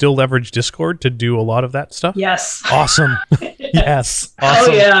 will you still leverage Discord to do a lot of that stuff? Yes. Awesome. Yes.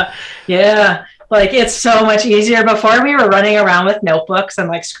 Awesome. Oh, yeah. Yeah. Like it's so much easier. Before we were running around with notebooks and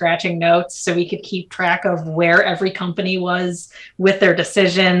like scratching notes so we could keep track of where every company was with their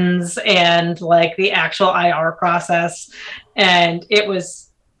decisions and like the actual IR process. And it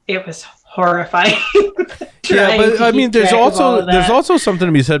was horrifying. Yeah, but I mean, there's there's also something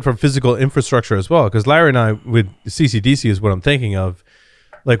to be said for physical infrastructure as well. Because Larry and I, with CCDC, is what I'm thinking of.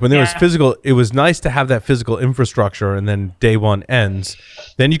 Like when there was physical, it was nice to have that physical infrastructure, and then day 1 ends.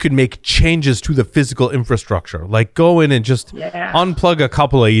 Then you could make changes to the physical infrastructure, like go in and just unplug a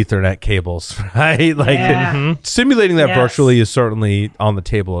couple of Ethernet cables, right? Like simulating that virtually is certainly on the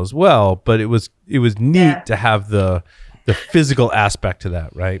table as well. But it was neat to have the physical aspect to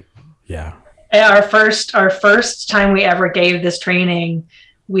that, right? Yeah. Our first time we ever gave this training,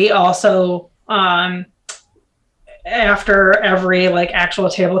 we also after every like actual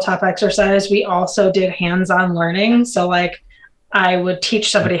tabletop exercise, we also did hands-on learning. So like I would teach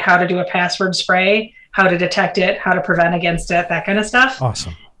somebody how to do a password spray, how to detect it, how to prevent against it, that kind of stuff.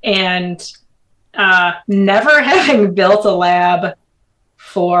 Awesome. And never having built a lab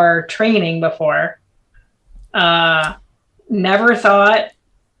for training before, never thought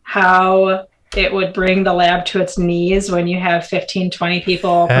how it would bring the lab to its knees when you have 15, 20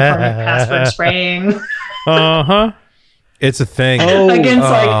 people performing password spraying. Uh-huh. It's a thing. Against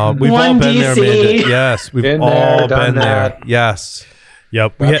like we've all one been there, DC. Amanda. Yes, we've Been all there, done been there. that. Yes.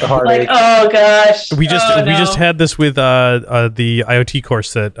 Yep. Got the heartache. Like, oh gosh. We just no. had this with the IoT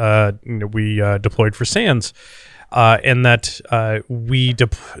course that we deployed for SANS, and that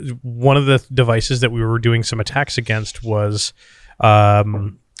one of the devices that we were doing some attacks against was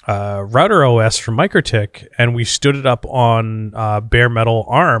Router OS from MikroTik, and we stood it up on bare metal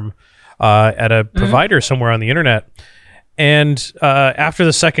ARM at a provider somewhere on the internet. And after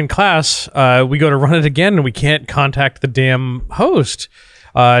the second class, we go to run it again, and we can't contact the damn host.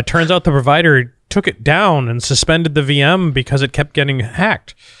 Turns out the provider took it down and suspended the VM because it kept getting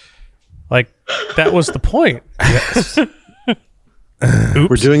hacked. Like, that was the point. Yes.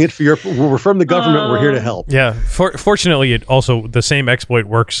 We're doing it we're from the government. We're here to help. Yeah. Fortunately, it also, the same exploit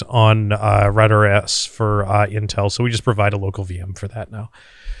works on Router OS for Intel, so we just provide a local VM for that now.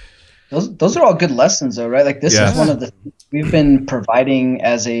 Those are all good lessons, though, right? Like this is one of the things we've been providing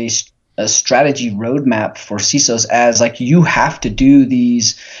as a strategy roadmap for CISOs, as like you have to do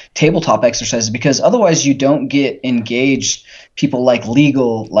these tabletop exercises because otherwise you don't get engaged. People like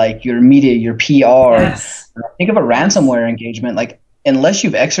legal, like your media, your PR. Yes. Think of a ransomware engagement. Like unless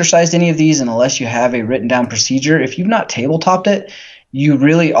you've exercised any of these and unless you have a written down procedure, if you've not tabletopped it, you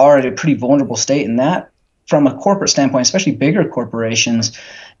really are at a pretty vulnerable state. And that, from a corporate standpoint, especially bigger corporations,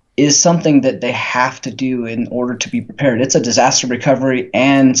 is something that they have to do in order to be prepared. It's a disaster recovery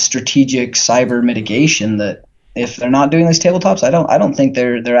and strategic cyber mitigation that if they're not doing these tabletops, I don't think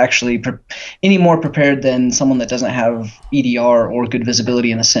they're actually any more prepared than someone that doesn't have EDR or good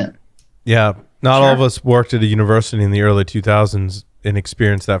visibility in the SIM. Yeah, not all of us worked at a university in the early 2000s and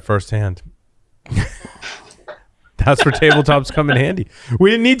experienced that firsthand. That's where tabletops come in handy.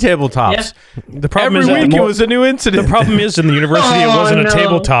 We didn't need tabletops. Yeah. The problem Every is week it was a new incident. The problem is in the university it wasn't a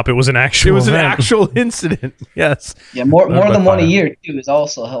tabletop; it was an actual. It was an event. actual incident. Yes. Yeah, more than one a year too is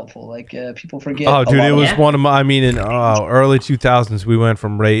also helpful. Like people forget. Oh, dude, it was Yeah. one of my. I mean, in early 2000s, we went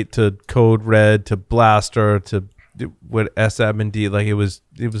from Rate to Code Red to Blaster to what SM&D. Like it was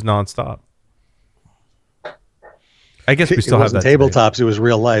nonstop. I guess we still have that It wasn't today. tabletops, it was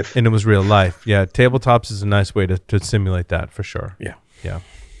real life. And it was real life. Yeah, tabletops is a nice way to simulate that for sure. Yeah.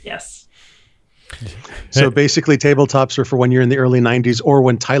 Yes. So basically, tabletops are for when you're in the early 90s or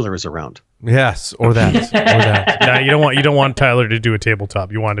when Tyler is around. Yes, or that. Or that. No, you don't want Tyler to do a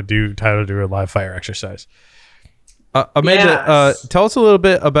tabletop. You want Tyler to do a live fire exercise. Amanda, Yes. tell us a little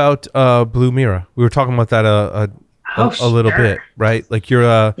bit about Blue Mira. We were talking about that a little Sure. bit, right? Like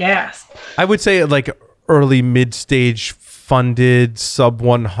you're Yes. I would say like early mid-stage funded sub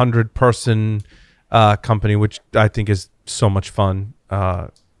 100 person company, which I think is so much fun.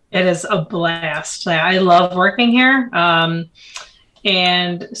 It is a blast. I love working here.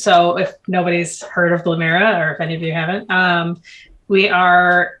 And so if nobody's heard of Blue Mira, or if any of you haven't, we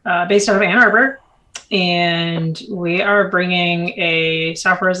are based out of Ann Arbor, and we are bringing a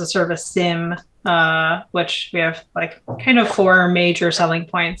software as a service SIM, which we have like kind of 4 major selling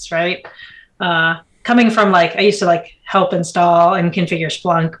points, right? Coming from like, I used to like help install and configure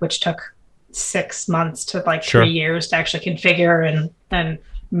Splunk, which took 6 months to like Sure. 3 years to actually configure and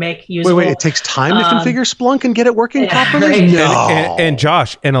make usable. Wait, it takes time to configure Splunk and get it working yeah, properly? right. No. And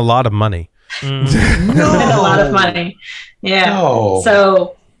Josh, and a lot of money. And a lot of money. Yeah. No.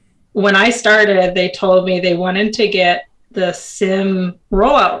 So when I started, they told me they wanted to get the SIM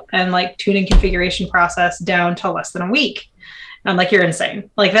rollout and like tuning configuration process down to less than a week. I'm like, you're insane.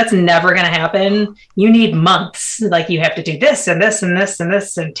 Like, that's never going to happen. You need months. Like, you have to do this and this and this and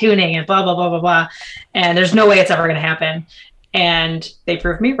this and tuning and blah, blah, blah, blah, blah. And there's no way it's ever going to happen. And they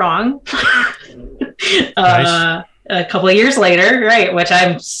proved me wrong. Nice. A couple of years later, right, which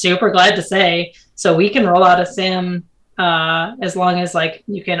I'm super glad to say. So we can roll out a SIM as long as like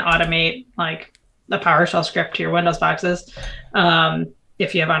you can automate like the PowerShell script to your Windows boxes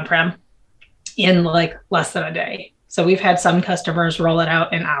if you have on-prem in like less than a day. So we've had some customers roll it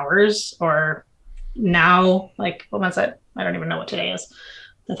out in hours, or now, like, what was it? I don't even know what today is.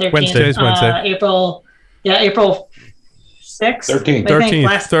 The 13th. Wednesday is Wednesday. April 6th. 13th. I think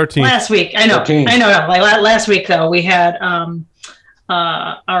 13th. last week. I know. 13th. I know. Like last week, though, we had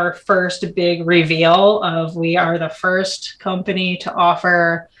our first big reveal of we are the first company to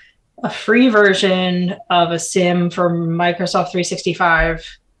offer a free version of a SIM for Microsoft 365.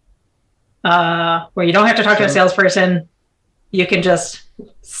 Where you don't have to talk to a salesperson. You can just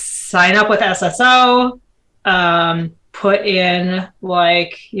sign up with SSO, put in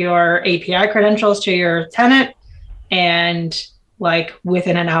like your API credentials to your tenant, and like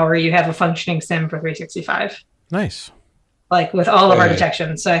within an hour you have a functioning SIM for 365. Nice. Like with all of our Hey.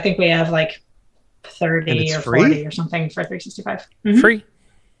 detections. So I think we have like And 30 it's or free? 40 or something for 365. Mhm. Free.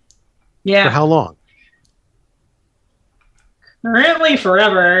 Yeah. For how long? Currently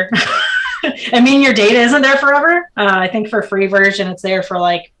forever. I mean, your data isn't there forever. I think for free version, it's there for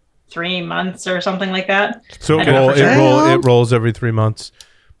like 3 months or something like that. So I don't know for sure. it rolls every 3 months.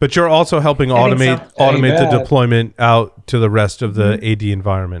 But you're also helping I think automate so. automate the Ain't bad. deployment out to the rest of the AD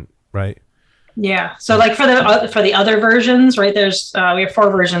environment, right? Yeah. So like for the other versions, right? There's we have 4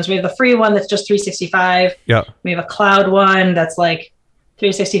 versions. We have the free one that's just 365. Yeah. We have a cloud one that's like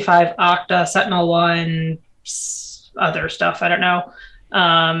 365, Okta, Sentinel-1, other stuff. I don't know.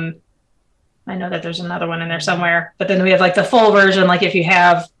 I know that there's another one in there somewhere. But then we have like the full version, like if you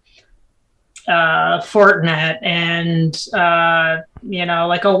have Fortinet and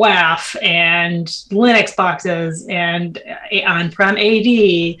like a WAF and Linux boxes and on-prem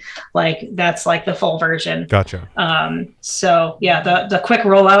AD, like that's like the full version. Gotcha. So yeah, the quick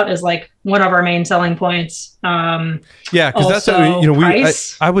rollout is like one of our main selling points. Yeah, because that's Also,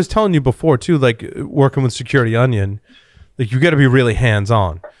 price. I was telling you before too, like working with Security Onion, like you got to be really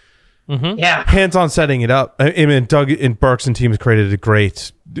hands-on. Yeah. Hands-on setting it up. I mean, Doug and Burks and team has created a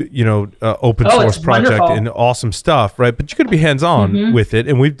great, open Oh, source it's project wonderful. and awesome stuff, right? But you got to be hands-on with it.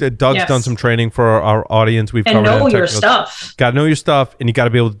 And Doug's Yes. done some training for our audience. We've And covered know it in your technical- stuff. Got to know your stuff, and you got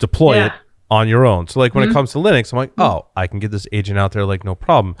to be able to deploy Yeah. it on your own. So like when it comes to Linux, I'm like, oh, I can get this agent out there like no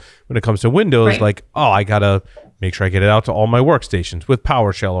problem. When it comes to Windows, Right. like, oh, I gotta make sure I get it out to all my workstations with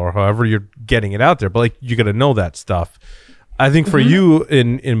PowerShell or however you're getting it out there. But like, you got to know that stuff. I think for you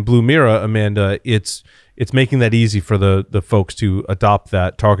in Blue Mira, Amanda, it's making that easy for the folks to adopt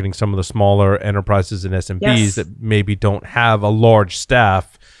that, targeting some of the smaller enterprises and SMBs that maybe don't have a large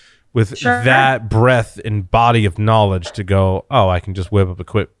staff with that breadth and body of knowledge to go, oh, I can just whip up a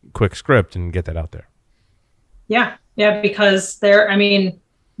quick script and get that out there. Yeah, because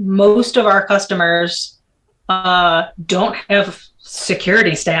most of our customers don't have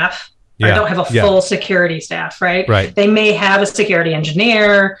security staff. Or don't have a full security staff, right? Right. They may have a security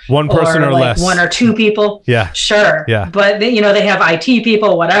engineer, one person or less, one or two people. Yeah, sure. Yeah, but they have IT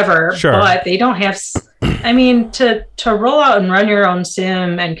people, whatever. Sure. But they don't have. To roll out and run your own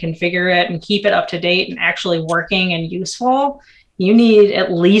SIM and configure it and keep it up to date and actually working and useful, you need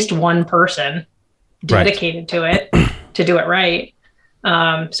at least one person dedicated to it to do it right.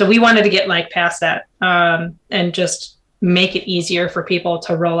 So we wanted to get past that and just make it easier for people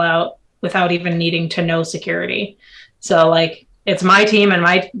to roll out without even needing to know security. So it's my team and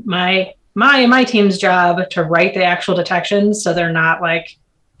my team's job to write the actual detections so they're not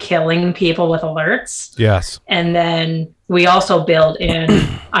killing people with alerts. Yes. And then we also build in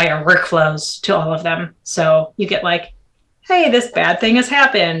IR workflows to all of them. So you get hey, this bad thing has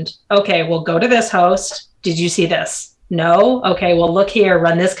happened. Okay, well, go to this host. Did you see this? No? Okay, well, look here,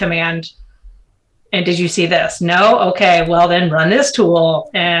 run this command. And did you see this? No? Okay, well, then run this tool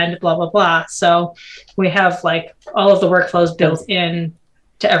and blah, blah, blah. So we have all of the workflows built in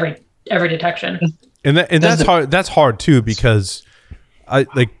to every detection. And that's hard. That's hard too, because I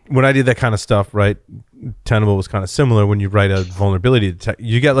when I did that kind of stuff, right? Tenable was kind of similar. When you write a vulnerability detect,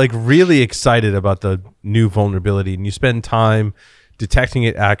 you get really excited about the new vulnerability, and you spend time detecting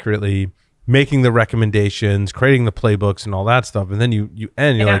it accurately, making the recommendations, creating the playbooks, and all that stuff. And then you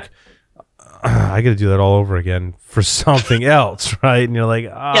end, you're like, I got to do that all over again for something else, right? And you're like,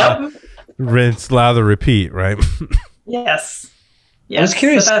 rinse, lather, repeat, right? Yes. I was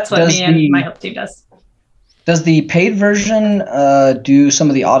curious. So that's what me and my help team does. Does the paid version do some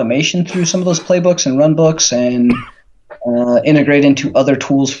of the automation through some of those playbooks and runbooks and integrate into other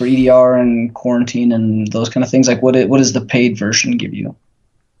tools for EDR and quarantine and those kind of things? What does the paid version give you?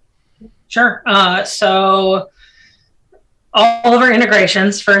 Sure. So all of our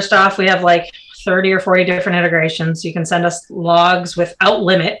integrations, first off, we have 30 or 40 different integrations. You can send us logs without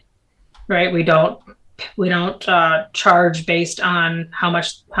limit, right? We don't charge based on how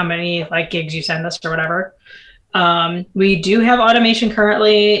many gigs you send us or whatever. We do have automation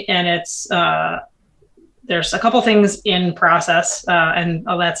currently, and it's there's a couple things in process, and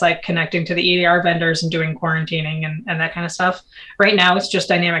that's connecting to the EDR vendors and doing quarantining and that kind of stuff. Right now, it's just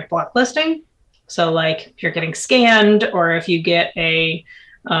dynamic block listing. So if you're getting scanned, or if you get we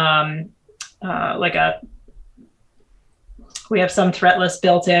have some threat list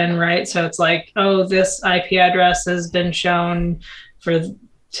built in, right? So it's this IP address has been shown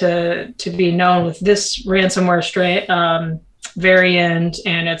to be known with this ransomware variant,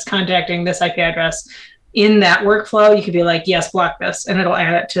 and it's contacting this IP address. In that workflow, you could be yes, block this, and it'll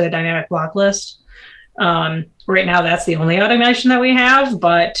add it to the dynamic block list. Right now, that's the only automation that we have,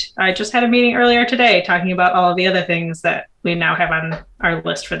 but I just had a meeting earlier today talking about all of the other things that we now have on our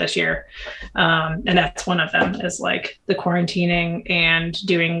list for this year. And that's one of them is the quarantining and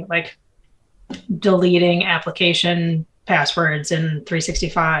doing deleting application passwords in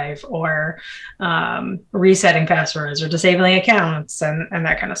 365 or resetting passwords or disabling accounts and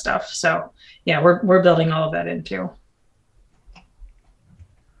that kind of stuff. So yeah, we're building all of that in too.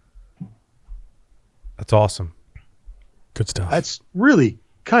 That's awesome. Good stuff. That's really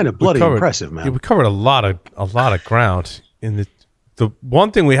kind of bloody impressive, man. Yeah, we covered a lot of ground. In the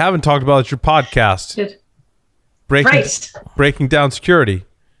one thing we haven't talked about is your podcast, breaking down security.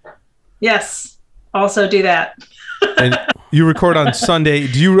 Yes, also do that. And you record on Sunday.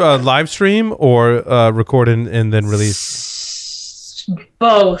 Do you live stream or record and then release?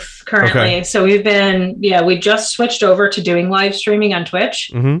 Both currently. Okay. So we just switched over to doing live streaming on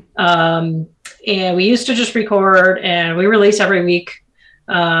Twitch. Mm-hmm. And we used to just record, and we release every week.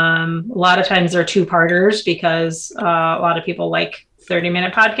 A lot of times they're two-parters because a lot of people like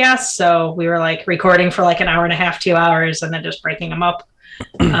 30-minute podcasts. So we were recording for an hour and a half, 2 hours, and then just breaking them up.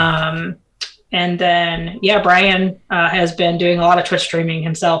 And then, Brian has been doing a lot of Twitch streaming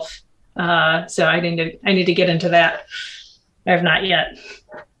himself. So I need to get into that. I have not yet.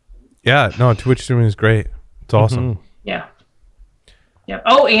 Yeah, no, Twitch streaming is great. It's awesome. Mm-hmm. Yeah. Yep.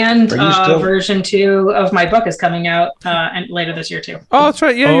 Oh, and version 2 of my book is coming out and later this year too. Oh, that's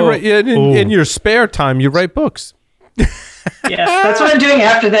right. Yeah, you're right. Yeah, in your spare time, you write books. Yes, that's what I'm doing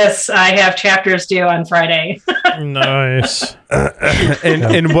after this. I have chapters due on Friday. Nice.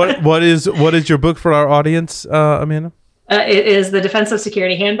 And what is your book for our audience, Amanda? It is the Defensive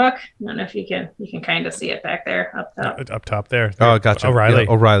Security Handbook. I don't know if you can kind of see it back there up top. Up top there. Oh, gotcha. O'Reilly.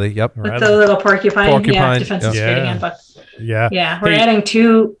 Yeah, O'Reilly. Yep. With the little porcupine. Yeah, Defensive Yep. Security Yeah. Handbook. Yeah. Yeah, we're adding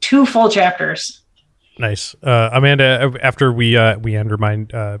two full chapters. Nice. Amanda, after we end,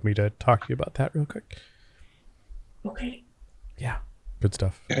 remind me to talk to you about that real quick. Okay. Yeah. Good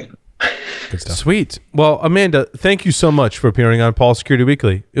stuff. Good stuff. Sweet. Well, Amanda, thank you so much for appearing on Paul Security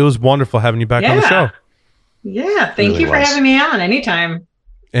Weekly. It was wonderful having you back on the show. Yeah. Thank Really you for was. having me on anytime.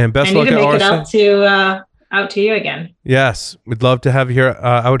 And best I need luck to at make it RSA. out to you again. Yes, we'd love to have you here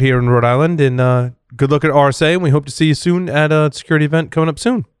out here in Rhode Island. And good luck at RSA. And we hope to see you soon at a security event coming up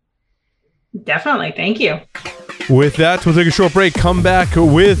soon. Definitely. Thank you. With that, we'll take a short break. Come back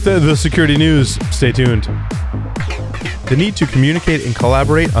with the security news. Stay tuned. The need to communicate and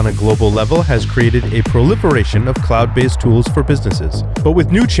collaborate on a global level has created a proliferation of cloud-based tools for businesses. But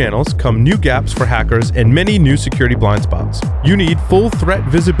with new channels come new gaps for hackers and many new security blind spots. You need full threat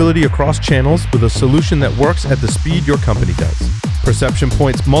visibility across channels with a solution that works at the speed your company does. Perception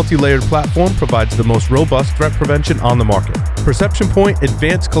Point's multi-layered platform provides the most robust threat prevention on the market. Perception Point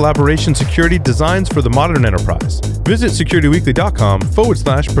Advanced Collaboration Security designs for the modern enterprise. Visit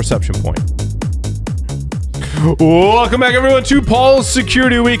securityweekly.com/Perception Point. Welcome back, everyone, to Paul's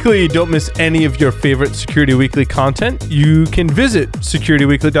Security Weekly. Don't miss any of your favorite Security Weekly content. You can visit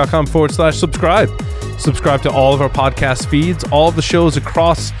securityweekly.com/subscribe. Subscribe to all of our podcast feeds, all of the shows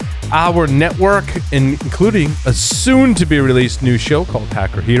across our network, including a soon-to-be-released new show called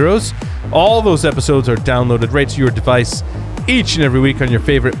Hacker Heroes. All those episodes are downloaded right to your device each and every week on your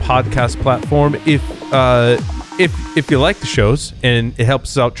favorite podcast platform. If you like the shows, and it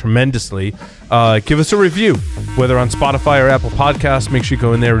helps us out tremendously, give us a review, whether on Spotify or Apple Podcasts. Make sure you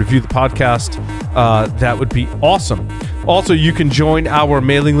go in there, review the podcast. That would be awesome. Also, you can join our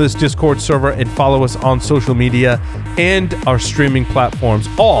mailing list Discord server and follow us on social media and our streaming platforms,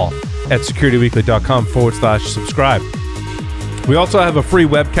 all at securityweekly.com/subscribe. We also have a free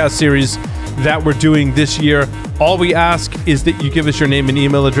webcast series that we're doing this year. All we ask is that you give us your name and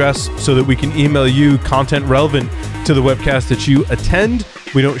email address so that we can email you content relevant to the webcast that you attend.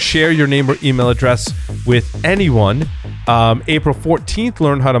 We don't share your name or email address with anyone. April 14th,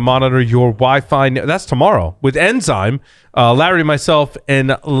 learn how to monitor your Wi-Fi. That's tomorrow with Enzyme. Larry, myself,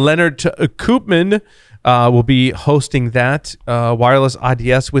 and Leonard Koopman will be hosting that wireless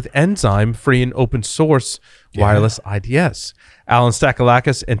IDS with Enzyme, free and open source wireless IDS. Alan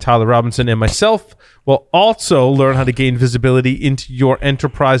Stakalakis and Tyler Robinson and myself will also learn how to gain visibility into your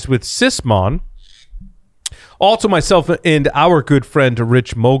enterprise with Sysmon. Also, myself and our good friend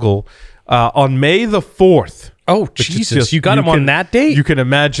Rich Mogul on May the 4th. Oh, Jesus. You got him on that date? You can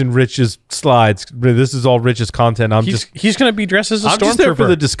imagine Rich's slides. This is all Rich's content. He's going to be dressed as a I'm just there for stormtrooper.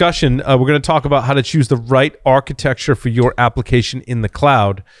 the discussion. We're going to talk about how to choose the right architecture for your application in the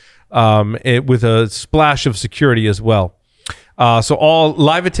cloud with a splash of security as well. So all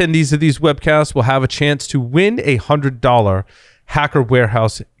live attendees of these webcasts will have a chance to win a $100 Hacker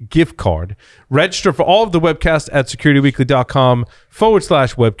Warehouse gift card. Register for all of the webcasts at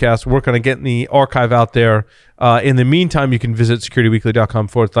securityweekly.com/webcast. Work on getting the archive out there. In the meantime, you can visit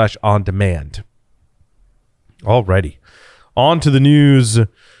securityweekly.com/on-demand. Alrighty. On to the news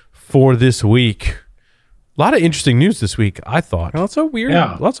for this week. A lot of interesting news this week, I thought. Lots of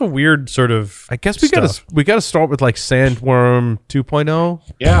weird sort of. I guess we got to start with like Sandworm 2.0.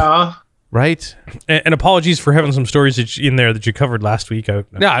 Yeah. Right? And apologies for having some stories in there that you covered last week. No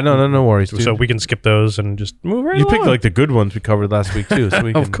worries. Dude. So we can skip those and just move right You along. picked like the good ones we covered last week too, so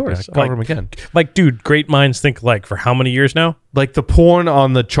we can Of course. cover them again. Like, dude, great minds think alike. For how many years now? Like the porn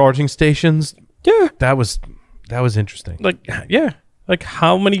on the charging stations. Yeah. That was interesting. Like, yeah. Like,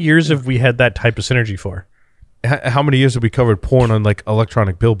 how many years have we had that type of synergy for? How many years have we covered porn on like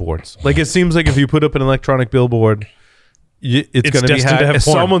electronic billboards? Like it seems like if you put up an electronic billboard, it's going to be destined to have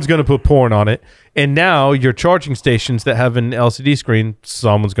porn. Someone's going to put porn on it. And now your charging stations that have an LCD screen,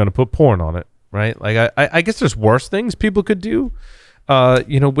 someone's going to put porn on it, right? Like I guess there's worse things people could do,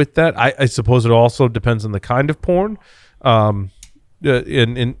 with that. I suppose it also depends on the kind of porn, and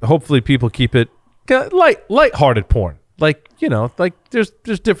hopefully people keep it lighthearted porn. Like there's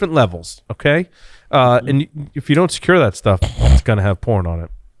different levels, okay? And if you don't secure that stuff, it's going to have porn on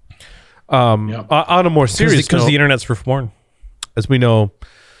it. On a more serious because note, the internet's for porn. as we know,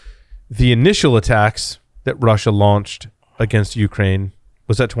 the initial attacks that Russia launched against Ukraine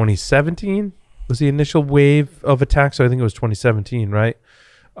was that 2017. Was the initial wave of attacks? I think it was 2017, right?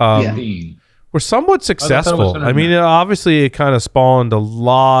 Were somewhat successful. I mean, obviously, it kind of spawned a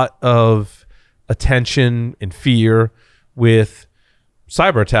lot of attention and fear with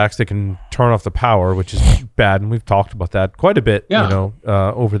cyber attacks that can turn off the power, which is bad, and we've talked about that quite a bit,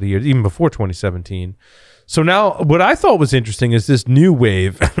 over the years, even before 2017. So now, what I thought was interesting is this new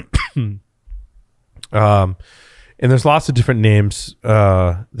wave, and there's lots of different names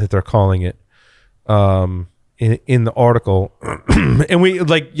that they're calling it in the article, and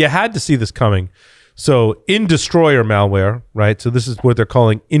you had to see this coming. So, In-Destroyer malware, right? So this is what they're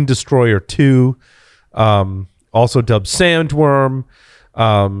calling In-Destroyer 2, also dubbed Sandworm.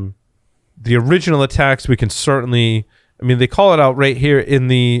 The original attacks, we can certainly, they call it out right here in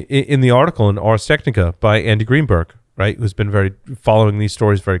the article in Ars Technica by Andy Greenberg, right? Who's been following these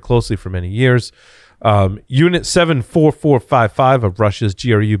stories very closely for many years. Unit 74455 of Russia's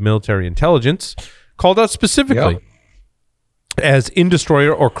GRU military intelligence called out specifically as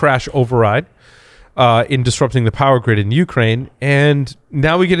In-Destroyer or Crash Override in disrupting the power grid in Ukraine. And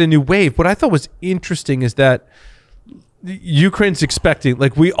now we get a new wave. What I thought was interesting is that Ukraine's expecting,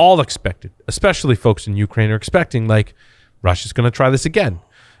 like we all expected, especially folks in Ukraine are expecting, like Russia's going to try this again,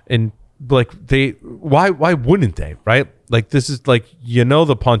 and like why wouldn't they, right? Like this is like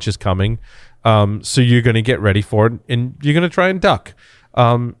the punch is coming, so you're going to get ready for it, and you're going to try and duck.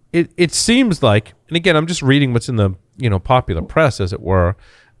 It seems like, and again, I'm just reading what's in the popular press, as it were.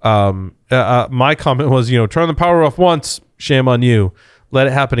 My comment was, turn the power off once, shame on you. Let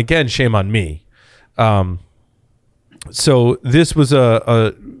it happen again, shame on me. So this was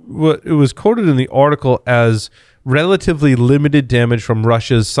it was quoted in the article as relatively limited damage from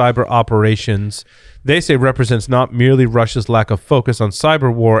Russia's cyber operations. They say represents not merely Russia's lack of focus on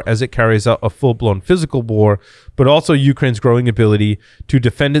cyber war as it carries out a full-blown physical war, but also Ukraine's growing ability to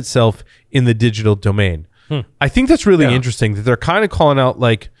defend itself in the digital domain. I think that's really interesting that they're kind of calling out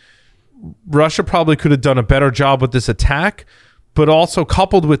like Russia probably could have done a better job with this attack, but also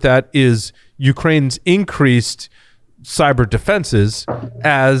coupled with that is Ukraine's increased cyber defenses,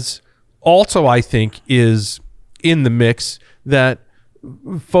 as also I think is in the mix that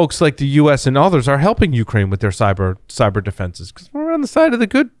folks like the U.S. and others are helping Ukraine with their cyber defenses, because we're on the side of the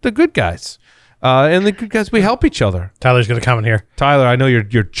good guys, and the good guys, we help each other. Tyler's going to comment here. Tyler, I know you're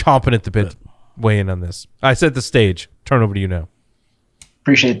chomping at the bit to weigh in on this. I set the stage. Turn over to you now.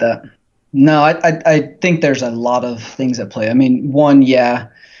 Appreciate that. No, I think there's a lot of things at play. One,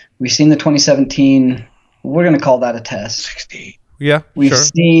 we've seen the 2017. We're going to call that a test. 16. Yeah, we've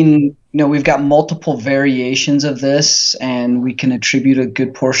seen, we've got multiple variations of this, and we can attribute a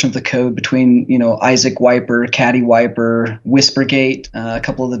good portion of the code between, Isaac Wiper, Caddy Wiper, Whispergate, a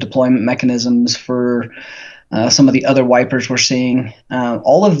couple of the deployment mechanisms for some of the other wipers we're seeing.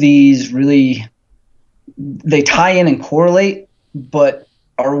 All of these really, they tie in and correlate, but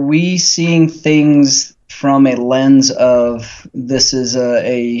are we seeing things from a lens of this is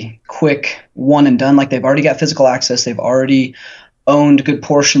a quick one and done? Like they've already got physical access. They've already owned good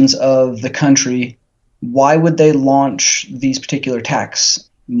portions of the country. Why would they launch these particular attacks?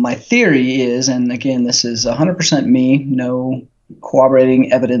 My theory is, and again, this is 100% me, no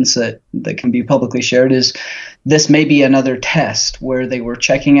corroborating evidence that can be publicly shared, is this may be another test where they were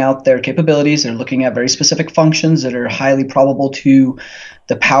checking out their capabilities. They're looking at very specific functions that are highly probable to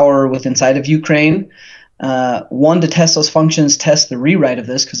the power within inside of Ukraine. One, to test those functions, test the rewrite of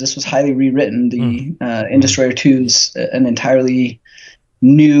this, because this was highly rewritten. The In-Destroyer 2 is an entirely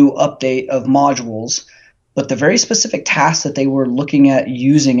new update of modules. But the very specific tasks that they were looking at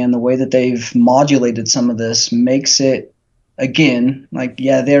using and the way that they've modulated some of this makes it, again, like,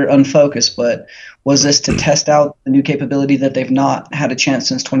 they're unfocused, but was this to test out the new capability that they've not had a chance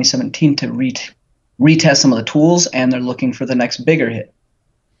since 2017 to retest some of the tools, and they're looking for the next bigger hit?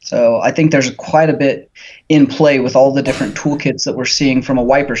 So I think there's quite a bit in play with all the different toolkits that we're seeing from a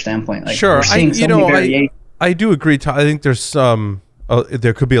wiper standpoint. Like, sure, we're seeing I do agree. I think there's some.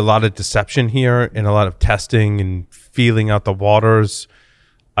 There could be a lot of deception here and a lot of testing and feeling out the waters.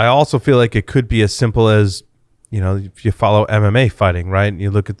 I also feel like it could be as simple as, if you follow MMA fighting, right? And you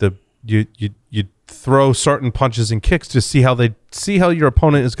look at you throw certain punches and kicks to see how your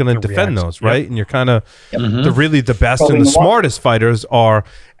opponent is going to defend those, right? Yep. And you're kind of the best and the smartest fighters are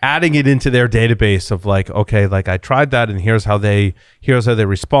adding it into their database of like, okay, like I tried that and here's how they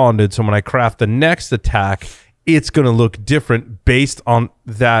responded. So when I craft the next attack, it's going to look different based on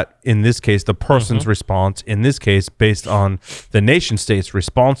that. In this case, the person's response. In this case, based on the nation state's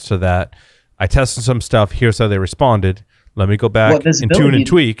response to that. I tested some stuff. Here's how they responded. Let me go back and tune and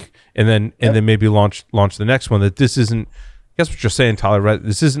tweak, and then maybe launch the next one. That this isn't. I guess what you're saying, Tyler, right?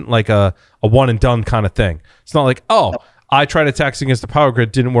 This isn't like a one and done kind of thing. It's not like, I tried attacks against the power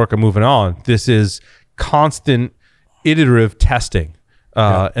grid, didn't work, I'm moving on. This is constant iterative testing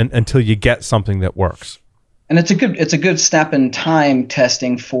and until you get something that works. And it's a good step in time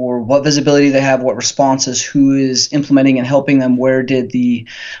testing for what visibility they have, what responses, who is implementing and helping them, where did the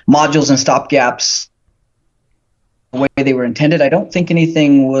modules and stopgaps the way they were intended. I don't think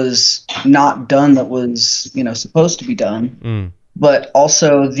anything was not done that was supposed to be done. But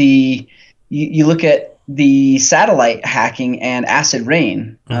also you look at the satellite hacking and Acid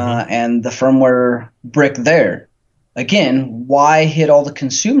Rain and the firmware brick there. Again, why hit all the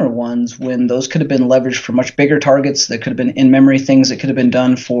consumer ones when those could have been leveraged for much bigger targets? That could have been in-memory things that could have been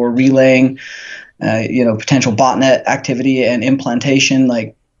done for relaying, potential botnet activity and implantation.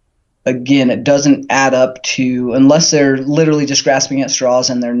 Like, again, it doesn't add up to, unless they're literally just grasping at straws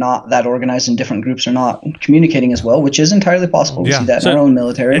and they're not that organized and different groups are not communicating as well, which is entirely possible. We see that in our own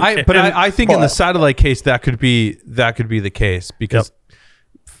military. I think in the satellite case, that could be the case because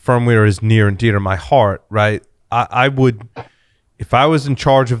firmware is near and dear to my heart, right? I would, if I was in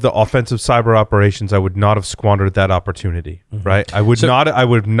charge of the offensive cyber operations, I would not have squandered that opportunity, right? I would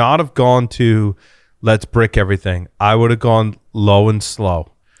not have gone to let's brick everything. I would have gone low and slow.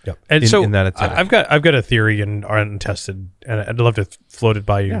 Yep. And in that attempt. I've got a theory and untested, and I'd love to float it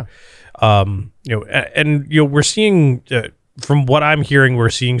by you. Yeah. We're seeing, from what I'm hearing, we're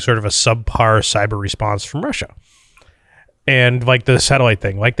seeing sort of a subpar cyber response from Russia, and like the satellite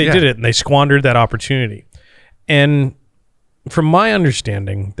thing, like they did it and they squandered that opportunity. And from my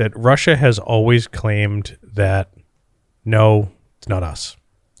understanding, that Russia has always claimed that no, it's not us.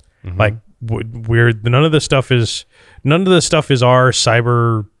 Like none of the stuff is our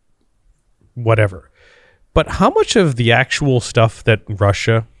cyber whatever. But how much of the actual stuff that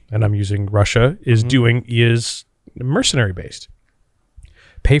Russia, and I'm using Russia, is doing is mercenary based,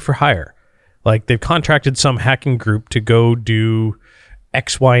 pay for hire? Like they've contracted some hacking group to go do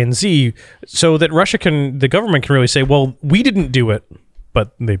X, Y, and Z, so that the government can really say, well, we didn't do it,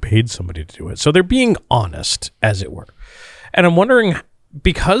 but they paid somebody to do it. So they're being honest, as it were. And I'm wondering,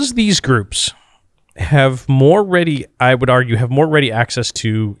 because these groups have more ready access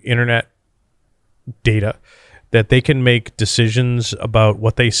to internet data, that they can make decisions about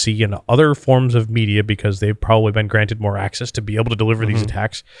what they see in other forms of media because they've probably been granted more access to be able to deliver these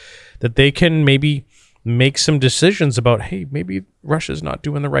attacks, that they can maybe make some decisions about, hey, maybe Russia's not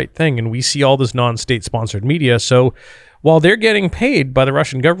doing the right thing. And we see all this non-state sponsored media. So while they're getting paid by the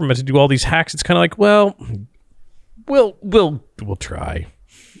Russian government to do all these hacks, it's kind of like, well, we'll try.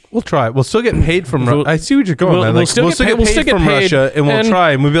 We'll try. We'll still get paid from Russia. I see what you're going, man. We'll still get paid from Russia, and we'll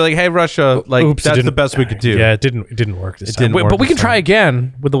try. And we'll be like, hey, Russia, that's the best we could do. Yeah, it didn't work this time. But we can try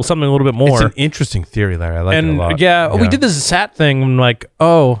again with something a little bit more. It's an interesting theory, Larry. I like it a lot. Yeah, we did this SAT thing. I'm like,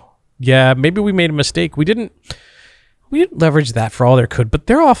 oh, yeah, maybe we made a mistake. We didn't leverage that for all there could, but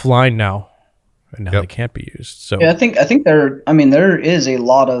they're offline now. And now they can't be used. So yeah, I think there is a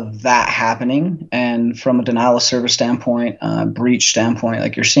lot of that happening, and from a denial of service standpoint, breach standpoint,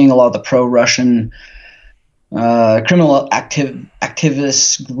 like you're seeing a lot of the pro-Russian criminal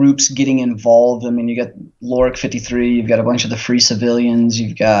activist groups getting involved. I mean, you got Lorik 53, you've got a bunch of the Free Civilians,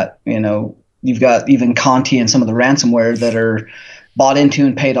 you've got even Conti and some of the ransomware that are bought into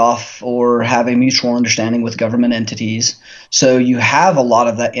and paid off or have a mutual understanding with government entities. So you have a lot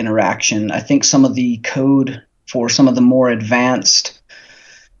of that interaction. I think some of the code for some of the more advanced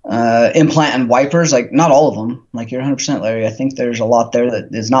implant and wipers, like not all of them, like you're 100% Larry. I think there's a lot there that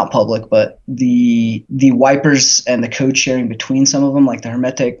is not public, but the wipers and the code sharing between some of them, like the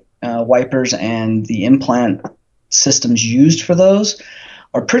hermetic wipers and the implant systems used for those,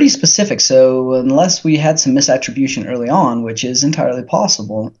 are pretty specific. So unless we had some misattribution early on, which is entirely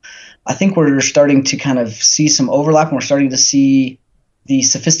possible, I think we're starting to kind of see some overlap, and we're starting to see the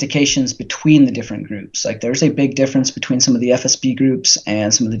sophistications between the different groups. Like there's a big difference between some of the FSB groups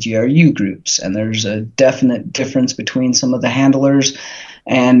and some of the GRU groups, and there's a definite difference between some of the handlers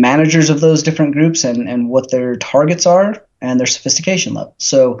and managers of those different groups and what their targets are and their sophistication level.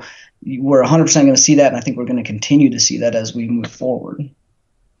 So we're 100% going to see that, and I think we're going to continue to see that as we move forward.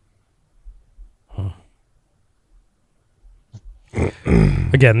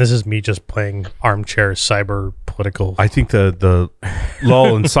 Again, this is me just playing armchair cyber political. I think the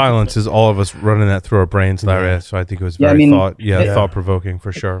lull and silence is all of us running that through our brains, Larry. So I think it was very thought-provoking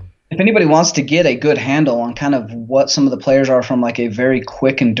for sure. If anybody wants to get a good handle on kind of what some of the players are from like a very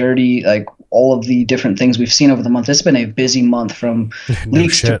quick and dirty, like all of the different things we've seen over the month, it's been a busy month from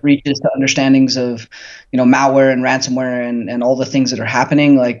leaks to breaches to understandings of, malware and ransomware and all the things that are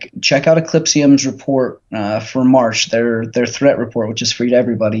happening. Like check out Eclipsium's report for March, their threat report, which is free to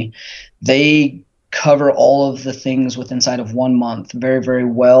everybody. They cover all of the things inside of 1 month very, very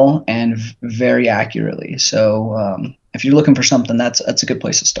well and very accurately. So if you're looking for something, that's a good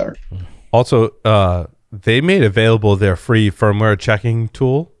place to start. Also, they made available their free firmware checking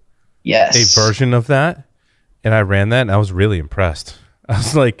tool, Yes. a version of that, and I ran that, and I was really impressed. I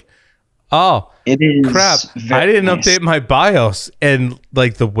was like, oh, It is crap, very I didn't nice. update my BIOS, and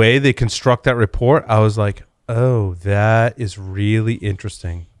like the way they construct that report, I was like, oh, that is really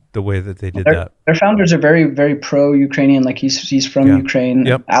interesting, the way that they did that. Their founders are very, very pro-Ukrainian. Like he's from Yeah. Ukraine.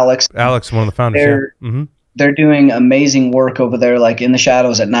 Yep. Alex. Alex, one of the founders, They're- yeah. Mm-hmm. They're doing amazing work over there, like in the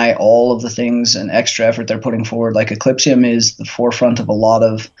shadows at night, all of the things and extra effort they're putting forward. Like Eclipsium is the forefront of a lot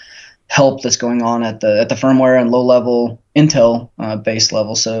of help that's going on at the firmware and low level Intel base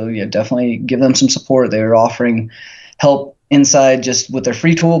level. So yeah, definitely give them some support. They're offering help inside just with their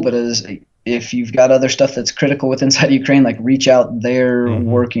free tool, but if you've got other stuff that's critical with inside Ukraine, like reach out. They're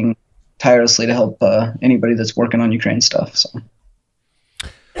working tirelessly to help anybody that's working on Ukraine stuff. So.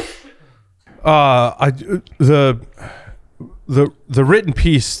 The written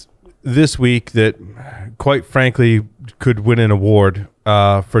piece this week that, quite frankly, could win an award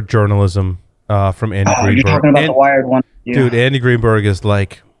for journalism from Andy Greenberg. You're talking about the Wired one, dude. Andy Greenberg is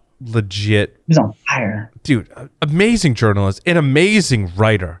like legit. He's on fire, dude. Amazing journalist, an amazing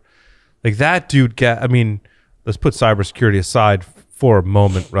writer. Like that dude. I mean, let's put cybersecurity aside for a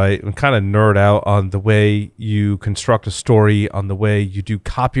moment, right? And kind of nerd out on the way you construct a story, on the way you do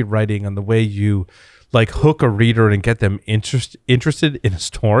copywriting, on the way you like hook a reader and get them interested in a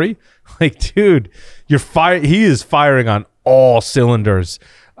story. Like, dude, he is firing on all cylinders.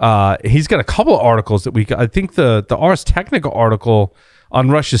 He's got a couple of articles that I think the Ars Technica article on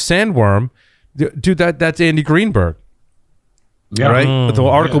Russia's Sandworm, dude, that's Andy Greenberg. Yeah. Right? But the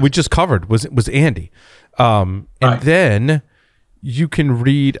article we just covered was Andy. And then you can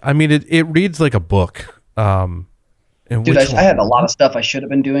read, I mean, it reads like a book. Dude, I had a lot of stuff I should have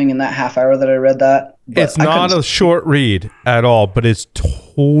been doing in that half hour that I read that. It's not a short read at all, but it's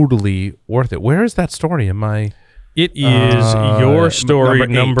totally worth it. Where is that story? It is your story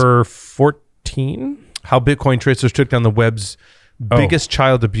number 14? How Bitcoin tracers took down the web's biggest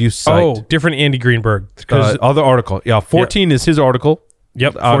child abuse site. Oh, different Andy Greenberg. Other article. Yeah, 14 is his article.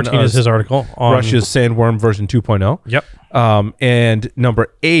 Yep, 14 is his article on Russia's Sandworm version 2.0. Yep. And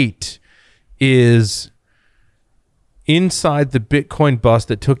number 8 is inside the Bitcoin bust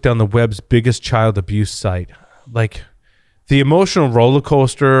that took down the web's biggest child abuse site. Like the emotional roller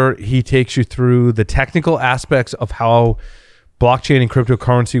coaster he takes you through, the technical aspects of how blockchain and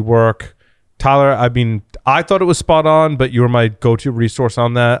cryptocurrency work. Tyler, I mean, I thought it was spot on, but you were my go-to resource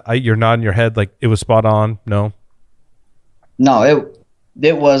on that. You're nodding your head like it was spot on. No,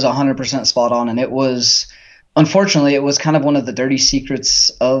 it was 100% spot on, and it was, unfortunately, it was kind of one of the dirty secrets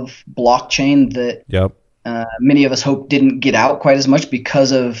of blockchain that many of us hope didn't get out quite as much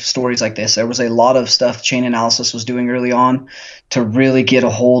because of stories like this. There was a lot of stuff Chain Analysis was doing early on to really get a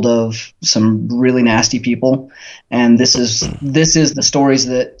hold of some really nasty people, and this is the stories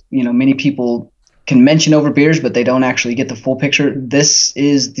that many people can mention over beers, but they don't actually get the full picture. This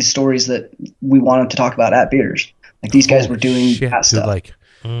is the stories that we wanted to talk about at beers. Like these guys were doing that stuff. Like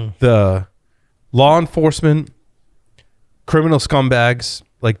the law enforcement, criminal scumbags,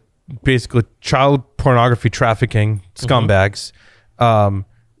 like basically child pornography trafficking scumbags,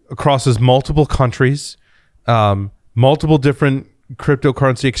 crosses multiple countries, multiple different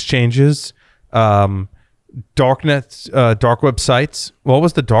cryptocurrency exchanges, dark web sites. What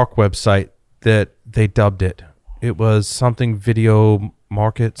was the dark website that they dubbed it? It was something Video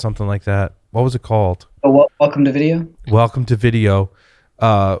Market, something like that. What was it called? Oh, Welcome to Video? Welcome to Video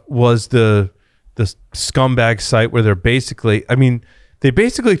was the scumbag site where they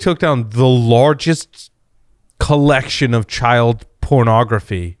basically took down the largest collection of child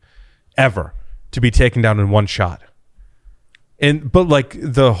pornography ever to be taken down in one shot. But like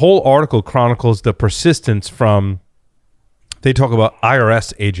the whole article chronicles the persistence from, they talk about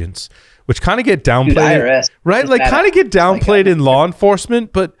IRS agents, which kind of get downplayed, Dude, IRS, right? Like kind of get downplayed in law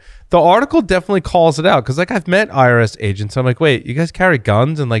enforcement, but the article definitely calls it out. Cause like I've met IRS agents. I'm like, wait, you guys carry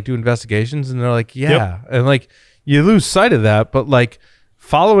guns and like do investigations? And they're like, yeah. Yep. And like you lose sight of that, but like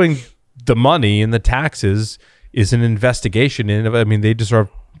following the money and the taxes is an investigation. And I mean, they deserve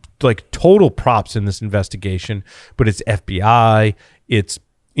like total props in this investigation, but it's FBI, it's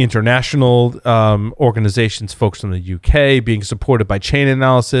international organizations, folks from the UK being supported by Chain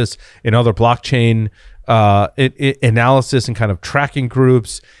Analysis and other blockchain analysis and kind of tracking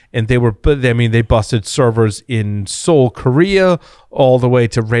groups. And they busted servers in Seoul, Korea, all the way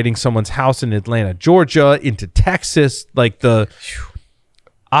to raiding someone's house in Atlanta, Georgia, into Texas. Like when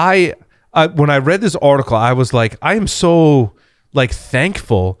I read this article, I was like, I am so like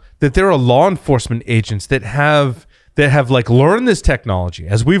thankful that there are law enforcement agents that have that have like learned this technology,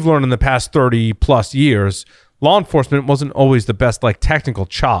 as we've learned in the past 30 plus years. Law enforcement wasn't always the best like technical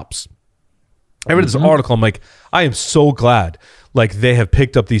chops. I read this article. I'm like, I am so glad like they have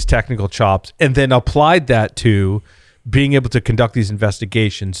picked up these technical chops and then applied that to being able to conduct these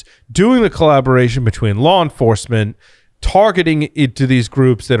investigations, doing the collaboration between law enforcement, targeting it to these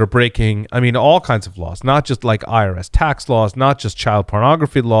groups that are breaking, I mean, all kinds of laws, not just like IRS tax laws, not just child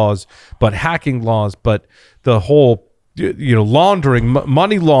pornography laws, but hacking laws, but the whole, laundering,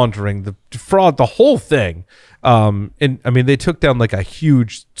 money laundering, the fraud, the whole thing. And I mean, they took down like a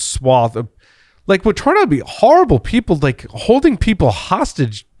huge swath of, like, what turned out to be horrible people, like holding people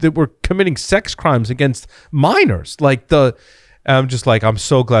hostage that were committing sex crimes against minors. I'm just like, I'm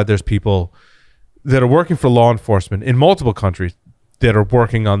so glad there's people that are working for law enforcement in multiple countries that are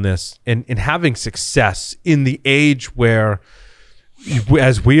working on this and having success in the age where,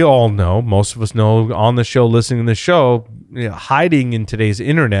 as we all know, most of us know on the show, listening to the show, hiding in today's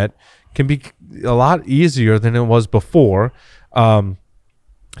internet can be a lot easier than it was before.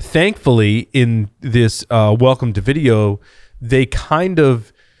 Thankfully, in this welcome to video, they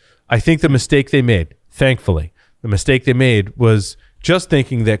I think the mistake they made was just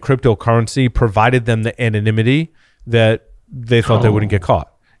thinking that cryptocurrency provided them the anonymity that they thought they wouldn't get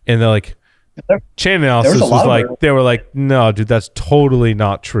caught. And they're like, chain analysis was like, they were like, no, dude, that's totally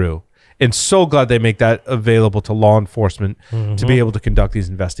not true. And so glad they make that available to law enforcement to be able to conduct these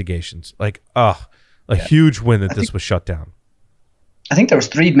investigations. Like, huge win that this was shut down. I think there was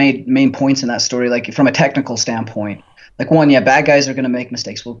three main points in that story, like from a technical standpoint. Like one, bad guys are going to make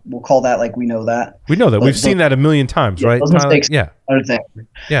mistakes. We'll call that, like, we know that. We know that. We've seen that a million times, right? Those mistakes are there.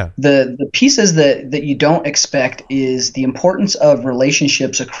 Yeah. The pieces that you don't expect is the importance of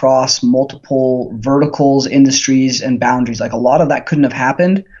relationships across multiple verticals, industries, and boundaries. Like, a lot of that couldn't have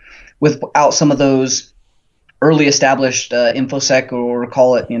happened without some of those early established InfoSec, or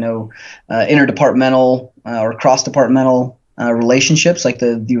call it, interdepartmental or cross-departmental relationships, like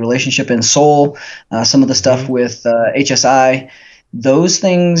the relationship in Seoul, some of the stuff with HSI. Those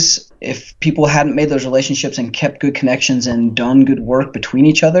things, if people hadn't made those relationships and kept good connections and done good work between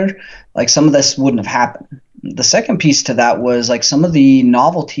each other, like, some of this wouldn't have happened. The second piece to that was like some of the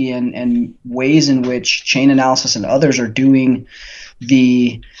novelty and ways in which Chain Analysis and others are doing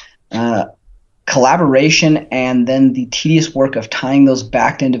the collaboration and then the tedious work of tying those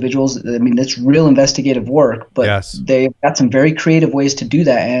back to individuals. I mean, that's real investigative work, but they've got some very creative ways to do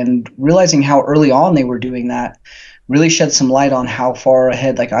that. And realizing how early on they were doing that really shed some light on how far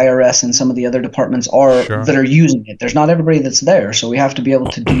ahead, like, IRS and some of the other departments are that are using it. There's not everybody that's there, so we have to be able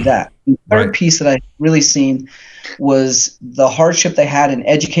to do that. The third piece that I really seen was the hardship they had in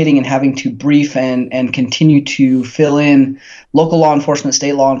educating and having to brief and continue to fill in local law enforcement,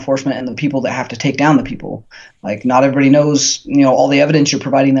 state law enforcement, and the people that have to take down the people. Like, not everybody knows, all the evidence you're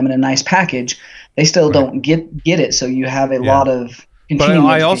providing them in a nice package. They still don't get it, so you have a lot of continuing. But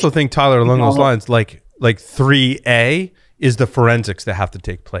I also think, Tyler, along those lines, like 3A is the forensics that have to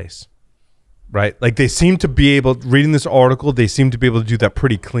take place, right? Like, they seem to be able, reading this article, they seem to be able to do that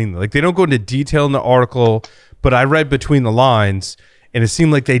pretty cleanly. Like, they don't go into detail in the article, but I read between the lines, and it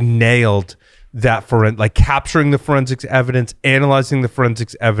seemed like they nailed that like capturing the forensics evidence, analyzing the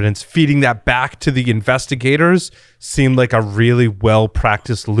forensics evidence, feeding that back to the investigators seemed like a really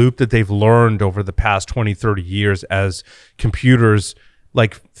well-practiced loop that they've learned over the past 20, 30 years as computers,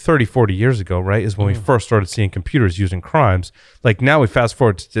 like 30, 40 years ago, right, is when we first started seeing computers using crimes. Like, now we fast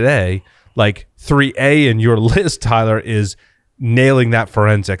forward to today, like 3A in your list, Tyler, is nailing that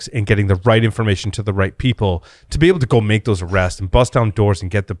forensics and getting the right information to the right people to be able to go make those arrests and bust down doors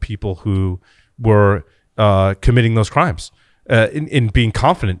and get the people who were committing those crimes in being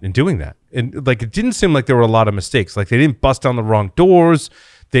confident in doing that. And like, it didn't seem like there were a lot of mistakes. Like, they didn't bust down the wrong doors.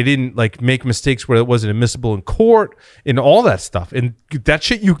 They didn't like make mistakes where it wasn't admissible in court and all that stuff. And that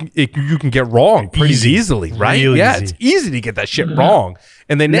shit you can get wrong pretty easily, right? Real easy. It's easy to get that shit wrong.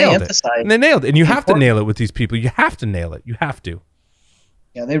 And they nailed it. And they nailed it. And you have to nail it with these people. You have to nail it. You have to.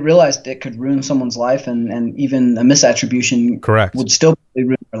 Yeah, they realized it could ruin someone's life, and even a misattribution would still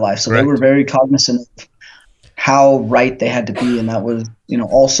ruin their life. So they were very cognizant of how right they had to be, and that was,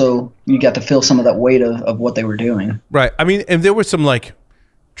 also you got to feel some of that weight of what they were doing. Right. I mean, and there were some like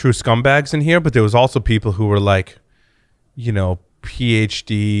true scumbags in here, but there was also people who were like,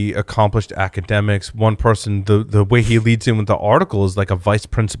 PhD accomplished academics. One person, the way he leads in with the article is like a vice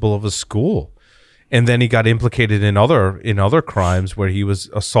principal of a school. And then he got implicated in other crimes where he was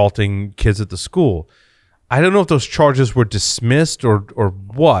assaulting kids at the school. I don't know if those charges were dismissed or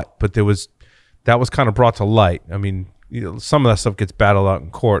what, but that was kind of brought to light. I mean, some of that stuff gets battled out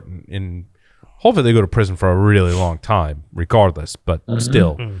in court in hopefully they go to prison for a really long time, regardless. But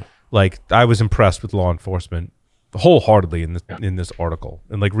still, like I was impressed with law enforcement wholeheartedly in this article,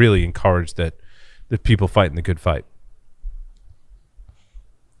 and like really encouraged that people fighting the good fight.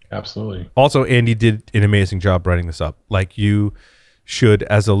 Absolutely. Also, Andy did an amazing job writing this up. Like you should,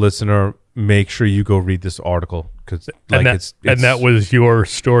 as a listener, make sure you go read this article because like and that was your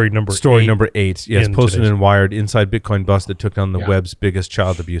story number number 8. Yes, posted in Wired, inside Bitcoin bust that took down the web's biggest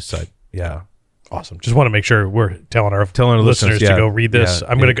child abuse site. Yeah. Awesome. Just want to make sure we're telling our listeners to yeah, go read this. Yeah,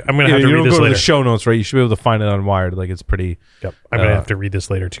 I'm gonna have to read this go later. To the show notes, right? You should be able to find it on Wired. Like it's pretty. Yep. I'm gonna have to read this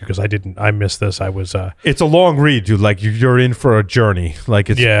later too because I missed this. I was. It's a long read, dude. Like you're in for a journey. Like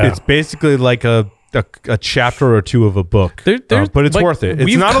it's basically like a chapter or two of a book. But it's like, worth it.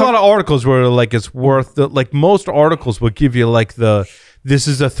 It's not a lot of articles where like it's worth like most articles would give you like this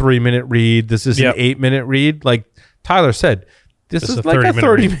is a 3-minute read. This is an 8-minute read. Like Tyler said. This is like a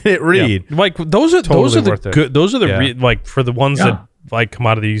 30-minute read. Yeah. Like those are the good. Those are the like for the ones that like come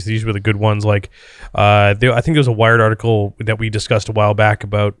out of these were the good ones. Like I think there was a Wired article that we discussed a while back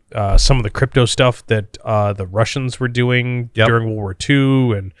about some of the crypto stuff that the Russians were doing during World War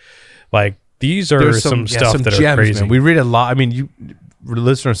II, and like these are some stuff that gems, are crazy. Man. We read a lot. I mean, you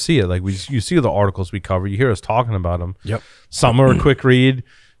listeners see it. Like you see the articles we cover. You hear us talking about them. Yep. Some are a quick read.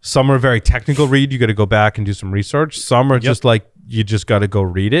 Some are a very technical read. You got to go back and do some research. Some are just like you just got to go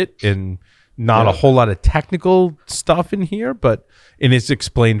read it, and not a whole lot of technical stuff in here, and it's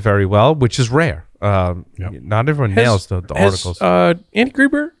explained very well, which is rare. Not everyone nails the articles.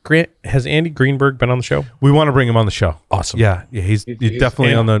 Has Andy Greenberg been on the show? We want to bring him on the show. Awesome. Yeah, he's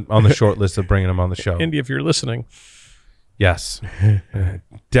definitely on the short list of bringing him on the show. Andy, if you're listening, yes,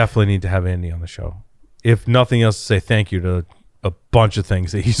 definitely need to have Andy on the show. If nothing else, to say thank you to a bunch of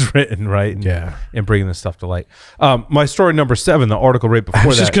things that he's written, right? And bringing this stuff to light. My story number 7, the article right before that. I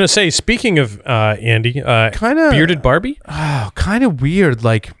was just going to say, speaking of Andy, kind of bearded Barbie? Oh, kind of weird.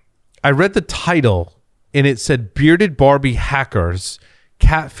 Like I read the title and it said bearded Barbie hackers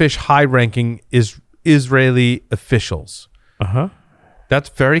catfish high-ranking Israeli officials. That's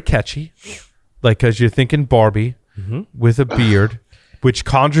very catchy. Like, because you're thinking Barbie with a beard, which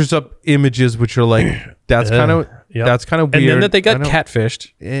conjures up images which are like, that's kind of weird. And then that they got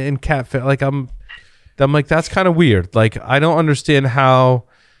catfished. And catfish, like I'm like, that's kind of weird. Like, I don't understand how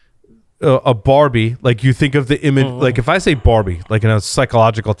a Barbie, like you think of the image, like if I say Barbie, like in a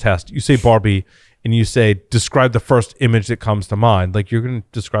psychological test, you say Barbie and you say, describe the first image that comes to mind. Like you're going to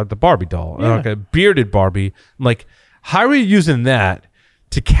describe the Barbie doll. Yeah. Okay, bearded Barbie. I'm like, how are you using that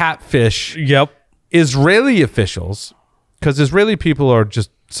to catfish Israeli officials? Because Israeli people are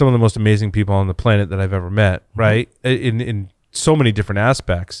just some of the most amazing people on the planet that I've ever met, right? In so many different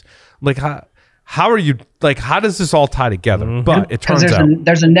aspects. Like how are you, like how does this all tie together? But it turns out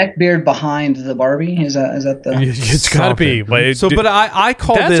there's a neck beard behind the Barbie. Is that the? It's got to be. Like, so, but I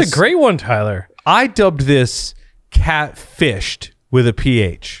call this. That's a great one, Tyler. I dubbed this catfished with a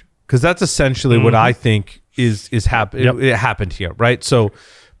PH because that's essentially what I think is happening. It happened here, right? So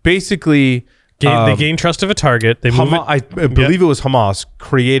basically. They gain trust of a target. They move I believe it was Hamas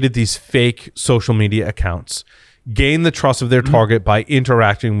created these fake social media accounts, gained the trust of their target by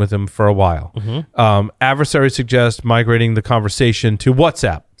interacting with them for a while. Adversaries suggest migrating the conversation to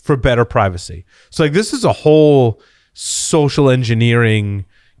WhatsApp for better privacy. So like this is a whole social engineering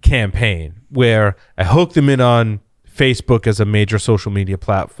campaign where I hook them in on Facebook as a major social media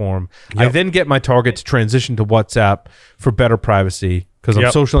platform. I then get my target to transition to WhatsApp for better privacy. Because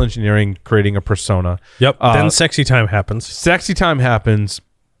I'm social engineering, creating a persona. Then sexy time happens.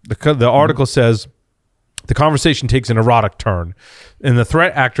 The article says the conversation takes an erotic turn, and the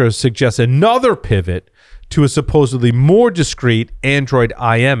threat actor suggests another pivot to a supposedly more discreet Android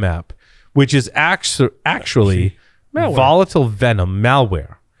IM app, which is actually volatile venom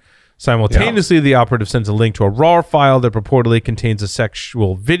malware. Simultaneously, the operative sends a link to a RAR file that purportedly contains a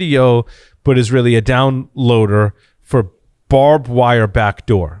sexual video, but is really a downloader for barbed wire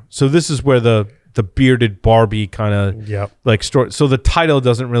backdoor. So this is where the bearded Barbie kind of like story. So the title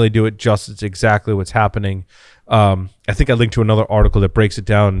doesn't really do it justice. Exactly what's happening. I think I linked to another article that breaks it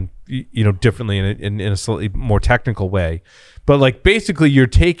down, differently in a slightly more technical way. But like basically, you're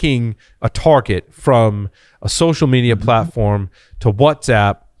taking a target from a social media platform to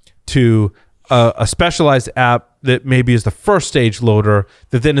WhatsApp to a specialized app that maybe is the first stage loader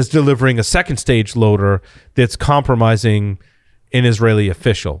that then is delivering a second stage loader that's compromising an Israeli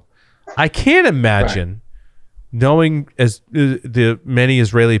official. I can't imagine knowing as the many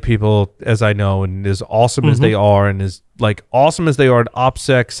Israeli people as I know, and as awesome as they are, and as like awesome as they are at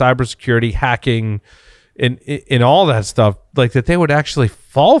OPSEC, cybersecurity, hacking, in all that stuff, like that they would actually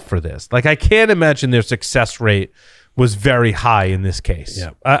fall for this. Like I can't imagine their success rate was very high in this case.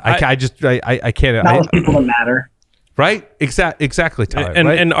 Yeah. I can't. Not with people that matter. Right? Exactly, Tyler. And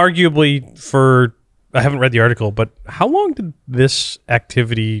right? and arguably for I haven't read the article, but how long did this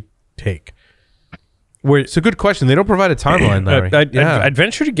activity take? It's a good question. They don't provide a timeline, Larry. I'd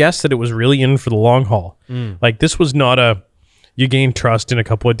venture to guess that it was really in for the long haul. Like this was not you gain trust in a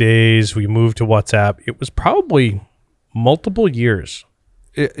couple of days, we move to WhatsApp. It was probably multiple years.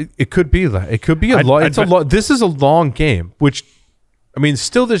 It could be that. It could be a lot. This is a long game, which, I mean,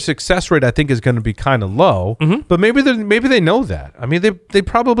 still the success rate I think is going to be kind of low. But maybe they know that. I mean, they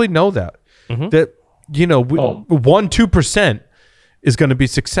probably know that that 1-2% is going to be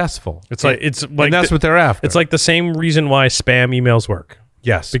successful. It's like and that's what they're after. It's like the same reason why spam emails work.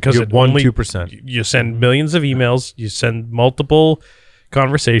 Yes, because you're it 1-2%. You send millions of emails, you send multiple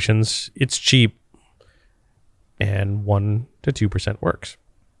conversations. It's cheap, and 1-2% works,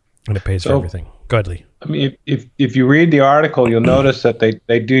 and it pays for everything. Go ahead, Lee. I mean, if you read the article, you'll notice that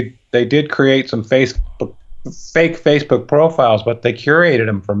they did create some fake Facebook profiles, but they curated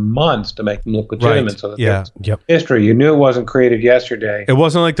them for months to make them look legitimate. Right. So that Yeah. history. You knew it wasn't created yesterday. It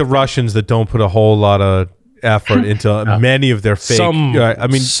wasn't like the Russians that don't put a whole lot of effort into many of their fake. Some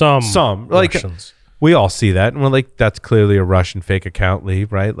like Russians. we all see that, and we're like, that's clearly a Russian fake account, Lee,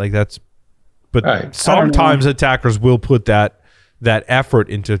 right? Like that's. But Right. sometimes attackers will put that effort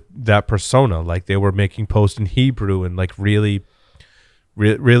into that persona, like they were making posts in Hebrew and like really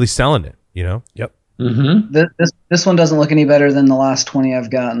selling it. You know. Yep. Mm-hmm. This one doesn't look any better than the last 20 I've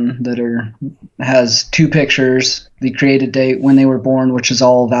gotten that has 2 pictures, the created date, when they were born, which is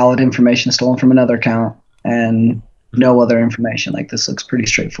all valid information stolen from another account, and no other information. Like this looks pretty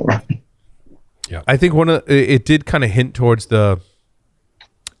straightforward. Yeah, I think it did kind of hint towards the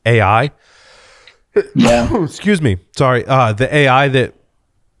AI. Yeah. Excuse me. Sorry. The AI that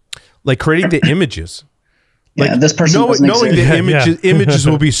like creating the images. Yeah, this person doesn't knowing exist. the images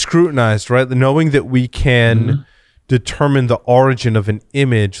will be scrutinized, right? Knowing that we can determine the origin of an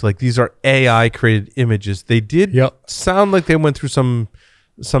image, like these are AI created images. They did sound like they went through some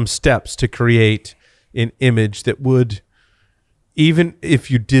steps to create an image that would, even if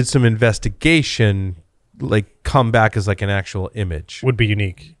you did some investigation, like come back as like an actual image. Would be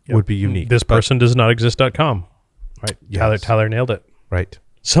unique. Would be unique. This person does not exist.com. Right. Yes. Tyler nailed it. Right.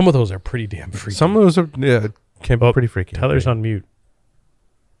 Some of those are pretty damn freaky. Some of those are can be pretty freaky. Tyler's on mute.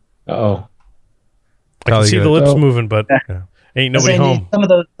 Oh. I can see the lips moving, but ain't nobody Saying home.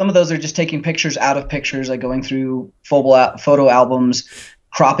 Some of those are just taking pictures out of pictures, like going through photo albums,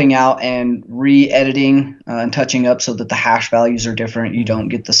 cropping out and re-editing and touching up so that the hash values are different. You don't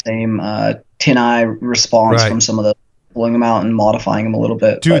get the same TIN-I response from some of the pulling them out and modifying them a little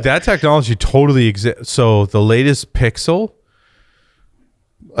bit. Dude, that technology totally exists. So the latest Pixel,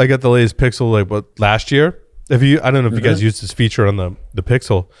 I got the latest Pixel last year. I don't know if you guys used this feature on the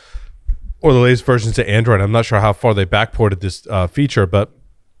Pixel or the latest versions of Android. I'm not sure how far they backported this feature, but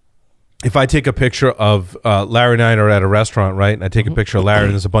if I take a picture of Larry and I are at a restaurant, right, and I take a picture of Larry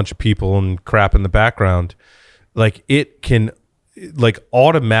and there's a bunch of people and crap in the background, like it can like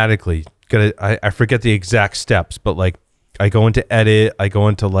automatically I forget the exact steps, but like I go into edit, I go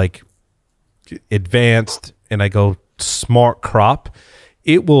into like advanced, and I go smart crop.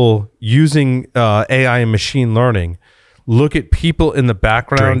 It will, using AI and machine learning, look at people in the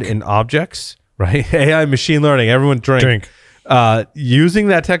background and objects, right? AI machine learning, everyone drink. Using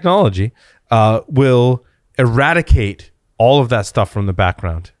that technology will eradicate all of that stuff from the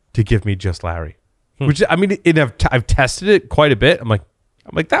background to give me just Larry. Which, I mean, I've tested it quite a bit. I'm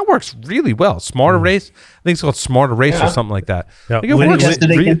like, that works really well. Smart Erase, I think it's called Smart Erase or something like that. Yeah. Like it works.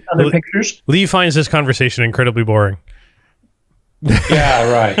 Other pictures? Lee finds this conversation incredibly boring.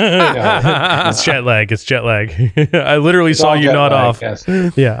 Yeah, right. Yeah. It's jet lag. I literally saw you nod off. Yes.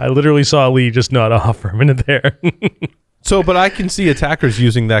 Yeah, I literally saw Lee just nod off for a minute there. So, but I can see attackers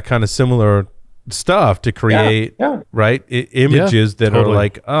using that kind of similar stuff to create, right, images that are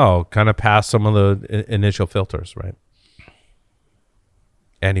like, kind of past some of the initial filters, right?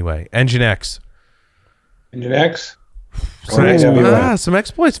 Anyway, Nginx. Some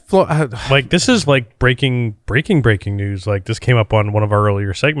exploits. Like this is like breaking news. Like this came up on one of our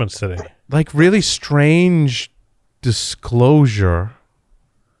earlier segments today. Like really strange disclosure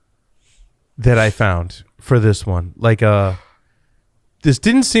that I found for this one. Like this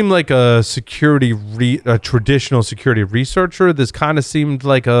didn't seem like a traditional security researcher. This kind of seemed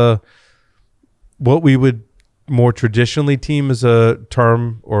like what we would more traditionally team as a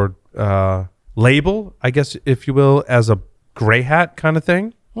term or label, I guess, if you will, as a gray hat kind of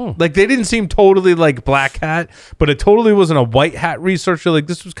thing. Like they didn't seem totally like black hat, but it totally wasn't a white hat researcher. Like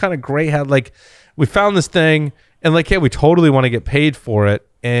this was kind of gray hat. Like we found this thing and like, yeah, we totally want to get paid for it.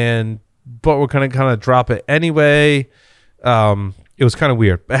 But we're going to kind of drop it anyway. It was kind of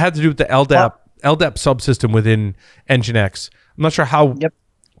weird. It had to do with the LDAP subsystem within Nginx. I'm not sure how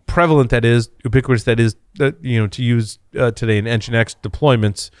prevalent that is, ubiquitous that is, to use today in Nginx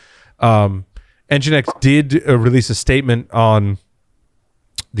deployments. Nginx did release a statement on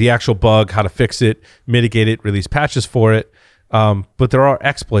the actual bug, how to fix it, mitigate it, release patches for it. But there are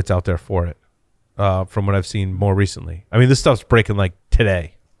exploits out there for it, from what I've seen more recently. I mean, this stuff's breaking like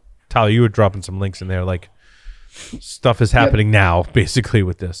today. Tyler, you were dropping some links in there. Like stuff is happening now, basically,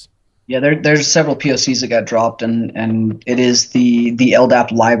 with this. Yeah, there's several POCs that got dropped, and it is the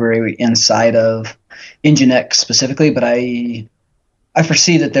LDAP library inside of Nginx specifically. But I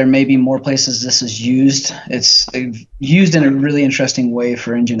foresee that there may be more places this is used. It's used in a really interesting way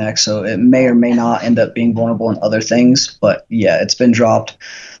for Nginx, so it may or may not end up being vulnerable in other things. But yeah, it's been dropped.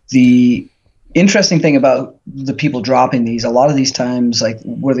 The interesting thing about the people dropping these, a lot of these times, like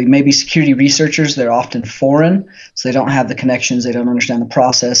where they may be security researchers, they're often foreign, so they don't have the connections, they don't understand the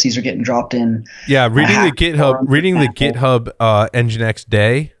process. These are getting dropped in. Yeah, reading the GitHub Nginx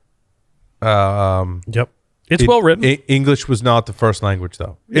day. Yep. It's well written. English was not the first language,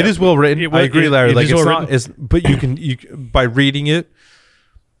 though. It is well written. I agree, Larry. Like it's not as, but you can by reading it.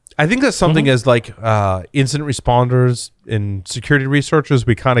 I think that's something as like incident responders and security researchers,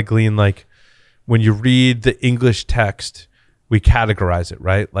 we kind of glean like when you read the English text, we categorize it,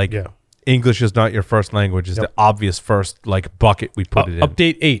 right? Like English is not your first language is the obvious first like bucket we put it in.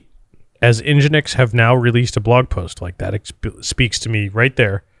 Update 8, as Nginx have now released a blog post like that speaks to me right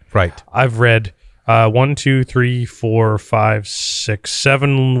there. Right. I've read 1, 2, 3, 4, 5, 6,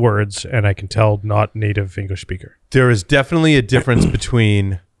 7 words, and I can tell not native English speaker. There is definitely a difference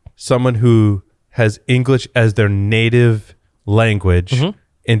between someone who has English as their native language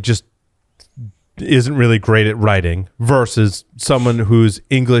and just isn't really great at writing versus someone whose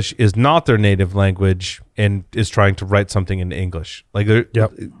English is not their native language and is trying to write something in English. Like,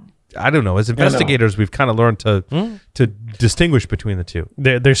 I don't know. As investigators, we've kind of learned to distinguish between the two.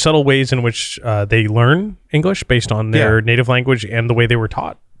 There's subtle ways in which they learn English based on their native language and the way they were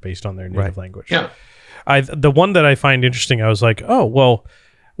taught based on their native language. Yeah. The one that I find interesting, I was like, oh, well,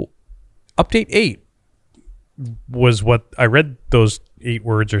 update 8 was what I read those 8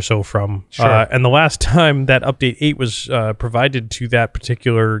 words or so from. Sure. And the last time that update 8 was provided to that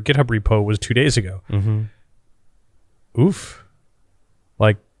particular GitHub repo was 2 days ago. Oof.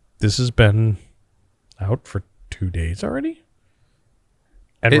 Like, this has been out for 2 days already?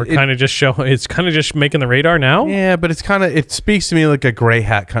 And we're kind of just it's kind of just making the radar now? Yeah, but it's kind of, it speaks to me like a gray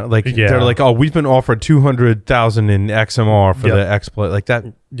hat kind of like, they're like, oh, we've been offered 200,000 in XMR for the exploit. Like that,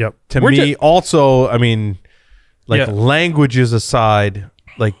 to me also, I mean, like languages aside,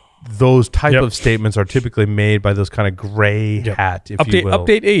 like those type of statements are typically made by those kind of gray hat, if you will.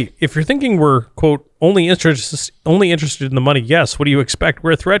 Update 8. If you're thinking we're, quote, only interested in the money, yes. What do you expect?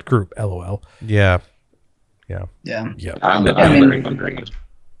 We're a threat group, LOL. Yeah. I'm very wondering.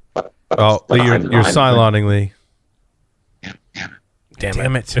 Oh, you're siloning, Lee.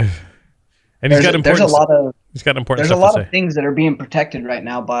 Damn it. And he's got important There's stuff a lot to of say. things that are being protected right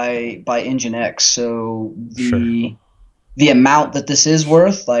now by Nginx. So the amount that this is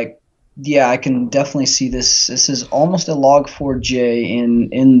worth, like, I can definitely see this. This is almost a Log4j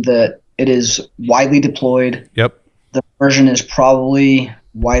in that it is widely deployed. Yep. The version is probably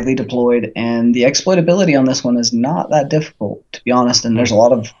widely deployed, and the exploitability on this one is not that difficult, to be honest. And there's a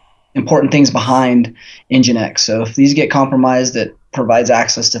lot of important things behind Nginx. So if these get compromised, it provides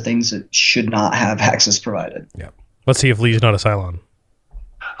access to things that should not have access provided. Yeah. Let's see if Lee's not a Cylon.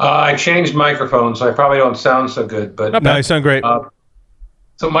 I changed microphones, so I probably don't sound so good. But no, you sound great.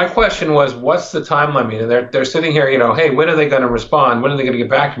 So my question was, what's the timeline? I mean, they're sitting here, hey, when are they going to respond? When are they going to get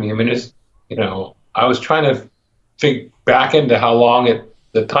back to me? I mean, I was trying to think back into how long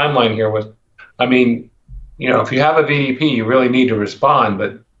the timeline here was. I mean, if you have a VDP, you really need to respond,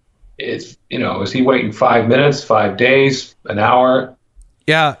 but it's, is he waiting 5 minutes, 5 days, an hour?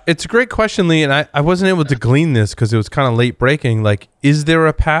 Yeah, it's a great question, Lee, and I wasn't able to glean this because it was kind of late breaking. Like, is there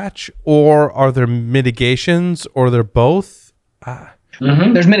a patch, or are there mitigations, or they're both?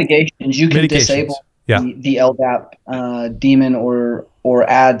 There's mitigations. You can disable the LDAP daemon or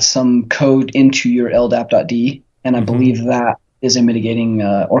add some code into your LDAP.d, and I believe that is a mitigating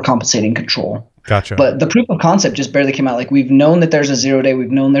or compensating control. Gotcha. But the proof of concept just barely came out. Like, we've known that there's a 0 day.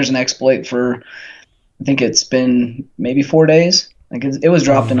 We've known there's an exploit for, I think it's been maybe 4 days. Like it was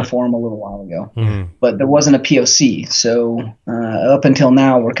dropped in a forum a little while ago, but there wasn't a POC. So up until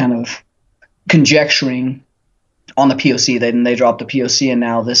now, we're kind of conjecturing on the POC. Then they dropped the POC, and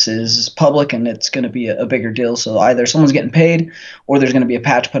now this is public, and it's going to be a bigger deal. So either someone's getting paid, or there's going to be a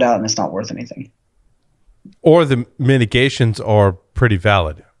patch put out, and it's not worth anything. Or the mitigations are pretty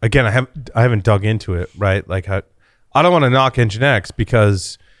valid. Again, I haven't dug into it, right? Like I don't want to knock Nginx,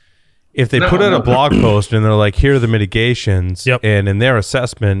 because if they put out a blog post and they're like, here are the mitigations, and in their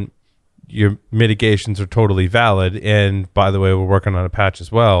assessment, your mitigations are totally valid, and by the way, we're working on a patch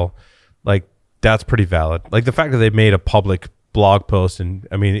as well, like that's pretty valid. Like the fact that they made a public blog post, and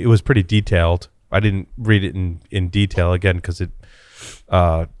I mean, it was pretty detailed. I didn't read it in detail, again, because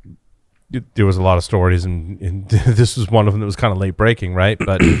there was a lot of stories, and this was one of them that was kind of late breaking, right?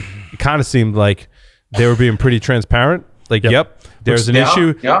 But it kind of seemed like they were being pretty transparent. Like, there's an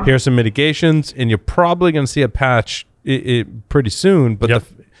issue. Here's some mitigations, and you're probably going to see a patch pretty soon. But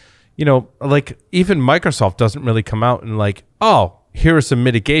like even Microsoft doesn't really come out and like, oh, here are some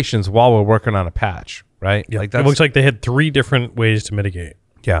mitigations while we're working on a patch, right? Yeah. Like it looks like they had 3 different ways to mitigate.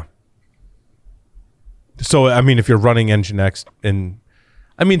 Yeah. So I mean, if you're running Nginx, and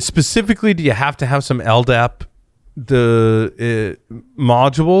I mean specifically, do you have to have some LDAP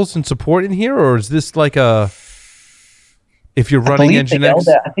modules and support in here, or is this like if you're running Nginx?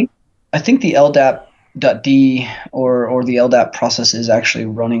 I think the LDAP.d or the LDAP process is actually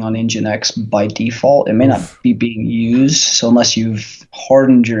running on Nginx by default. It may not be being used, so unless you've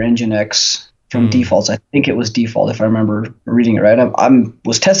hardened your Nginx from defaults, I think it was default if I remember reading it right. I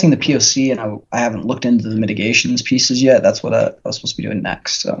was testing the POC, and I haven't looked into the mitigations pieces yet. That's what I was supposed to be doing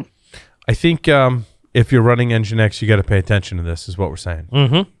next. So I think if you're running Nginx, you got to pay attention to this, is what we're saying.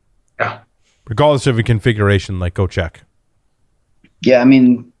 Yeah. Regardless of your configuration, like go check. Yeah, I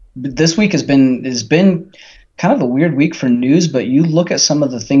mean, this week has been kind of a weird week for news, but you look at some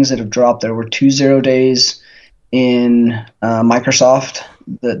of the things that have dropped. There were 2 0 days in Microsoft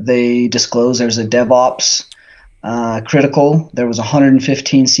that they disclosed. There's a DevOps critical. There was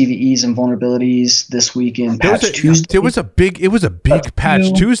 115 CVEs and vulnerabilities this week in Patch Tuesday. It was a big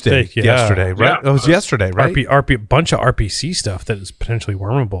Patch Tuesday yesterday, right? Yeah. It was yesterday, right? Bunch of RPC stuff that is potentially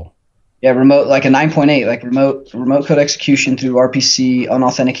wormable. Yeah, remote, like a 9.8, like remote code execution through RPC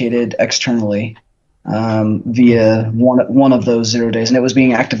unauthenticated externally via one of those 0 days, and it was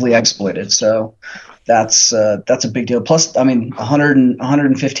being actively exploited. So that's a big deal. Plus, I mean,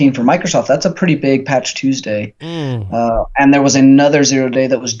 115 for Microsoft, that's a pretty big Patch Tuesday. And there was another 0 day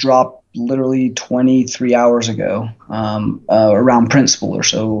that was dropped literally 23 hours ago around print spooler.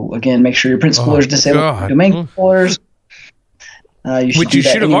 So again, make sure your print spoolers disable domain controllers. Which you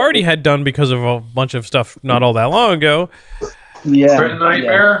should have already had done because of a bunch of stuff not all that long ago. Yeah. Print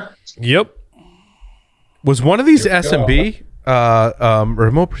nightmare. Yep. Was one of these SMB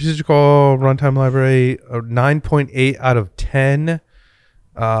remote procedure call runtime library 9.8 out of 10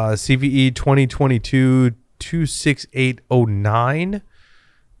 CVE 2022 26809?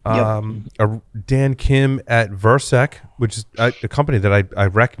 Dan Kim at Versec, which is a company that I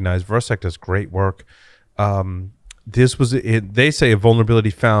recognize. Versec does great work. This was they say a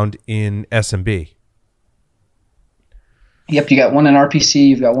vulnerability found in SMB. Yep, you got one in RPC,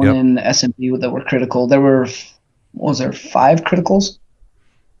 you've got one in SMB that were critical. There were 5 criticals?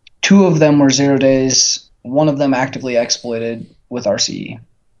 2 of them were 0 days. One of them actively exploited with RCE.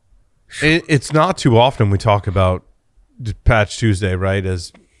 It's not too often we talk about Patch Tuesday, right?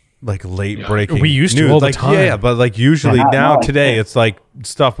 As like late breaking. We used to news. all the time. Yeah, but like usually today it's like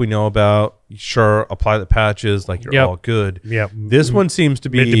stuff we know about. Sure, apply the patches, like you're all good. Yeah. This one seems to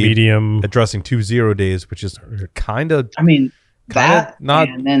be mid to medium, addressing 2 0 days, which is kind of. I mean, that not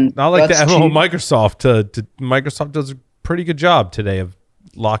like that. Microsoft. Microsoft does a pretty good job today of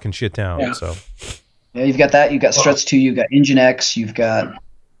locking shit down. Yeah. So. Yeah, you've got that. You've got Struts 2. You've got Nginx. You've got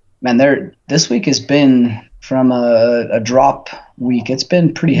this week has been from a drop week. It's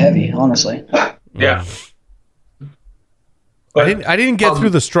been pretty heavy, honestly. Yeah. But I didn't get through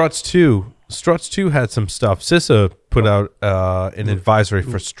the Struts 2. Struts 2 had some stuff. CISA put out an advisory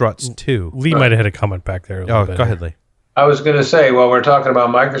for Struts 2. Lee might have had a comment back there. Go ahead, Lee. I was going to say, while we're talking about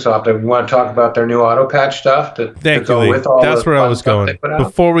Microsoft, we want to talk about their new auto patch stuff to go Lee. with all That's the where I fun was stuff going. they put out.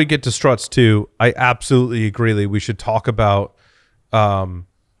 Before we get to Struts 2, I absolutely agree, Lee. We should talk about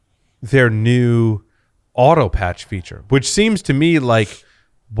their new auto patch feature, which seems to me like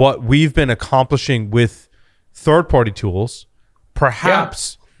what we've been accomplishing with third-party tools.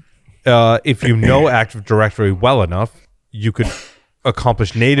 Perhaps if you know Active Directory well enough, you could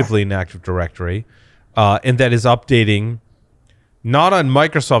accomplish natively in Active Directory, and that is updating not on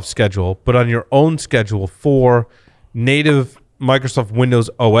Microsoft's schedule, but on your own schedule for native Microsoft Windows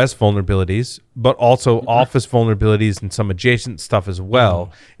OS vulnerabilities, but also Office vulnerabilities and some adjacent stuff as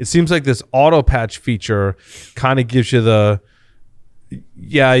well. It seems like this auto patch feature kind of gives you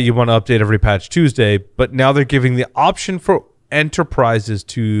you want to update every Patch Tuesday, but now they're giving the option for enterprises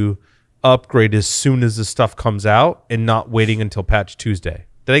to upgrade as soon as the stuff comes out and not waiting until Patch Tuesday.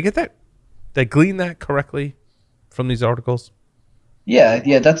 Did I get that? Did I glean that correctly from these articles?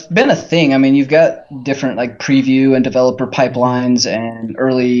 Yeah, that's been a thing. I mean, you've got different like preview and developer pipelines and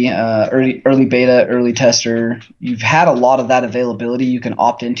early beta, early tester. You've had a lot of that availability. You can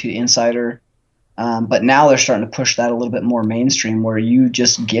opt into Insider, but now they're starting to push that a little bit more mainstream, where you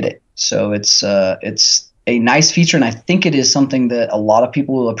just get it. So it's a nice feature, and I think it is something that a lot of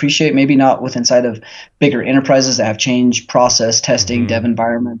people will appreciate. Maybe not with inside of bigger enterprises that have change process testing, dev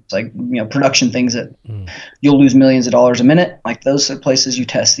environments, like production things that you'll lose millions of dollars a minute. Like those are places you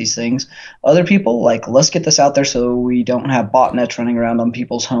test these things. Other people like, let's get this out there so we don't have botnets running around on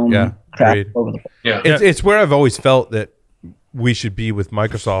people's home crap over the place. Yeah, it's where I've always felt that we should be with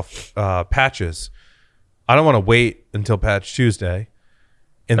Microsoft patches. I don't want to wait until Patch Tuesday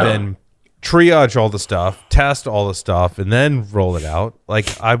and then triage all the stuff, test all the stuff, and then roll it out.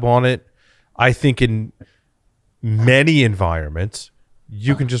 Like I want it. I think in many environments,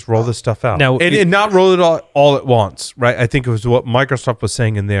 you can just roll this stuff out now, and not roll it all at once, right? I think it was what Microsoft was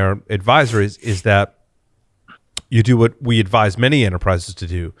saying in their advisories is that you do what we advise many enterprises to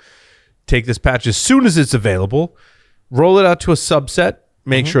do. Take this patch as soon as it's available, roll it out to a subset,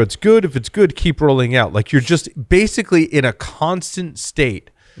 make sure it's good. If it's good, keep rolling out. Like you're just basically in a constant state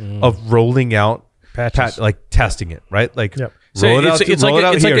of rolling out patches, like testing it, right? Like roll it out. It's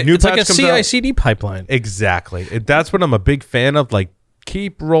like a CI/CD pipeline. Exactly. That's what I'm a big fan of. Like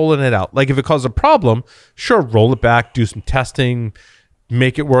keep rolling it out. Like if it causes a problem, sure, roll it back, do some testing,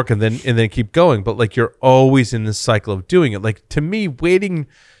 make it work, and then keep going. But like you're always in this cycle of doing it. Like to me, waiting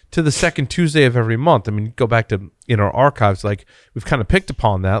to the second Tuesday of every month. I mean, go back to in our archives. Like we've kind of picked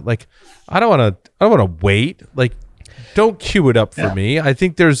upon that. Like I don't want to wait. Like don't queue it up for me. I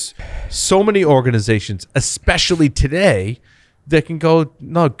think there's so many organizations, especially today, that can go,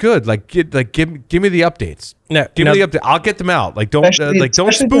 no, good. Like give me the updates. Give me the update. I'll get them out. Like don't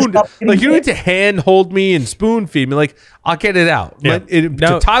spoon. Like you don't need to hand hold me and spoon feed me. Like I'll get it out. Yeah.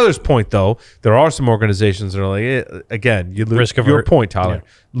 To Tyler's point, though, there are some organizations that are like, again, you lose risk of your point, Tyler,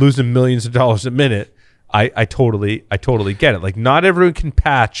 losing millions of dollars a minute. I totally get it. Like not everyone can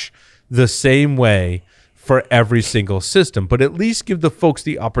patch the same way for every single system, but at least give the folks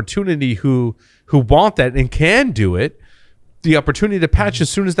the opportunity who want that and can do it, the opportunity to patch as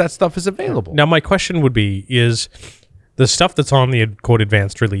soon as that stuff is available. Now, my question would be, is the stuff that's on the quote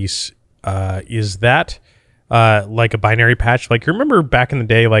advanced release, is that like a binary patch? Like you remember back in the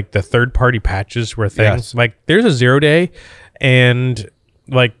day, like the third-party patches were things. Yes. Like there's a 0 day, and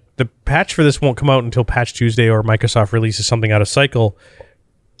like the patch for this won't come out until Patch Tuesday, or Microsoft releases something out of cycle.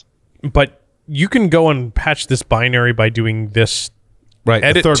 But you can go and patch this binary by doing this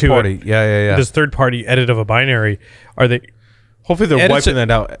edit third to party. it. Yeah. This third party edit of a binary. Are they? Hopefully they're wiping that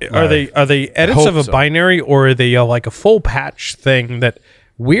out. Are they edits of a binary, or are they like a full patch thing that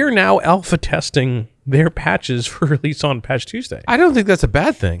we're now alpha testing their patches for release on Patch Tuesday? I don't think that's a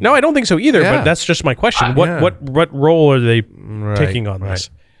bad thing. No, I don't think so either. Yeah. But that's just my question. What role are they taking on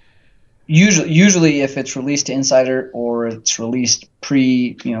this? Usually, if it's released to Insider or it's released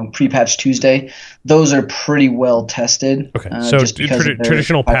pre-Patch Tuesday, those are pretty well tested. Okay, so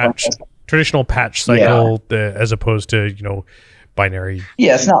traditional patch cycle as opposed to binary.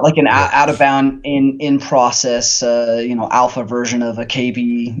 Yeah, it's not like an out of bound in process alpha version of a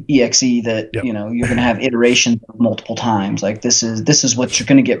KB exe that you're going to have iterations multiple times. Like this is what you're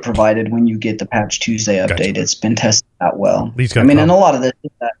going to get provided when you get the Patch Tuesday update. Gotcha. It's been tested out well. And a lot of this.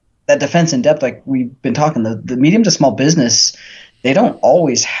 That defense in depth, like we've been talking, the medium to small business, they don't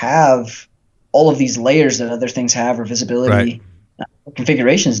always have all of these layers that other things have, or visibility,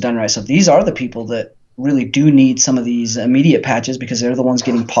 configurations done right. So these are the people that really do need some of these immediate patches, because they're the ones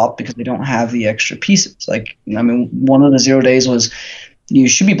getting popped because they don't have the extra pieces. Like, I mean, one of the 0 days was you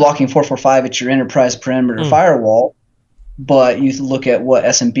should be blocking 445 at your enterprise perimeter firewall, but you look at what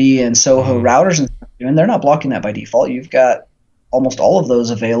SMB and Soho routers and stuff do, and they're not blocking that by default. You've got almost all of those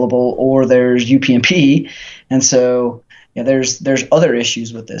available, or there's UPnP, and so there's other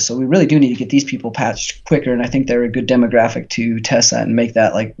issues with this. So we really do need to get these people patched quicker, and I think they're a good demographic to test that and make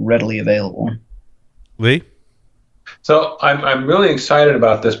that like readily available. Lee? So I'm really excited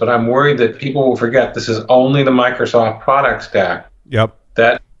about this, but I'm worried that people will forget this is only the Microsoft product stack. Yep.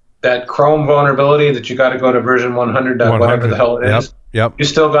 That Chrome vulnerability that you got to go to version 100, whatever the hell it is. Yep. You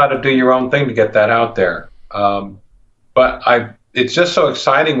still got to do your own thing to get that out there. but it's just so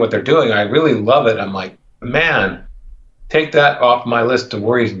exciting what they're doing. I really love it. I'm like, man, take that off my list of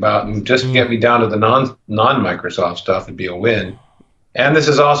worries about and just get me down to the non-Microsoft stuff would be a win. And this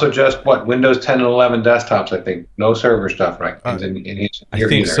is also just Windows 10 and 11 desktops, I think. No server stuff, right? I think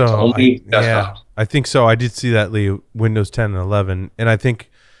so. It's only desktops. Yeah, I think so. I did see that, Lee, Windows 10 and 11. And I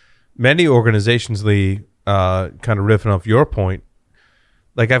think many organizations, Lee, kind of riffing off your point,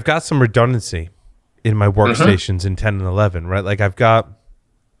 like I've got some redundancy in my workstations in 10 and 11, right? Like I've got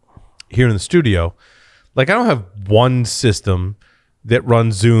here in the studio, like I don't have one system that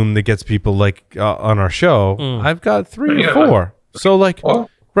runs Zoom that gets people like on our show. I've got 3 or 4. So like,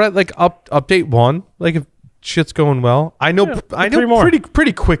 right, like update 1, like if shit's going well, I know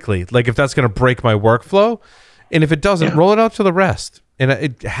pretty quickly, like if that's going to break my workflow, and if it doesn't, roll it out to the rest.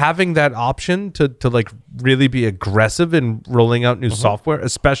 And having that option to like really be aggressive in rolling out new software,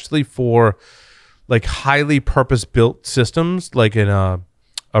 especially for like highly purpose-built systems, like in a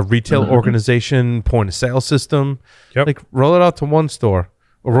retail organization point of sale system, like roll it out to one store.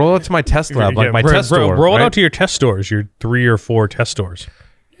 Or roll it to my test lab, like my test store. Roll it out to your test stores, your 3 or 4 test stores.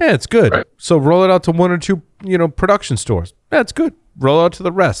 Yeah, it's good. Right. So roll it out to 1 or 2, production stores. That's good. Roll it out to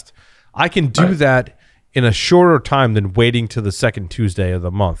the rest. I can do that in a shorter time than waiting to the second Tuesday of the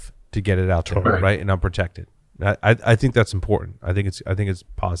month to get it out there, right? And unprotected. I think that's important. I think it's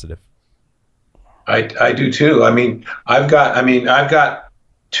positive. I do too. I've got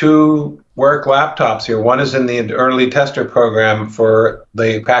 2 work laptops here. One is in the early tester program for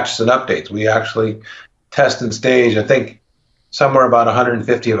the patches and updates. We actually test and stage, I think, somewhere about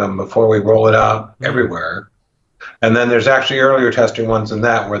 150 of them before we roll it out everywhere. And then there's actually earlier testing ones than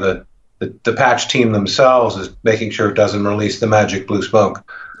that where the patch team themselves is making sure it doesn't release the magic blue smoke.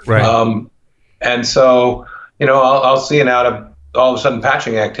 Right. And so, I'll see an all of a sudden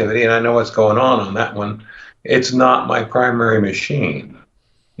patching activity, and I know what's going on that one. It's not my primary machine.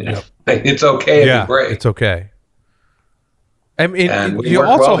 It's okay if it breaks. It's okay. I mean, you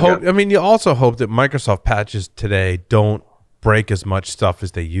also hope that Microsoft patches today don't break as much stuff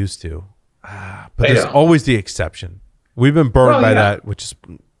as they used to. But there's always the exception. We've been burned by that,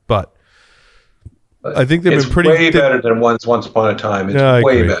 but I think they've been pretty way better than once upon a time. It's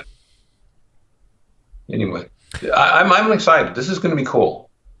way better. Anyway, I'm excited. This is going to be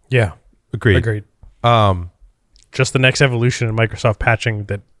cool. Yeah, agreed. Just the next evolution in Microsoft patching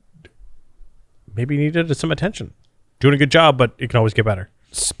that maybe needed some attention. Doing a good job, but it can always get better.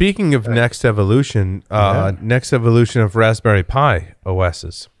 Speaking of next evolution, next evolution of Raspberry Pi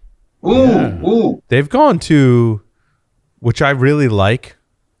OSs. Ooh. They've gone to, which I really like,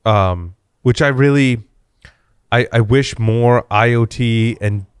 which I wish more IoT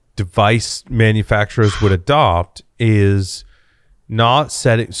and device manufacturers would adopt, is not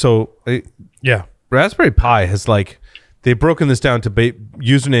setting. So, Raspberry Pi has they've broken this down to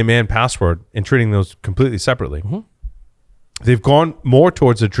username and password and treating those completely separately. They've gone more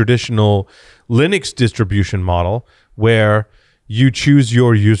towards a traditional Linux distribution model where you choose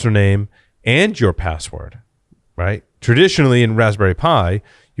your username and your password, right? Traditionally in Raspberry Pi,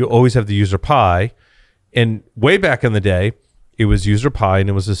 you always have the user Pi, and way back in the day, it was user Pi and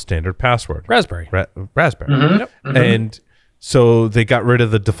it was a standard password. Raspberry. Raspberry. And so they got rid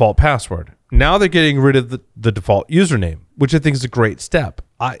of the default password. Now they're getting rid of the default username, which I think is a great step.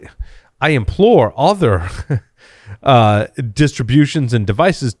 I implore other distributions and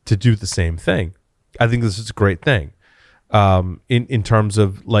devices to do the same thing. I think this is a great thing in terms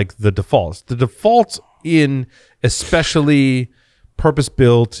of the defaults. The defaults in especially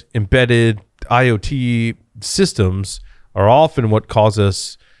purpose-built, embedded IoT systems are often what cause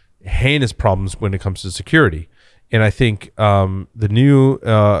us heinous problems when it comes to security. And I think the new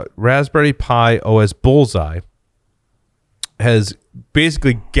Raspberry Pi OS Bullseye has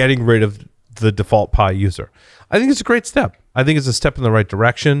basically getting rid of the default Pi user. I think it's a great step. I think it's a step in the right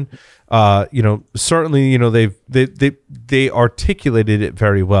direction. Certainly, they articulated it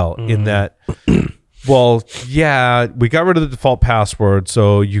very well in that. Well, yeah, we got rid of the default password,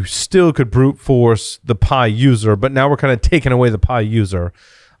 so you still could brute force the Pi user, but now we're kind of taking away the Pi user.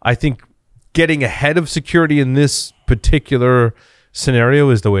 I think getting ahead of security in this particular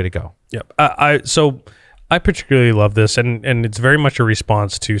scenario is the way to go. Yep. So I particularly love this, and it's very much a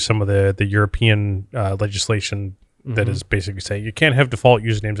response to some of the European legislation that is basically saying you can't have default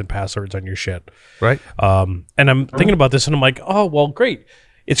usernames and passwords on your shit. Right. And I'm thinking about this, and I'm like, oh, well, great.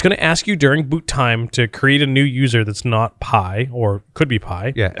 It's going to ask you during boot time to create a new user that's not Pi or could be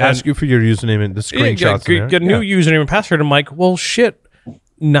Pi. Yeah, ask you for your username and the screenshots. Get a new username and password. I'm like, well, shit.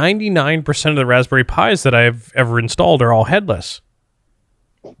 99% of the Raspberry Pis that I've ever installed are all headless.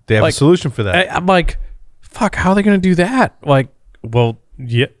 They have a solution for that. I'm like, fuck, how are they going to do that? Like, well,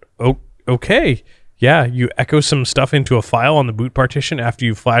 yeah, okay. Yeah, you echo some stuff into a file on the boot partition after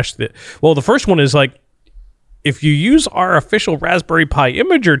you flash the... Well, the first one is like, if you use our official Raspberry Pi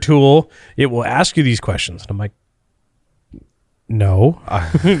Imager tool, it will ask you these questions. And I'm like, no.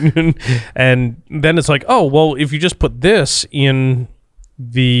 And then it's like, oh, well, if you just put this in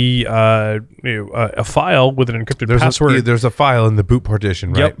the a file with an encrypted password. There's a file in the boot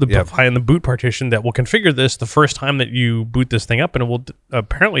partition, right? Yep, file in the boot partition that will configure this the first time that you boot this thing up, and it will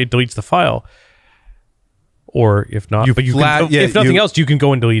apparently it deletes the file. Or if not, if nothing else, you can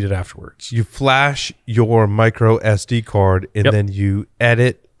go and delete it afterwards. You flash your micro SD card, and then you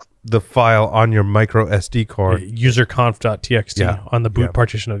edit the file on your micro SD card. Userconf.txt on the boot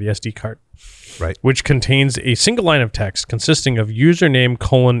partition of the SD card. Right. Which contains a single line of text consisting of username :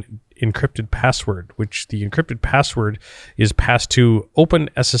 encrypted password, which the encrypted password is passed to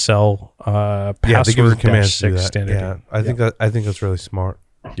OpenSSL password -6 standard. Yeah, I think that's really smart.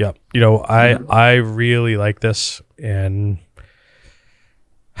 Yeah, I really like this, and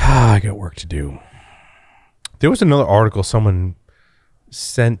I got work to do. There was another article someone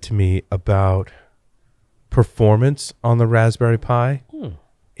sent to me about performance on the Raspberry Pi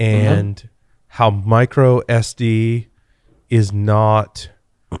and how micro SD is not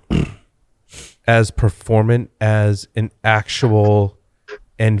as performant as an actual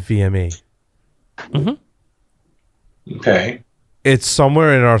NVMe. Okay. It's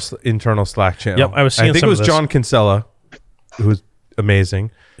somewhere in our internal Slack channel. Yep, I was seeing I think some it was of this. John Kinsella, who's amazing.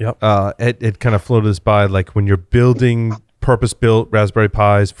 Yep. It kind of floated us by, like, when you're building purpose-built Raspberry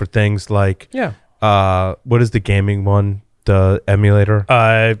Pis for things like, what is the gaming one? The emulator?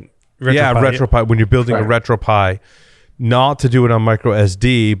 RetroPie. When you're building a RetroPie, not to do it on micro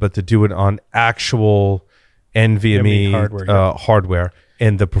SD, but to do it on actual NVMe hardware.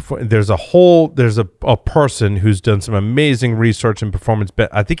 And there's a person who's done some amazing research and performance.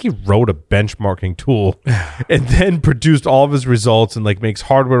 I think he wrote a benchmarking tool and then produced all of his results and like makes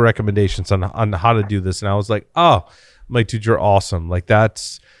hardware recommendations on how to do this. And I was like, dude, you're awesome. Like,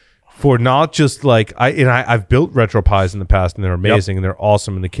 that's for not just like I've built RetroPies in the past, and they're amazing and they're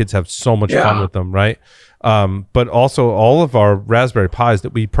awesome, and the kids have so much fun with them, right? But also all of our Raspberry Pis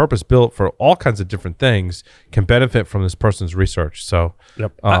that we purpose built for all kinds of different things can benefit from this person's research. So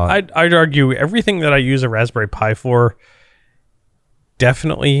I'd argue everything that I use a Raspberry Pi for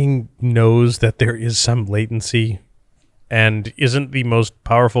definitely knows that there is some latency and isn't the most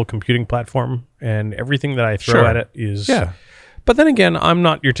powerful computing platform, and everything that I throw at it is But then again, I'm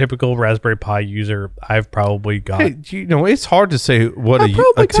not your typical Raspberry Pi user. I've probably got... Hey, it's hard to say what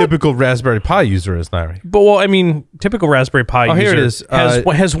a typical Raspberry Pi user is, Larry. But, well, I mean, typical Raspberry Pi user here it is.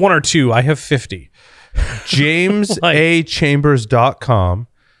 Has one or two. I have 50. JamesAChambers.com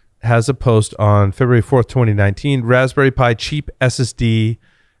has a post on February 4th, 2019, Raspberry Pi Cheap SSD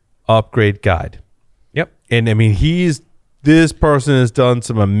Upgrade Guide. Yep. And, I mean, this person has done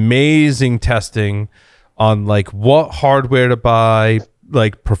some amazing testing on like what hardware to buy,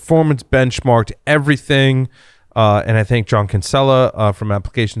 like performance benchmarked everything. And I thank John Kinsella from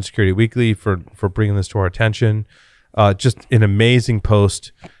Application Security Weekly for bringing this to our attention. Just an amazing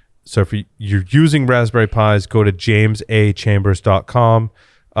post. So if you're using Raspberry Pis, go to JamesAChambers.com,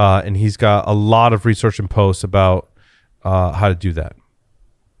 and he's got a lot of research and posts about how to do that.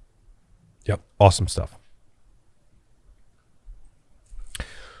 Yep. Awesome stuff.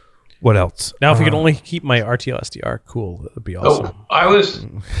 What else? Now, if we could only keep my RTL SDR cool, that would be awesome. I was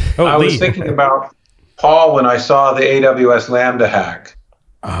thinking about Paul when I saw the AWS Lambda hack.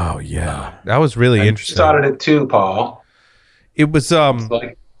 Oh yeah, that was really interesting. You started it too, Paul. It was I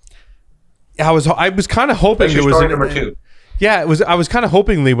was kind of hoping there was number two. Yeah, it was. I was kind of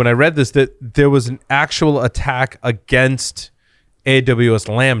hoping, Lee, when I read this, that there was an actual attack against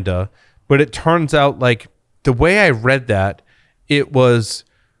AWS Lambda, but it turns out, like, the way I read that, it was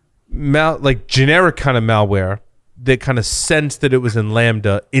like generic kind of malware that kind of sensed that it was in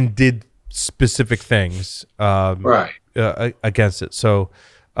Lambda and did specific things against it. So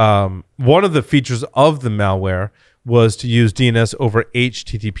one of the features of the malware was to use DNS over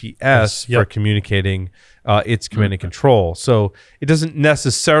HTTPS for communicating its command and control. So it doesn't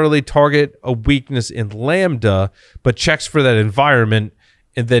necessarily target a weakness in Lambda, but checks for that environment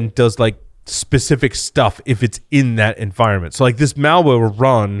and then does like specific stuff if it's in that environment. So like this malware will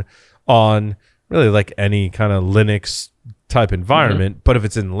run on really like any kind of Linux type environment, but if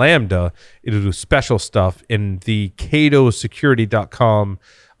it's in Lambda, it'll do special stuff. In the CatoSecurity.com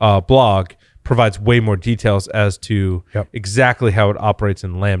blog provides way more details as to exactly how it operates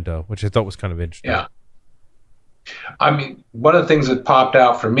in Lambda, which I thought was kind of interesting. Yeah. I mean, one of the things that popped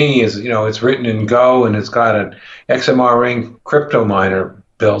out for me is, it's written in Go and it's got an XMR ring crypto miner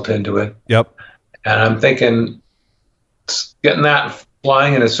built into it. Yep. And I'm thinking, getting that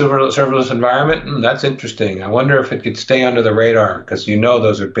flying in a serverless environment, that's interesting. I wonder if it could stay under the radar, because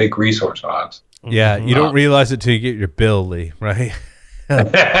those are big resource hogs. Yeah, you don't realize it till you get your bill, Lee, right? Yeah,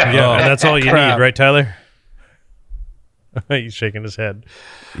 and that's all you crap. need, right, Tyler? He's shaking his head.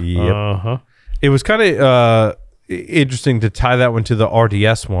 Yep. Uh-huh. It was kind of interesting to tie that one to the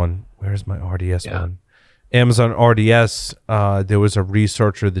RDS one. Where's my RDS one? Amazon RDS. There was a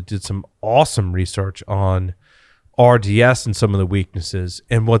researcher that did some awesome research on RDS and some of the weaknesses.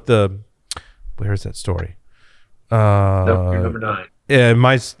 And where's that story? Number 9.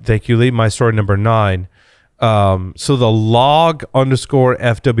 Yeah, thank you, Lee. My story number 9. So the log _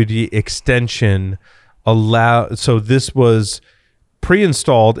 FWD extension so this was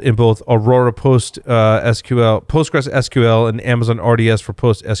pre-installed in both Aurora Postgres SQL and Amazon RDS for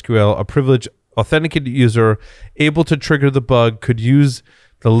PostSQL. A privileged authenticated user able to trigger the bug could use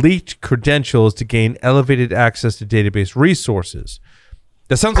the leaked credentials to gain elevated access to database resources.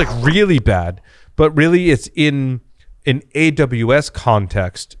 That sounds like really bad, but really it's in an AWS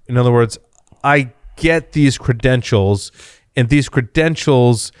context. In other words, I get these credentials, and these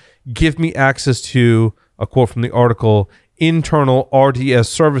credentials give me access to, a quote from the article, internal RDS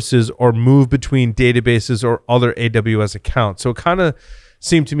services or move between databases or other AWS accounts. So it kind of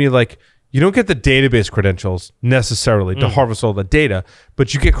seemed to me like you don't get the database credentials necessarily to harvest all the data,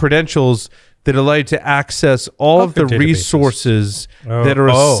 but you get credentials that allow you to access all of the resources that are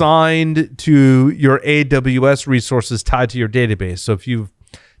assigned to your AWS resources tied to your database. So if you've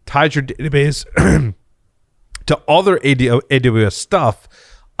tied your database to other AWS stuff,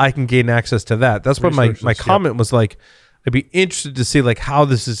 I can gain access to that. That's what my comment was like. I'd be interested to see like how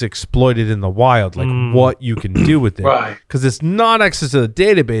this is exploited in the wild, like what you can do with it. Right. Because it's not access to the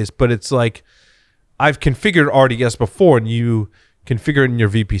database, but it's like I've configured RDS before, and you configure it in your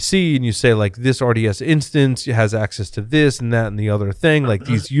VPC, and you say like this RDS instance has access to this and that and the other thing. Like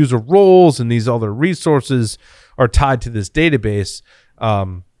these user roles and these other resources are tied to this database.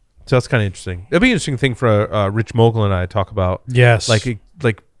 So that's kind of interesting. It'd be an interesting thing for Rich Mogul and I to talk about. Yes. Like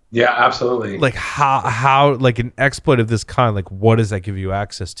Yeah, absolutely. like how like an exploit of this kind, like what does that give you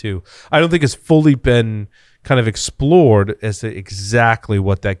access to? I don't think it's fully been kind of explored as to exactly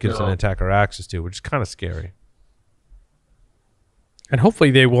what that gives an attacker access to, which is kind of scary. And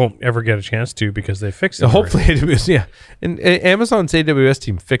hopefully they won't ever get a chance to, because they fixed it. Hopefully AWS, yeah. And Amazon's AWS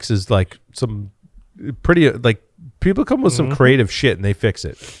team fixes like some pretty, like people come with some creative shit and they fix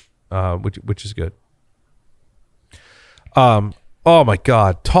it, which is good. Oh my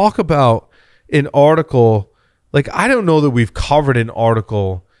God. Talk about an article. Like, I don't know that we've covered an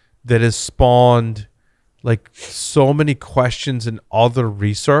article that has spawned like so many questions and other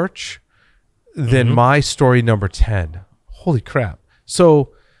research than my story number 10. Holy crap.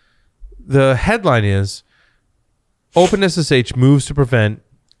 So the headline is OpenSSH moves to prevent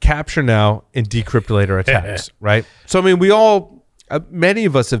capture now and decrypt later attacks, right? So, I mean, we all, many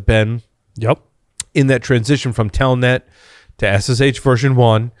of us have been in that transition from Telnet to SSH version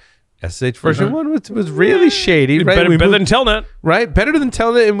 1. SSH version 1 was really shady, right? Better than Telnet. Right? Better than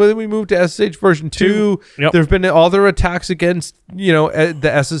Telnet. And when we moved to SSH version 2, there have been other attacks against,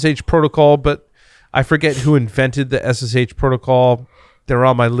 the SSH protocol, but I forget who invented the SSH protocol. They're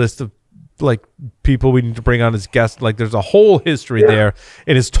on my list of like people we need to bring on as guests. Like there's a whole history there.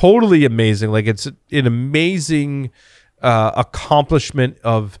 It is totally amazing. Like it's an amazing accomplishment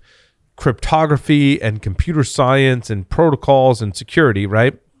of cryptography and computer science and protocols and security,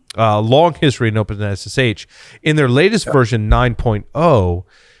 right? Long history in OpenSSH. In their latest version 9.0,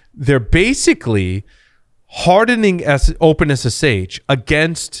 they're basically hardening OpenSSH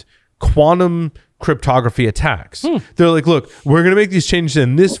against quantum cryptography attacks. They're like, look, we're going to make these changes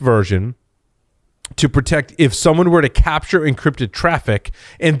in this version to protect if someone were to capture encrypted traffic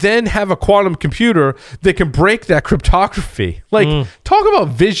and then have a quantum computer that can break that cryptography. Like, talk about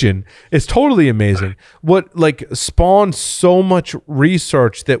vision. It's totally amazing. What like spawned so much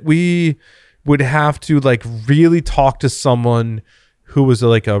research that we would have to like really talk to someone who was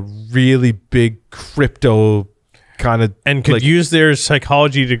like a really big crypto kind of, and could use their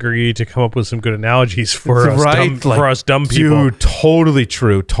psychology degree to come up with some good analogies for us, for us dumb people. Dude, totally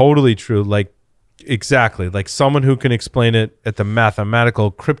true. Like, Exactly. Like someone who can explain it at the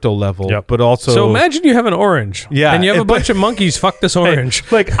mathematical crypto level, Yep. but also. So imagine you have an orange. Yeah, And you have a but- bunch of monkeys. Fuck this orange.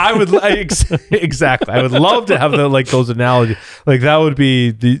 Like I would exactly. I would love to have like those analogies. Like that would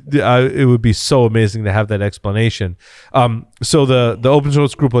be it would be so amazing to have that explanation. So the open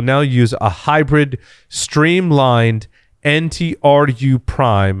source group will now use a hybrid streamlined NTRU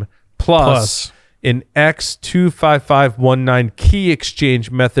prime plus an X25519 key exchange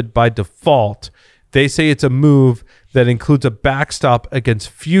method by default. They say it's a move that includes a backstop against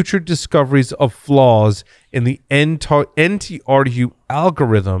future discoveries of flaws in the NTRU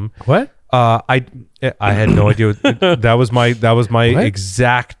algorithm. What? I had no idea. That was my What?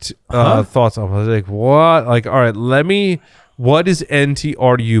 exact thoughts. I was like, what? Like, all right, what is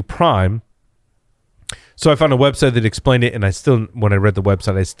NTRU prime? So I found a website that explained it, and when I read the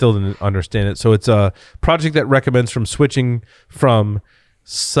website, I still didn't understand it. So it's a project that recommends from switching from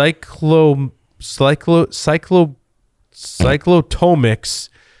cyclotomics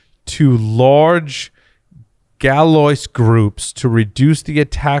to large Galois groups to reduce the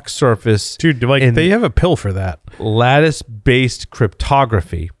attack surface. Dude, like in they have a pill for that. lattice-based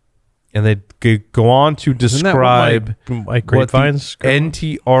cryptography. And they go on to describe my what the grapevines.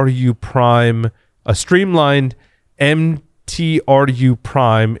 NTRU prime, a streamlined MTRU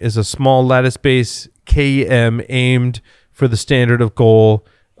prime is a small lattice-based KEM aimed for the standard of goal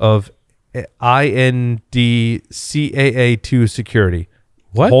of INDCAA2 security.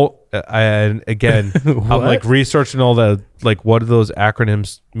 What? And again, I'm What? like researching all the, like, what do those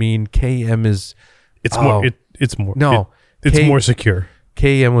acronyms mean? KEM is... It's Oh. more. It's more. No. It's K- more secure.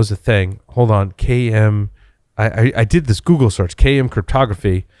 KEM was a thing. Hold on. KEM. I did this Google search. KEM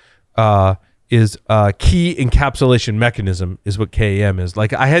cryptography is key encapsulation mechanism is what KEM is.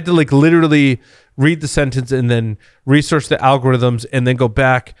 Like I had to like literally read the sentence and then research the algorithms and then go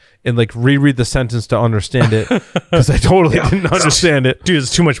back and like reread the sentence to understand it because I totally didn't understand it. Dude,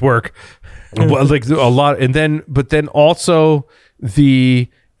 it's too much work. Well, like a lot, and then also the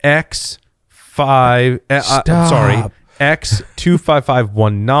X5. Stop.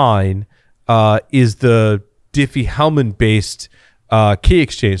 X25519 is the Diffie-Hellman based key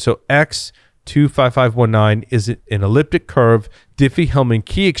exchange. So X25519 is an elliptic curve Diffie-Hellman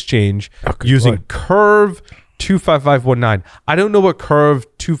key exchange using Lord. curve 25519. I don't know what curve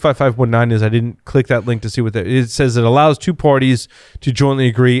 25519 is. I didn't click that link to see what that is. It says it allows two parties to jointly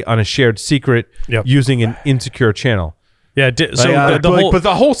agree on a shared secret Yep. using an insecure channel. Yeah. So Like, the whole. but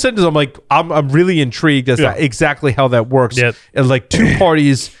the whole sentence, I'm like, I'm really intrigued as Yeah. to exactly how that works. Yeah. And like two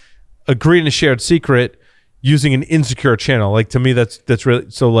parties agree on a shared secret using an insecure channel. Like to me, that's really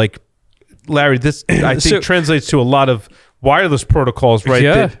so. Like Larry, this I think So- translates to a lot of wireless protocols, right?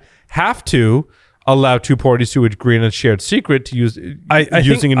 Yeah. That have to allow two parties to agree on a shared secret to use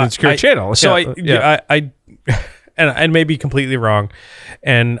using an insecure channel. So Yeah. I and I may be completely wrong,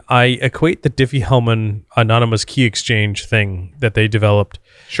 and I equate the Diffie-Hellman anonymous key exchange thing that they developed.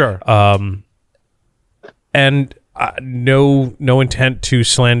 Sure. And no intent to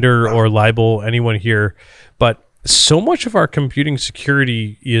slander or libel anyone here, but so much of our computing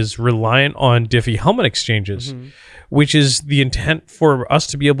security is reliant on Diffie-Hellman exchanges, which is the intent for us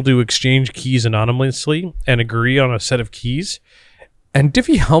to be able to exchange keys anonymously and agree on a set of keys. And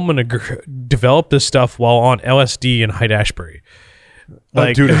Diffie-Hellman developed this stuff while on LSD in Haight-Ashbury.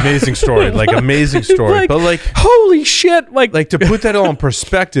 Like, dude, amazing story. Like amazing story. Like, but like holy shit! Like to put that all in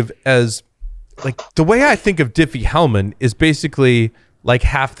perspective, as like the way I think of Diffie-Hellman is basically like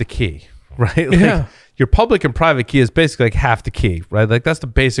half the key, right? Like Yeah. your public and private key is basically like half the key, right? Like that's the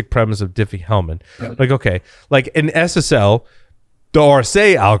basic premise of Diffie-Hellman. Like, okay, like in SSL, the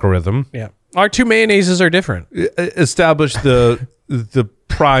RSA algorithm yeah, our two mayonnaises are different. established the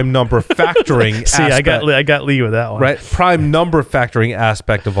prime number factoring See, I aspect. got Lee with that one. Right, prime number factoring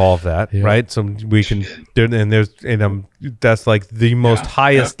aspect of all of that, right? So we can, that's like the most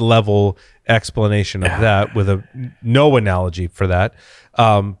highest level explanation of that with no analogy for that.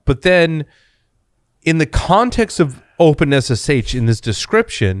 But then, in the context of OpenSSH, in this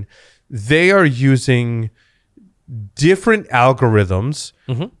description, they are using different algorithms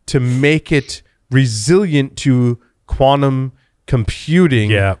to make it resilient to quantum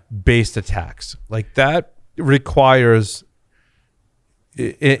computing based attacks. Like that requires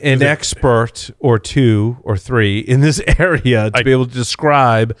an expert or two or three in this area to be able to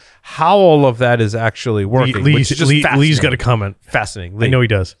describe how all of that is actually working. which is just Lee's got a comment. fascinating. I Lee. know he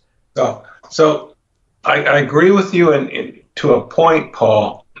does. So I agree with you to a point,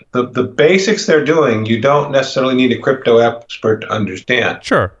 Paul. The basics they're doing, you don't necessarily need a crypto expert to understand.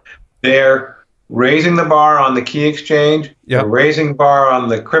 Sure. They're raising the bar on the key exchange, Yep. they're raising the bar on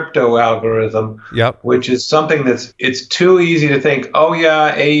the crypto algorithm, Yep. which is something it's too easy to think, oh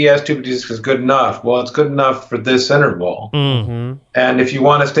yeah, AES 256 is good enough. Well, it's good enough for this interval. Mm-hmm. And if you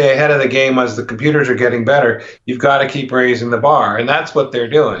want to stay ahead of the game as the computers are getting better, you've got to keep raising the bar. And that's what they're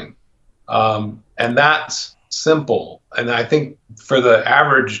doing. And that's simple. And I think for the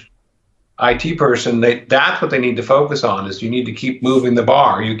average IT person, that's what they need to focus on, is you need to keep moving the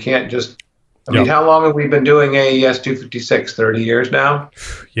bar. You can't just, I mean, how long have we been doing AES 256? 30 years now?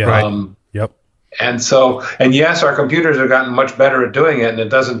 Yeah. Right. Yep. And so, and yes, our computers have gotten much better at doing it, and it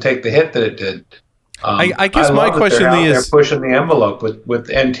doesn't take the hit that it did. I guess my love that question, they're out Lee, there is pushing the envelope with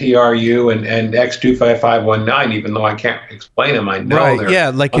NTRU and X25519, even though I can't explain them. I know right. they're Yeah.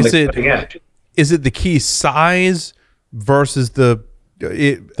 Like, on is the it cutting edge. the key size versus the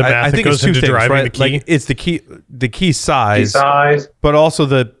math that I think goes it's two into things, driving right? the key? Like, it's the key size, Key size. but also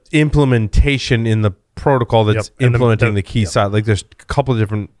the implementation in the protocol that's Yep. And implementing the key yep. size. Like, there's a couple of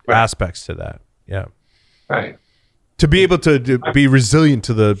different aspects to that. Yeah. Right. To be able to be resilient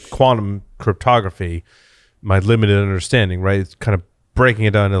to the quantum cryptography, my limited understanding, right? It's kind of breaking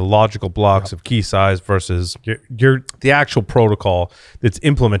it down into logical blocks of key size versus You're the actual protocol that's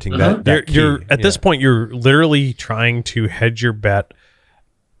implementing that you're key. at this point, you're literally trying to hedge your bet,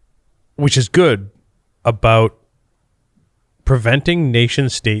 which is good, about preventing nation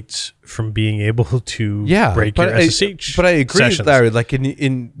states from being able to break your SSH. But I agree, sessions. Larry. Like,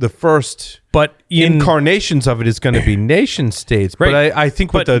 in the first But incarnations of it is going to be nation states. But Right. I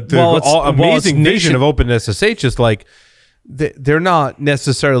think with But, the well, it's- amazing well, it's vision of OpenSSH is like they're not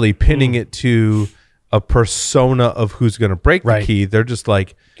necessarily pinning it to a persona of who's going to break the Right. key. They're just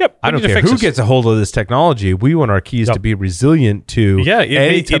like, Yep, I we don't need to care fix who this. gets a hold of this technology. We want our keys Yep. to be resilient to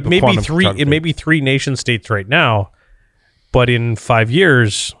any type it may of quantum be three. It cryptography. may be 3 nation states right now, but in 5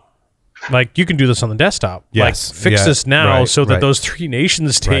 years, like, you can do this on the desktop. Yes. Like, fix Yeah. this now Right. so that Right. those 3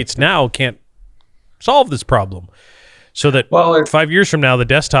 nation states now can't solve this problem. So that Well, 5 years from now, the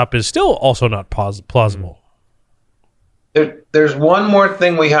desktop is still also not plausible. There's one more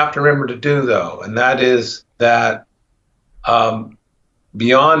thing we have to remember to do, though, and that is that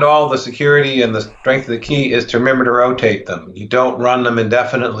beyond all the security and the strength of the key is to remember to rotate them. You don't run them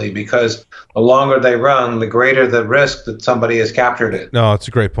indefinitely, because the longer they run, the greater the risk that somebody has captured it. No, it's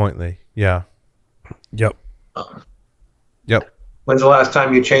a great point, Lee. Yeah. Yep. Yep. When's the last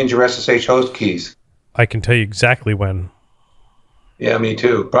time you changed your SSH host keys? I can tell you exactly when. Yeah, me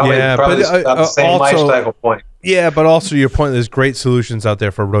too. Probably Yeah, about but, the same life also- cycle point. Yeah, but also your point, there's great solutions out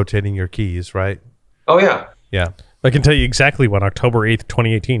there for rotating your keys, right? Oh, yeah. Yeah. I can tell you exactly when, October 8th,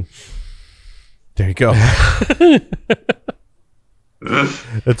 2018. There you go.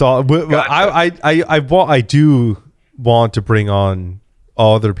 That's all. I do want to bring on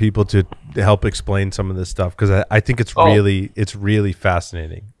other people to help explain some of this stuff, because I think it's really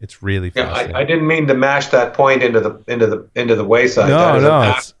fascinating. It's really Yeah, fascinating. I didn't mean to mash that point into the wayside. No,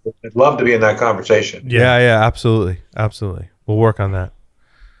 That is no, I'd love to be in that conversation. Yeah, absolutely. We'll work on that.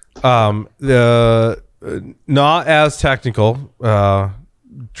 The not as technical,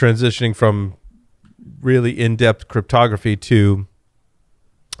 transitioning from really in-depth cryptography to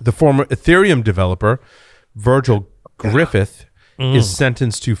the former Ethereum developer, Virgil Griffith, is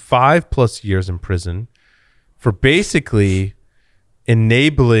sentenced to 5+ years in prison for basically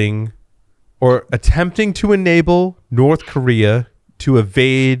enabling or attempting to enable North Korea to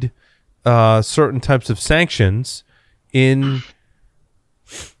evade certain types of sanctions in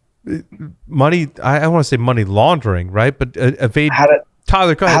money. I want to say money laundering, right? But evade.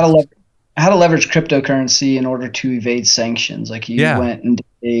 Tyler, go ahead. How to leverage cryptocurrency in order to evade sanctions. Like, you went and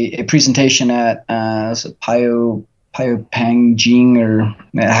did a presentation at Pyeongchang, or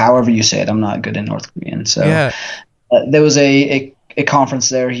however you say it. I'm not good in North Korean. So there was a conference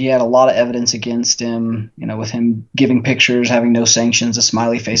there. He had a lot of evidence against him, with him giving pictures, having no sanctions, a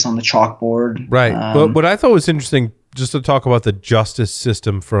smiley face on the chalkboard. Right. But what I thought was interesting, just to talk about the justice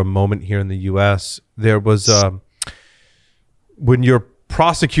system for a moment here in the U.S., there was when you're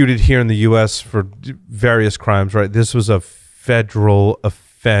prosecuted here in the U.S. for various crimes, right? This was a federal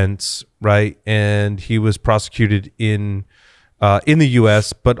offense, right? And he was prosecuted in the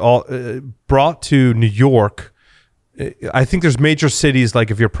U.S., but brought to New York. I think there's major cities,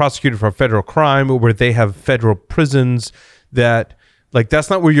 like if you're prosecuted for a federal crime, where they have federal prisons that, like, that's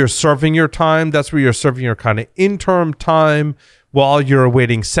not where you're serving your time. That's where you're serving your kind of interim time while you're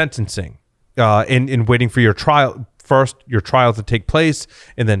awaiting sentencing, and waiting for your trial. First, your trial to take place,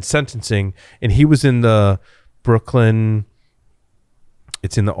 and then sentencing. And he was in the Brooklyn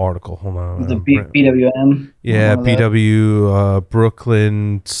It's in the article. Hold on. The BWM. Yeah, One of that. BW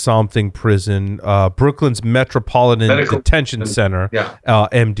Brooklyn something prison, Brooklyn's Metropolitan Medical- Detention Center, Yeah.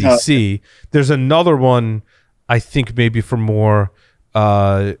 MDC. There's another one, I think maybe for more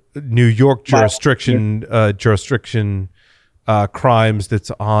New York jurisdiction crimes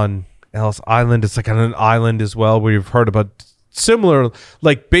that's on Ellis Island. It's like on an island as well, where you've heard about similar.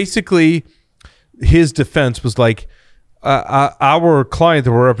 Like basically, his defense was like, our client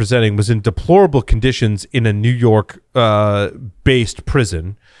that we're representing was in deplorable conditions in a New York based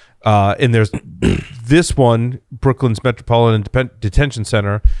prison. And there's this one, Brooklyn's Metropolitan Detention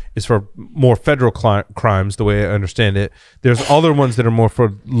Center, is for more federal crimes, the way I understand it. There's other ones that are more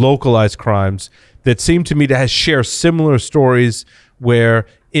for localized crimes that seem to me to share similar stories where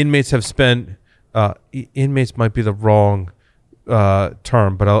inmates have spent, inmates might be the wrong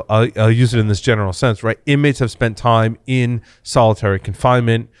term, but I'll use it in this general sense, right? Inmates have spent time in solitary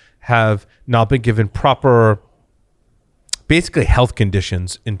confinement, have not been given proper, basically health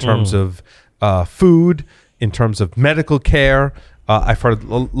conditions in terms of food, in terms of medical care. I've heard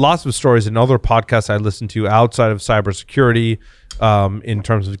lots of stories in other podcasts I listen to outside of cybersecurity, in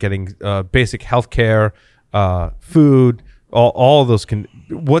terms of getting basic health care, food, all of those.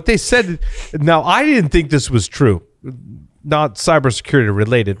 What they said, now I didn't think this was true. Not cybersecurity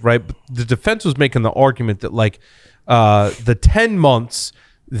related, right? But the defense was making the argument that like the 10 months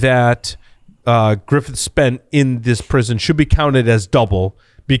that Griffith spent in this prison should be counted as double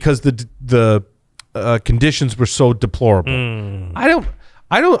because the conditions were so deplorable. I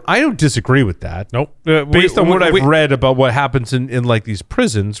don't disagree with that. Nope. Based on what I've read about what happens in like these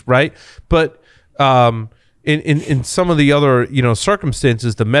prisons, right? But in some of the other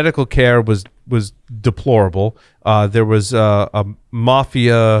circumstances, the medical care was deplorable. There was a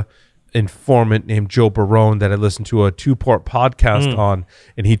mafia informant named Joe Barone that I listened to a 2-part podcast on,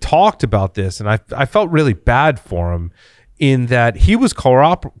 and he talked about this, and I felt really bad for him in that he was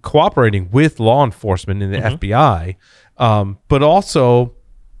cooperating with law enforcement in the FBI, but also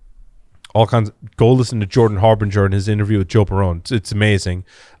all kinds. Go listen to Jordan Harbinger in his interview with Joe Barone. It's amazing.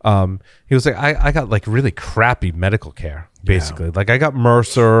 He was like, I got like really crappy medical care, basically. Like I got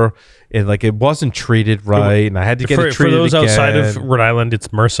Mercer, and like it wasn't treated right, and I had to get it treated for those again. outside of Rhode Island. It's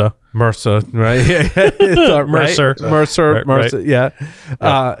MRSA. MRSA, right? Right? Mercer. Right. Yeah.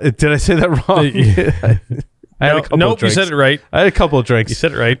 Did I say that wrong? I had a couple Nope, of drinks. you said it right. I had a couple of drinks. You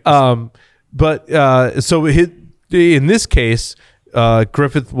said it right. But so in this case,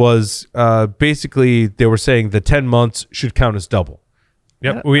 Griffith was basically, they were saying the 10 months should count as double.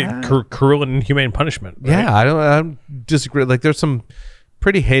 Yep. Cruel and inhumane punishment. Right? Yeah, I don't disagree. Like there's some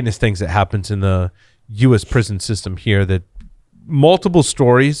pretty heinous things that happens in the U.S. prison system here, that multiple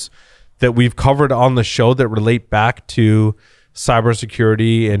stories that we've covered on the show that relate back to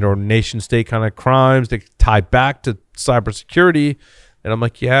cybersecurity and or nation state kind of crimes that tie back to cybersecurity. And I'm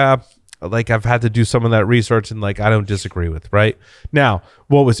like, yeah, like I've had to do some of that research, and like I don't disagree with. Right now,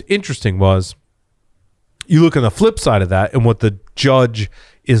 what was interesting was you look on the flip side of that, and what the judge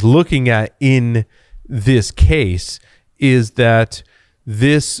is looking at in this case is that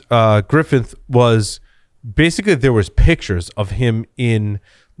this Griffith was basically, there was pictures of him in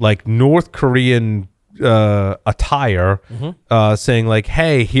like North Korean attire, saying like,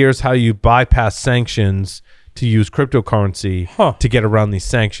 hey, here's how you bypass sanctions to use cryptocurrency to get around these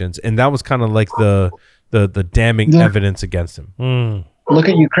sanctions. And that was kind of like the damning evidence against him. Look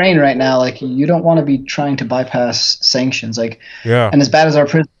at Ukraine right now. Like, you don't want to be trying to bypass sanctions. Like, Yeah. and as bad as our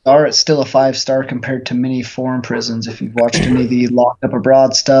prisons are, it's still a 5-star compared to many foreign prisons. If you've watched any of the Locked Up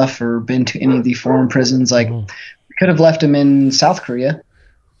Abroad stuff or been to any of the foreign prisons, like we could have left him in South Korea.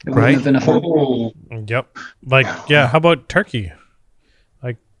 It wouldn't have been a fun. Yep. Like, yeah. How about Turkey?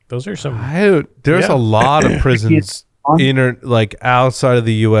 Like, those are some. There's a lot of prisons like outside of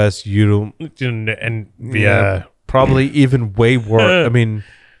the U.S. You don't, Yeah. probably even way worse. I mean,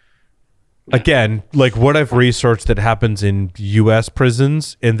 again, like what I've researched that happens in U.S.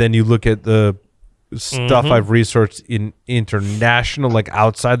 prisons, and then you look at the stuff I've researched in international, like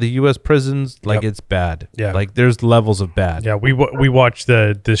outside the U.S. prisons, like it's bad. Yeah. Like there's levels of bad. Yeah, we watched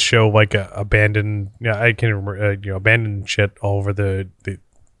this show like abandoned. Yeah, I can remember abandoned shit all over the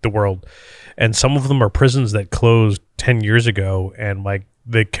world, and some of them are prisons that closed 10 years ago, and like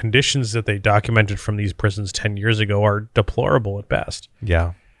the conditions that they documented from these prisons 10 years ago are deplorable at best.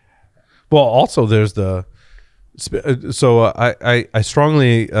 Yeah. Well, also there's I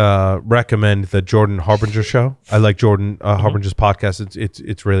strongly recommend the Jordan Harbinger show. I like Jordan Harbinger's podcast.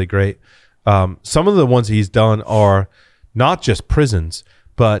 It's really great. Some of the ones he's done are not just prisons,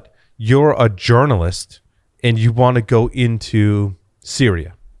 but you're a journalist and you want to go into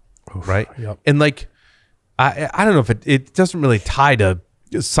Syria, right? Yep. And like, I don't know if it doesn't really tie to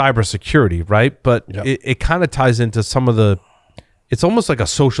cybersecurity, right? But it kind of ties into some of the, it's almost like a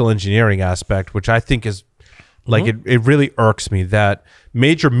social engineering aspect, which I think is like, it really irks me that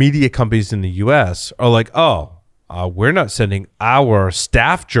major media companies in the US are like, we're not sending our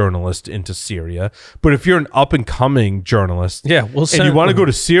staff journalist into Syria, but if you're an up and coming journalist, we'll and you want to go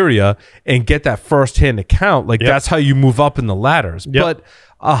to Syria and get that firsthand account, like that's how you move up in the ladders. But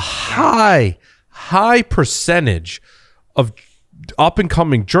a high percentage of up and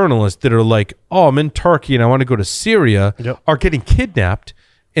coming journalists that are like, I'm in Turkey and I want to go to Syria, are getting kidnapped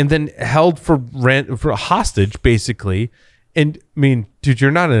and then held for a hostage, basically. And I mean, dude,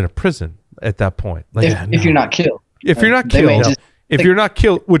 you're not in a prison at that point. Like, if you're not killed. If you're not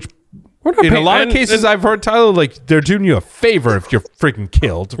killed, which in a lot of cases I've heard, Tyler, like they're doing you a favor if you're freaking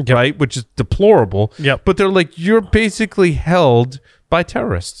killed, right? Which is deplorable. But they're like, you're basically held by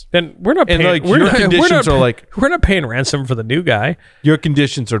terrorists. And we're not paying, like, your conditions are like, we're not paying ransom for the new guy. Your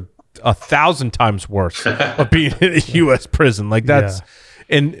conditions are 1,000 times worse of being in a U.S. prison. Like that's,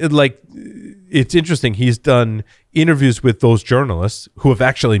 and it's interesting. He's done interviews with those journalists who have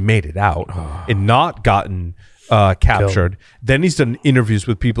actually made it out and not gotten captured. Then he's done interviews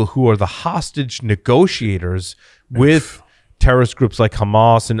with people who are the hostage negotiators with terrorist groups like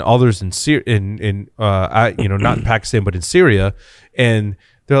Hamas and others in Syria, not in Pakistan but in Syria, and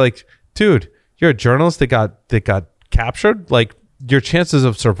they're like, dude, you're a journalist that got captured. Like, your chances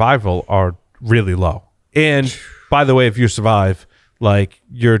of survival are really low. And by the way, if you survive, like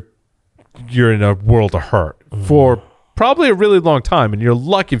you're in a world of hurt for probably a really long time, and you're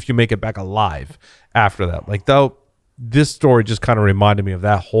lucky if you make it back alive after that. Like, though, this story just kind of reminded me of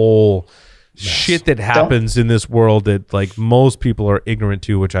that whole shit that happens in this world that like most people are ignorant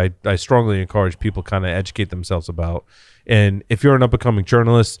to, which I strongly encourage people kind of educate themselves about. And if you're an up and coming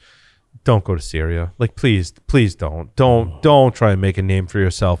journalist, don't go to Syria. Like, please don't try and make a name for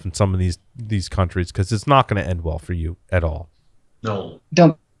yourself in some of these countries, because it's not going to end well for you at all.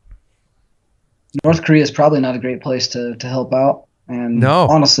 Don't. North Korea is probably not a great place to help out. And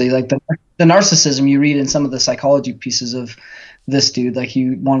honestly, like the narcissism you read in some of the psychology pieces of this dude, like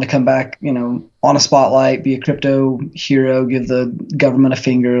he wanted to come back, on a spotlight, be a crypto hero, give the government a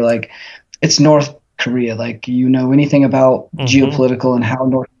finger. Like, it's North Korea. Like, anything about geopolitical and how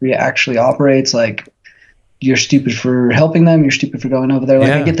North Korea actually operates, like, you're stupid for helping them. You're stupid for going over there.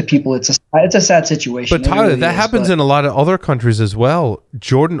 Like, I get the people. It's a sad situation. But Tyler, really that happens in a lot of other countries as well.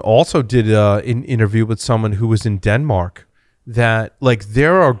 Jordan also did an interview with someone who was in Denmark, that like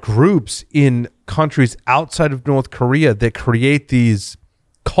there are groups in countries outside of North Korea that create these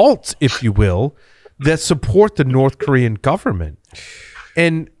cults, if you will, that support the North Korean government.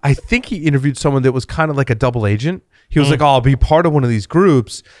 And I think he interviewed someone that was kind of like a double agent. He was like, I'll be part of one of these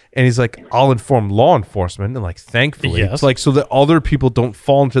groups. And he's like, I'll inform law enforcement. And like, thankfully, it's like, so that other people don't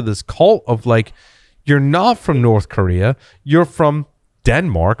fall into this cult of like, you're not from North Korea, you're from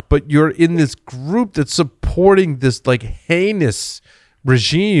Denmark, but you're in this group that's supporting this like heinous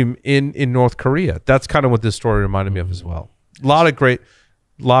regime in North Korea. That's kind of what this story reminded me of as well. A lot of great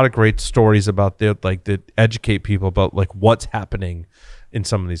stories about that educate people about like what's happening in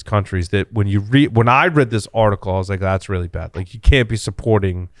some of these countries, that when I read this article, I was like, that's really bad. Like, you can't be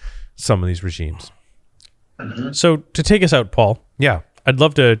supporting some of these regimes. So to take us out, Paul, I'd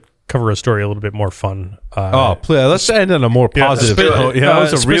love to cover a story a little bit more fun. Please, let's end on a more positive note. That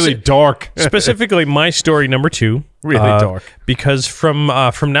was a really dark. Specifically, my story number 2. Really dark. Because from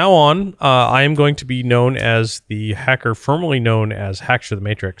now on, I am going to be known as the hacker formerly known as Hackster the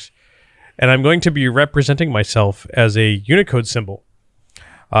Matrix. And I'm going to be representing myself as a Unicode symbol,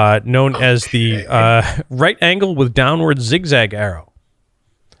 known as the right angle with downward zigzag arrow.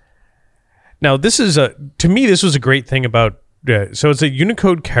 Now, to me, this was a great thing about. So it's a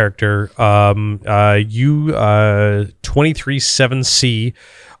Unicode character, U237C,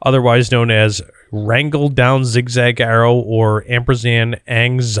 otherwise known as Wrangle Down Zigzag Arrow or ampersand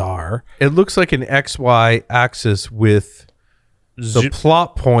Angzar. It looks like an XY axis with the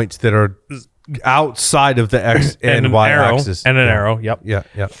plot points that are outside of the X and Y axis. And an arrow, yep. Yeah.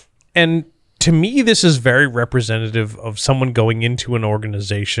 And to me, this is very representative of someone going into an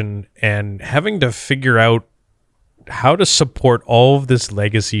organization and having to figure out how to support all of this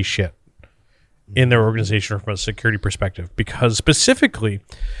legacy shit in their organization from a security perspective. Because specifically,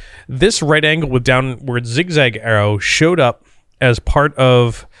 this right angle with downward zigzag arrow showed up as part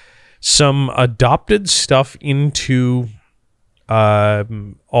of some adopted stuff into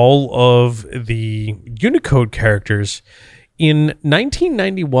all of the Unicode characters in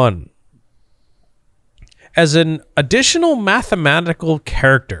 1991. as an additional mathematical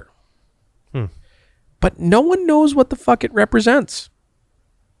character. But no one knows what the fuck it represents.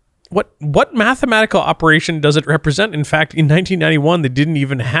 What mathematical operation does it represent? In fact, in 1991, they didn't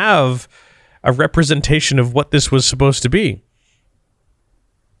even have a representation of what this was supposed to be.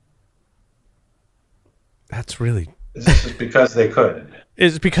 That's really... This is because they could.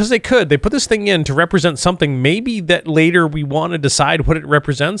 It's because they could. They put this thing in to represent something maybe that later we want to decide what it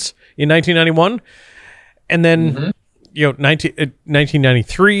represents in 1991. And then,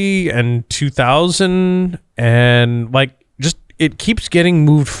 1993 and 2000 and just it keeps getting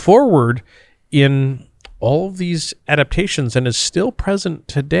moved forward in all of these adaptations and is still present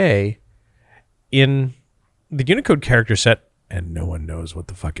today in the Unicode character set, and no one knows what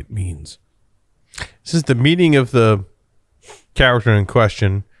the fuck it means. This is the meaning of the character in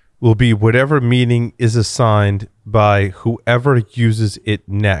question will be whatever meaning is assigned by whoever uses it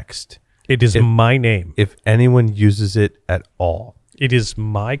next. It is my name. If anyone uses it at all. It is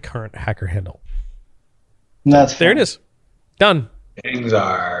my current hacker handle. That's there. It is. Done. Things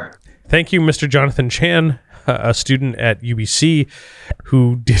are. Thank you, Mr. Jonathan Chan, a student at UBC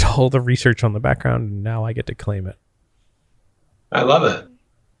who did all the research on the background, and now I get to claim it. I love it.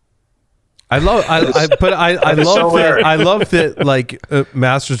 I love that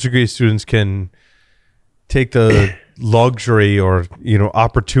master's degree students can take the luxury or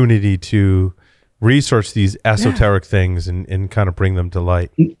opportunity to research these esoteric things and kind of bring them to light.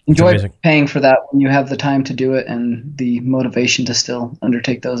 Enjoy paying for that when you have the time to do it and the motivation to still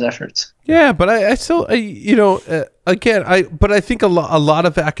undertake those efforts. Yeah, but I still I think a lot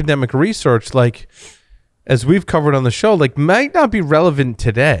of academic research, like as we've covered on the show, might not be relevant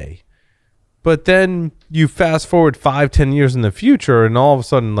today. But then you fast forward 5-10 years in the future, and all of a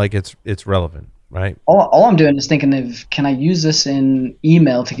sudden, it's relevant, right? All I'm doing is thinking of, can I use this in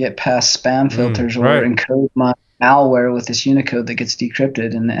email to get past spam filters or encode my malware with this Unicode that gets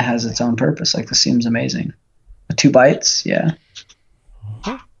decrypted and it has its own purpose? This seems amazing. 2 bytes, yeah.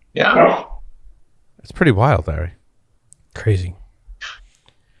 Yeah. It's pretty wild, Larry. Crazy.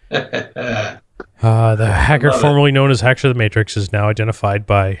 The hacker formerly known as Hacker the Matrix is now identified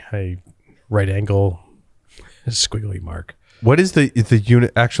by a right angle squiggly mark. What is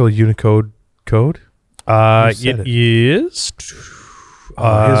the actual Unicode code? It is. His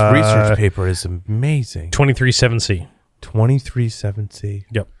research paper is amazing. 237C. 237C.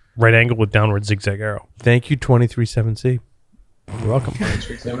 Yep. Right angle with downward zigzag arrow. Thank you, 237C. You're welcome.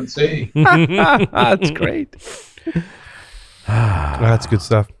 237C. That's great. That's good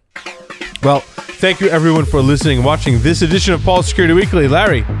stuff. Well, thank you everyone for listening and watching this edition of Paul's Security Weekly.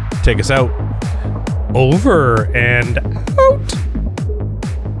 Larry, take us out. Over and